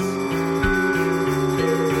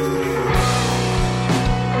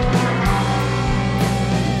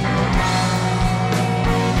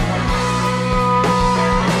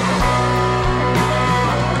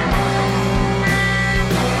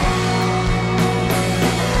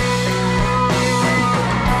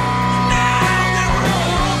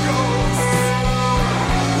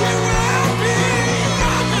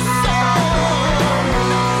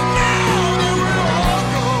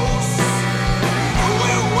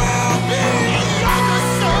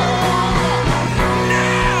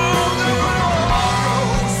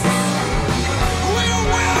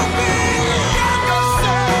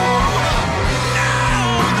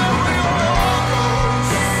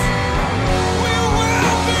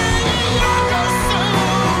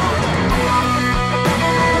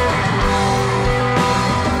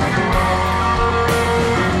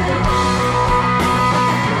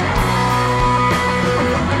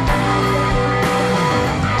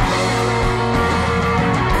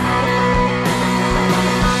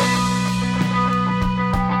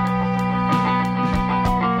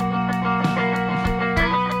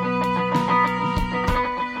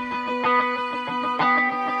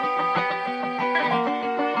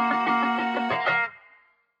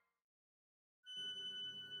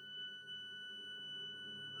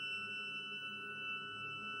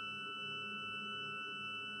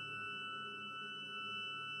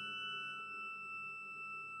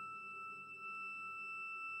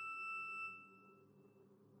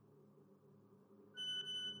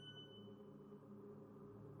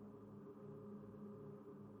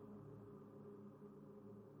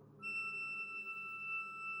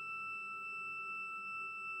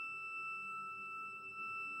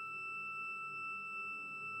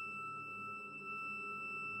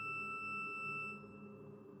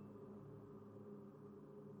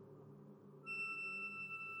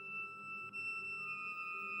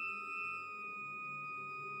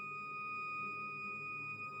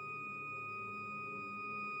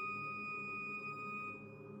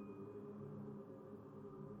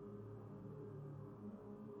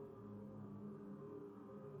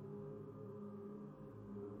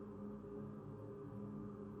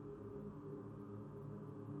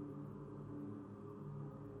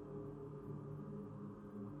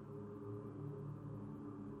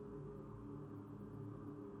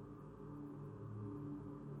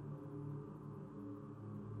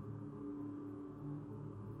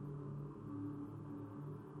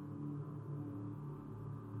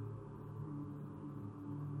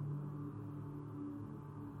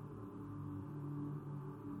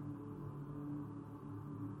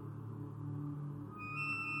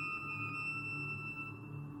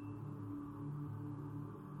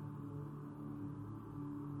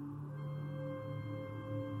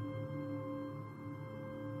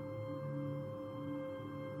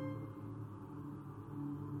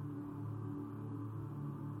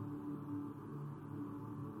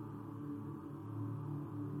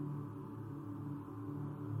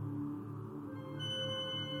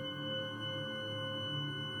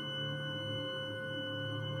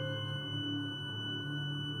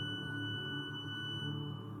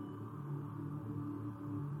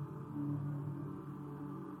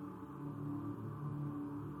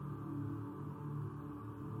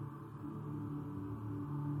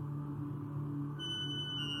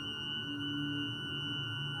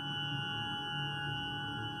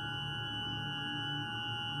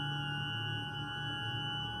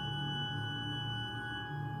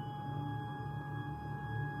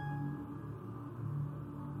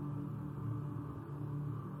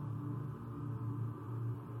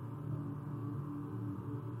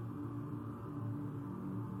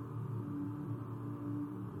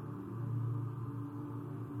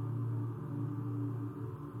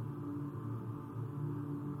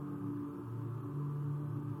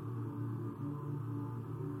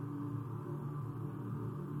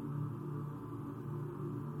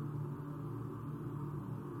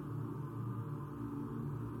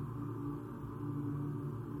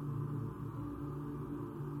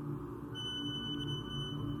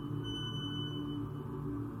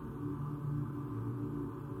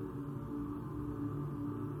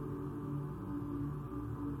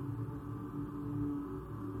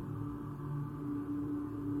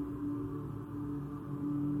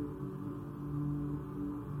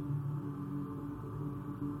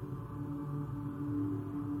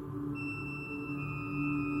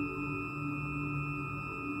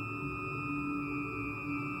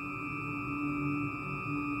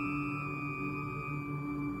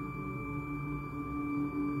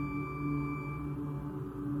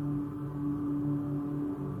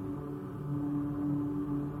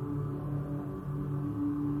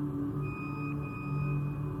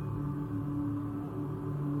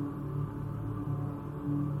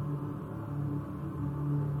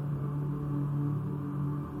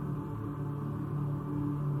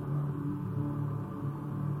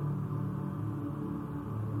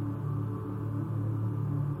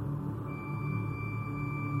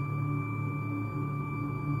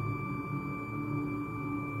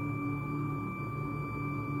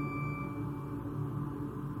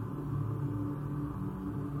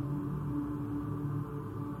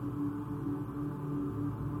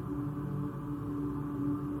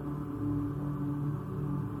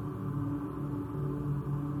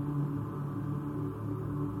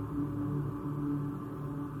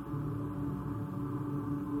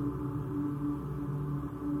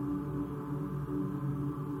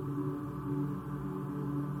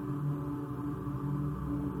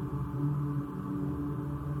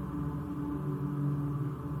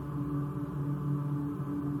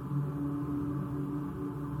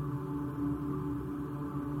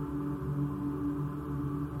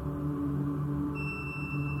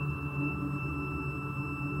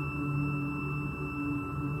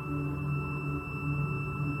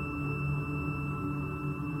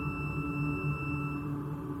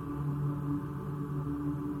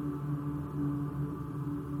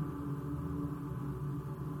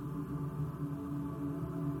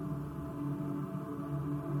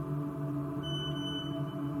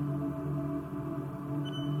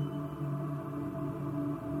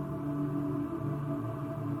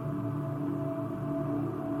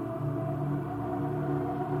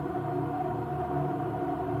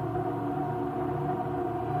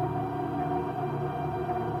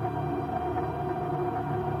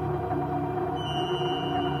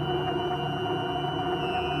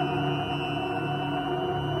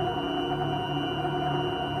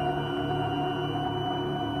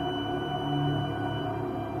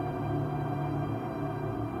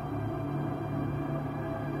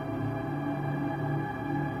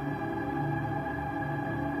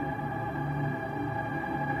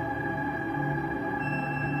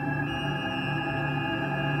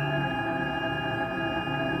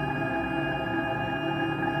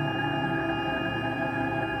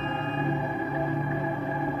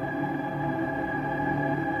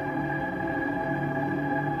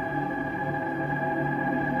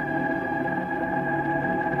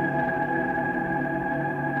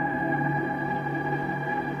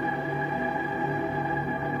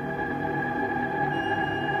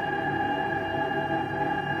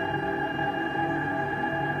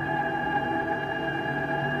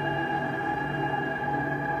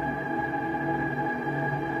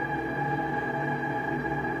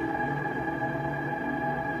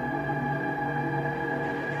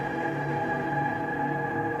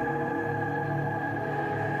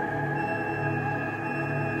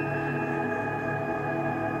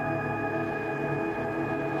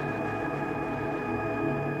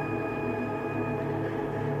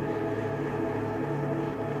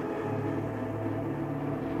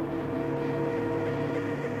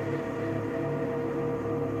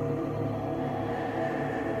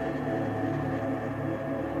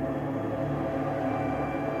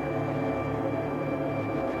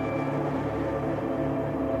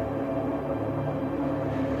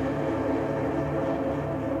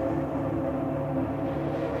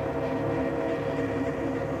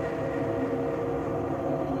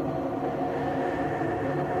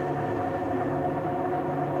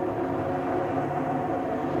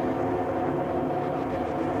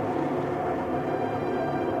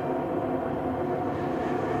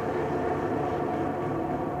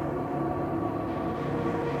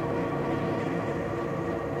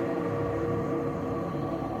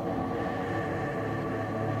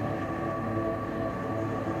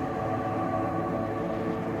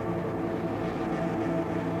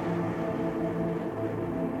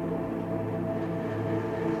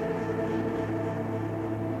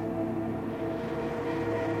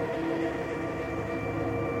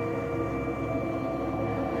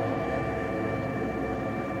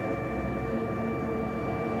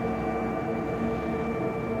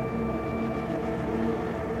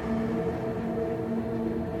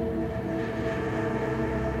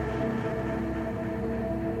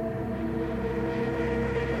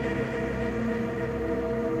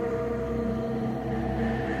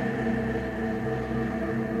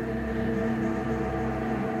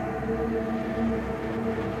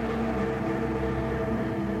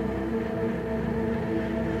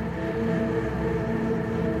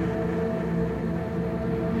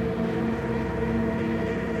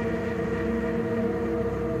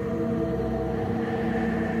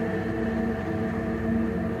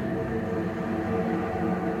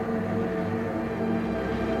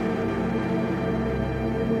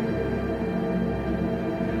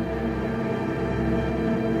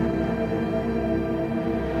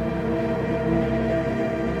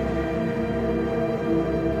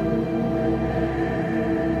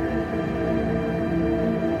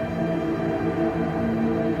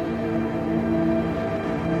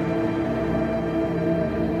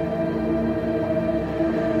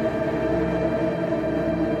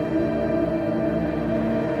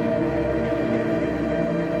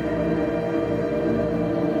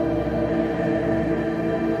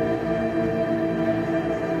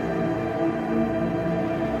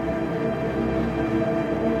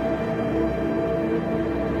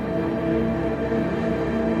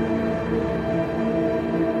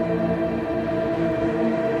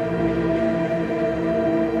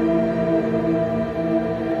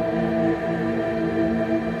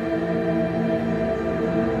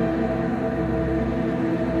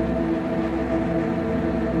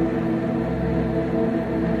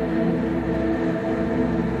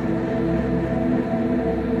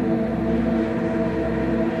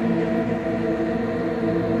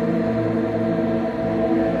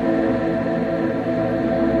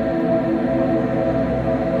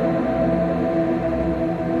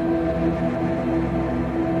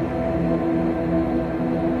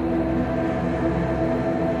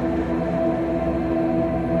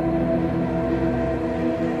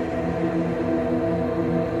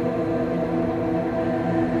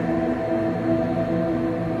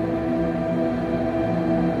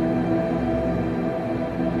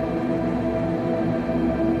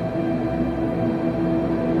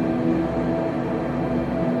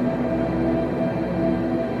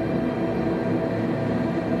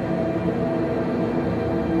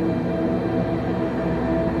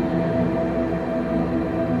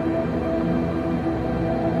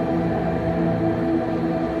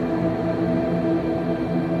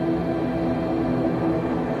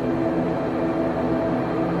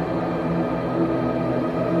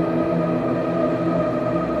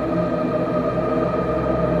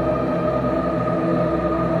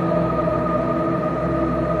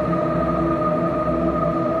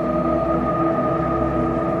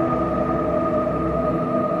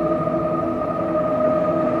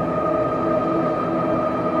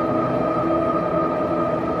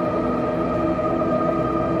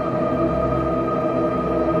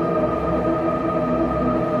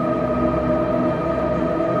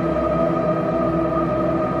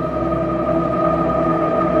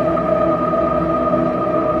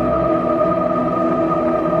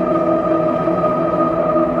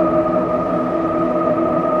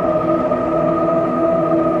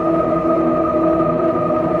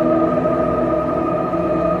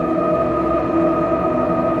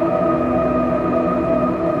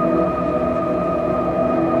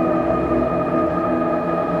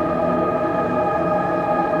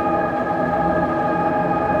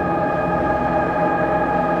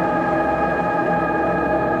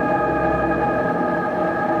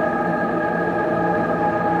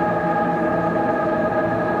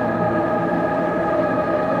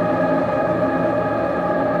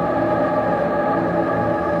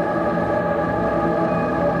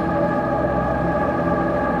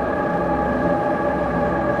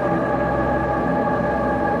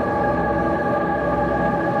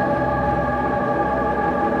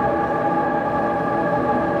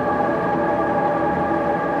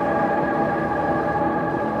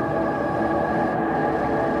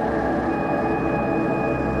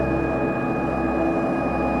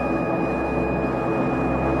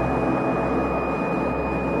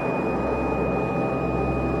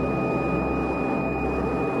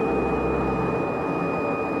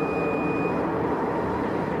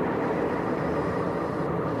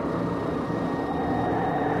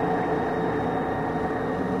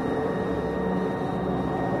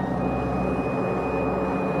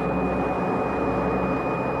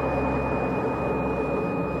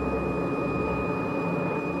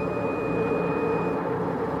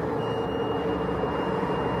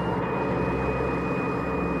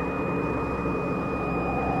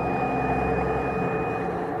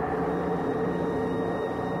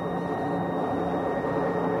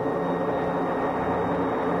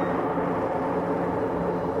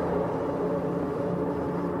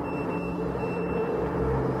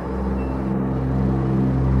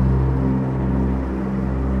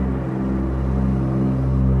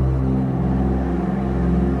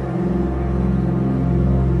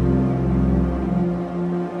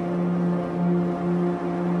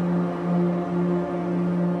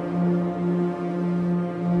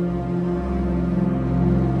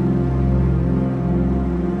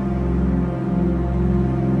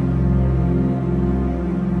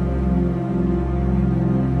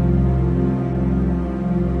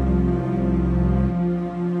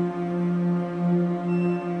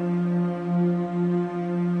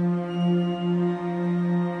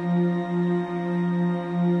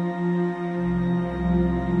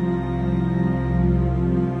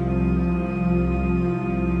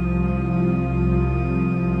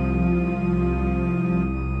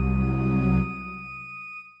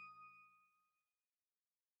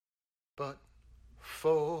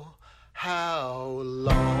 How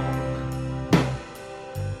long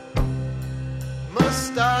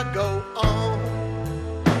must I go on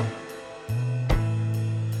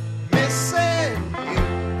missing you?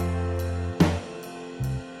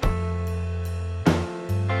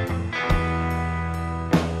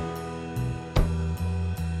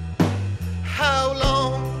 How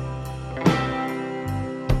long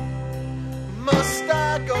must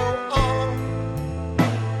I go on?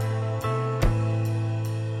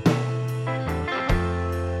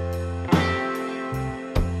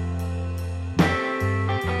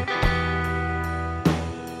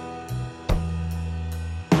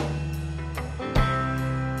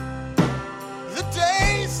 The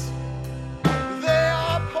days, they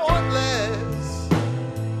are pointless.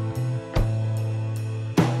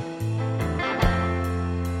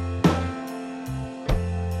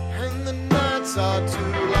 And the nights are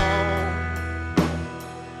too long.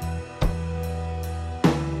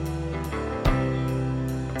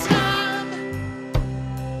 Time,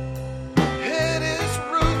 it is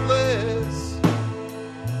ruthless,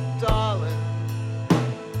 darling.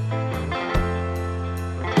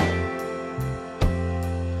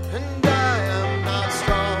 And I am not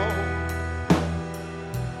strong.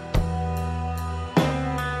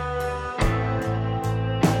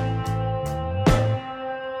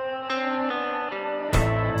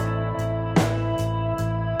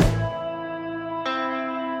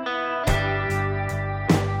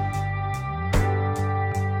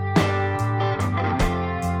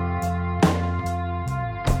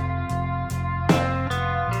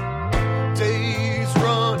 Days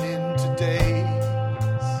run into days,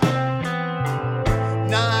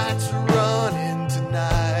 nights run into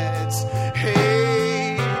nights.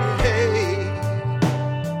 Hey, hey,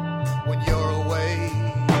 when you're away,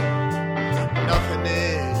 nothing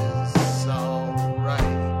is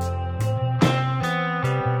alright.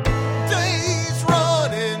 Days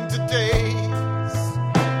run into days,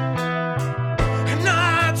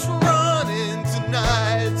 nights run into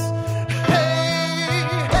nights. Hey,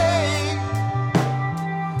 hey,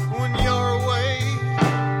 when you're away,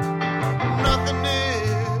 nothing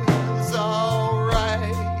is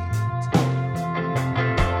alright.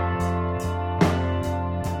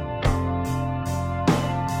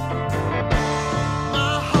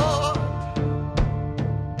 My heart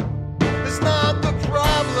is not the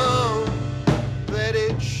problem that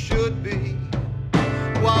it should be.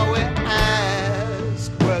 While we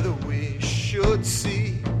ask whether we should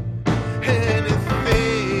see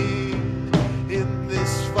anything in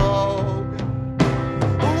this fog,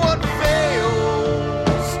 what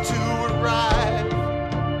fails to arrive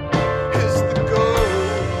is the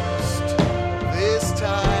ghost this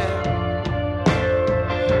time,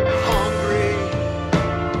 hungry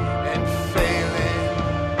and failing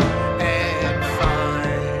and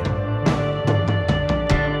fine.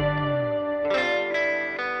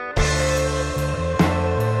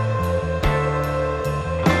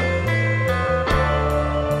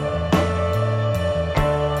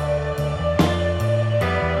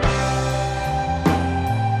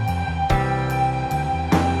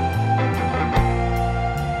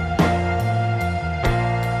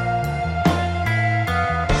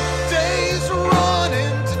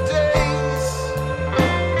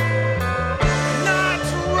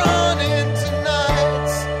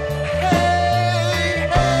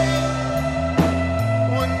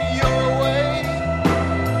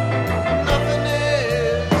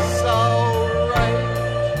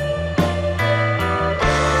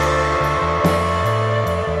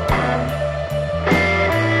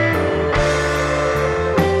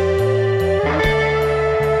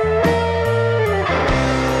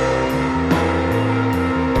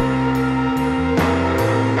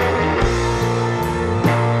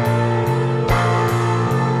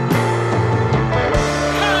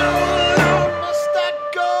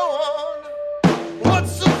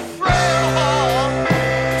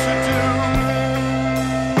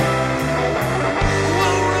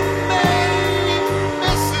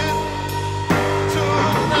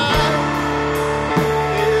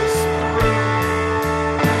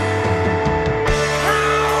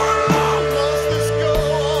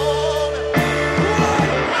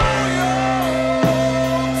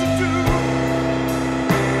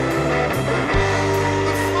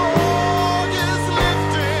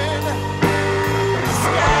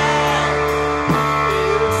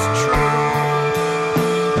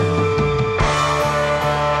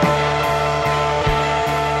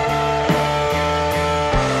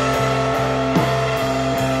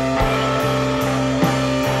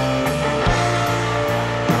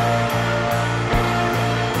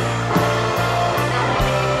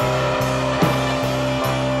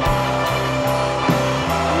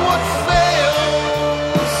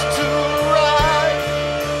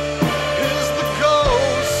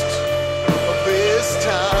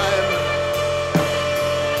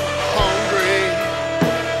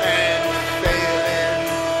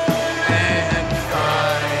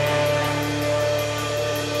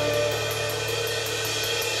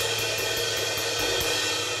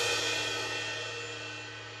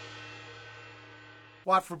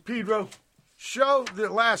 Watt from Pedro Show, the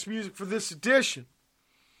last music for this edition.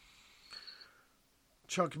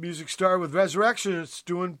 Chunk of music started with Resurrectionists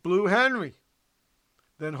doing Blue Henry.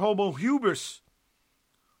 Then Homo Hubris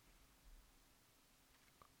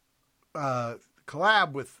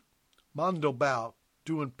collab with Modelbau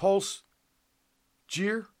doing Pulse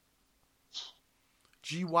Gyre.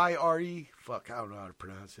 Gyre. Fuck, I don't know how to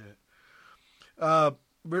pronounce that.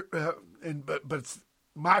 But it's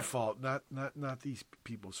my fault, not these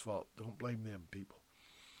people's fault. Don't blame them, people.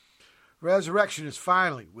 Resurrection is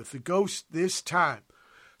finally with the Ghost this time.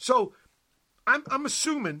 So I'm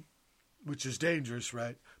assuming, which is dangerous,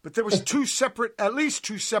 right? But there was at least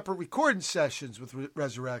two separate recording sessions with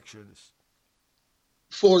Resurrectionists.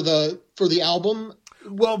 For the album?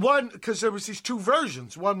 Well, one, because there was these two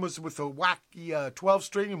versions. One was with a wacky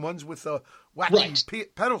 12-string and one's with a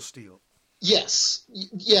wacky pedal steel. Yes.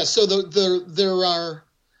 Yeah, so there are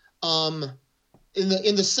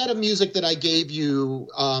in the set of music that I gave you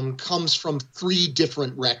comes from 3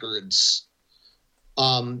 different records.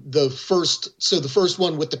 The first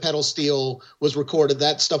one with the pedal steel was recorded.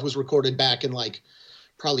 That stuff was recorded back in like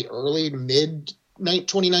probably early to mid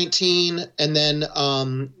 2019, and then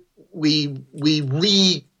we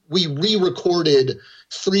re-recorded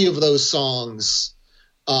 3 of those songs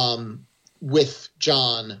with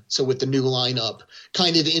John, so with the new lineup,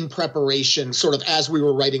 kind of in preparation, sort of as we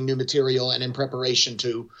were writing new material and in preparation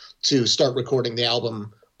to start recording the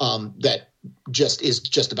album that is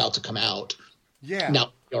just about to come out. Yeah.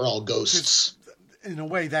 Now they're all ghosts. In a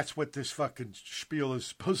way, that's what this fucking spiel is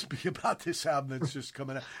supposed to be about, this album that's just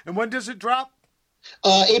coming out. And when does it drop?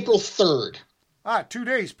 April 3rd. 2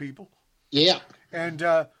 days, people. Yeah. And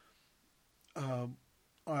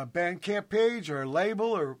on a Bandcamp page or a label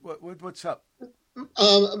or what's up?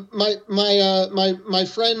 My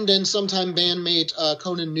friend and sometime bandmate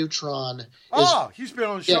Conan Neutron. He's been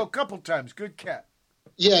on the show a couple times. Good cat.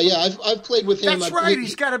 Yeah. I've played with him. That's right.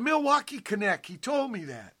 He's got a Milwaukee connect. He told me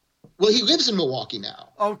that. Well, he lives in Milwaukee now.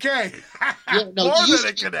 Okay. Yeah, no, More than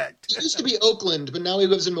a connect. He used to be Oakland, but now he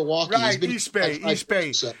lives in Milwaukee. Right, East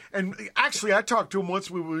Bay. So. And actually, I talked to him once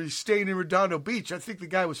when we were staying in Redondo Beach. I think the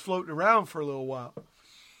guy was floating around for a little while.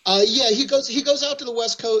 Yeah, he goes out to the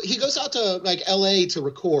West Coast. He goes out to like L.A. to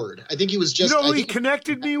record. I think he was just. You know who he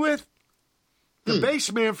connected me with? The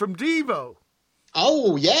bass man from Devo.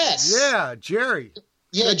 Oh yes. Yeah, Jerry.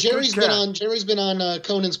 Yeah, Jerry's been on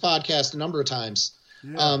Conan's podcast a number of times.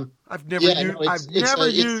 Yeah. I've never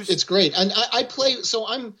used. It's great, and I play. So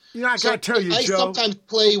I'm. I gotta tell you, I Joe. sometimes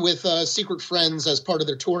play with Secret Friends as part of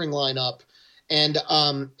their touring lineup, and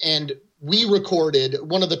we recorded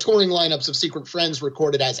one of the touring lineups of Secret Friends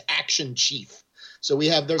recorded as Action Chief. So we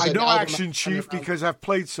have I know Action Chief because I've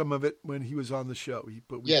played some of it when he was on the show.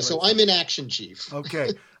 So I'm in Action Chief. Okay,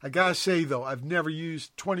 I gotta say though, I've never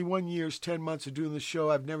used 21 years, 10 months of doing the show.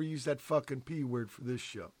 I've never used that fucking P word for this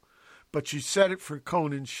show. But you said it for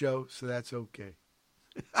Conan's show, so that's okay.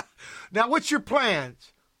 Now, what's your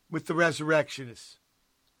plans with the Resurrectionists?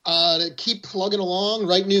 To keep plugging along,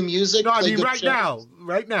 write new music. No, I mean right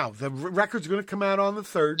now. The record's going to come out on the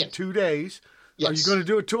 3rd, in 2 days. Yes. Are you going to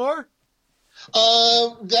do a tour?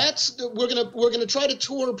 We're gonna try to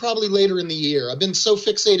tour probably later in the year. I've been so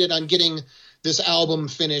fixated on getting this album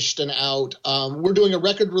finished and out. We're doing a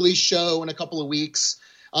record release show in a couple of weeks.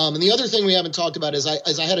 And the other thing we haven't talked about is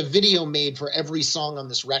I had a video made for every song on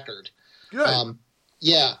this record. Good.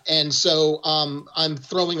 Yeah, and so I'm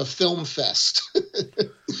throwing a film fest.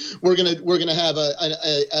 We're gonna have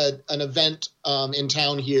an event in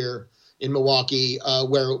town here in Milwaukee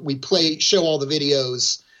where we show all the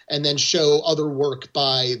videos and then show other work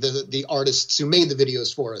by the artists who made the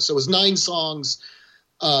videos for us. So it was 9 songs,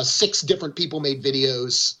 6 different people made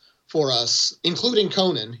videos for us, including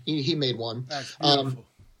Conan. He made one. That's beautiful.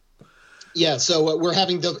 Yeah, so we're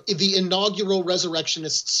having the inaugural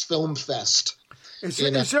Resurrectionists Film Fest.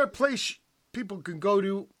 Is there a place people can go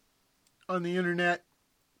to on the internet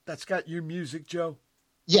that's got your music, Joe?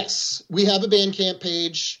 Yes, we have a Bandcamp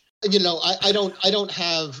page. You know, I don't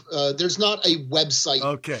have. There's not a website.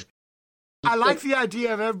 Okay. I like the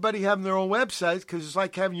idea of everybody having their own websites because it's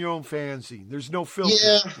like having your own fanzine. There's no filter.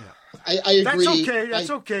 Yeah. I agree.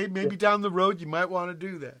 That's okay. Maybe down the road you might want to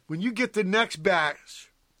do that. When you get the next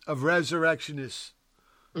batch of Resurrectionists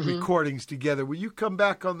recordings together, will you come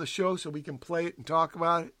back on the show so we can play it and talk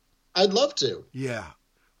about it? I'd love to. Yeah,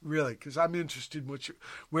 really, because I'm interested in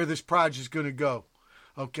where this project is going to go.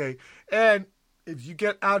 Okay, and if you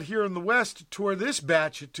get out here in the West to tour this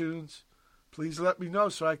batch of tunes, please let me know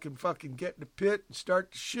so I can fucking get in the pit and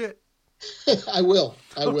start the shit. I will,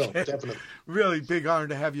 definitely. Really big honor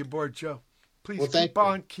to have you aboard, Joe. Please keep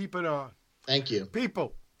on keeping on. Thank you.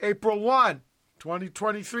 People, April 1,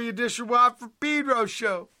 2023 edition Watt for Pedro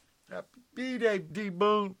Show. Happy B-Day,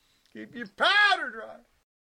 D-Boon. Keep your powder dry.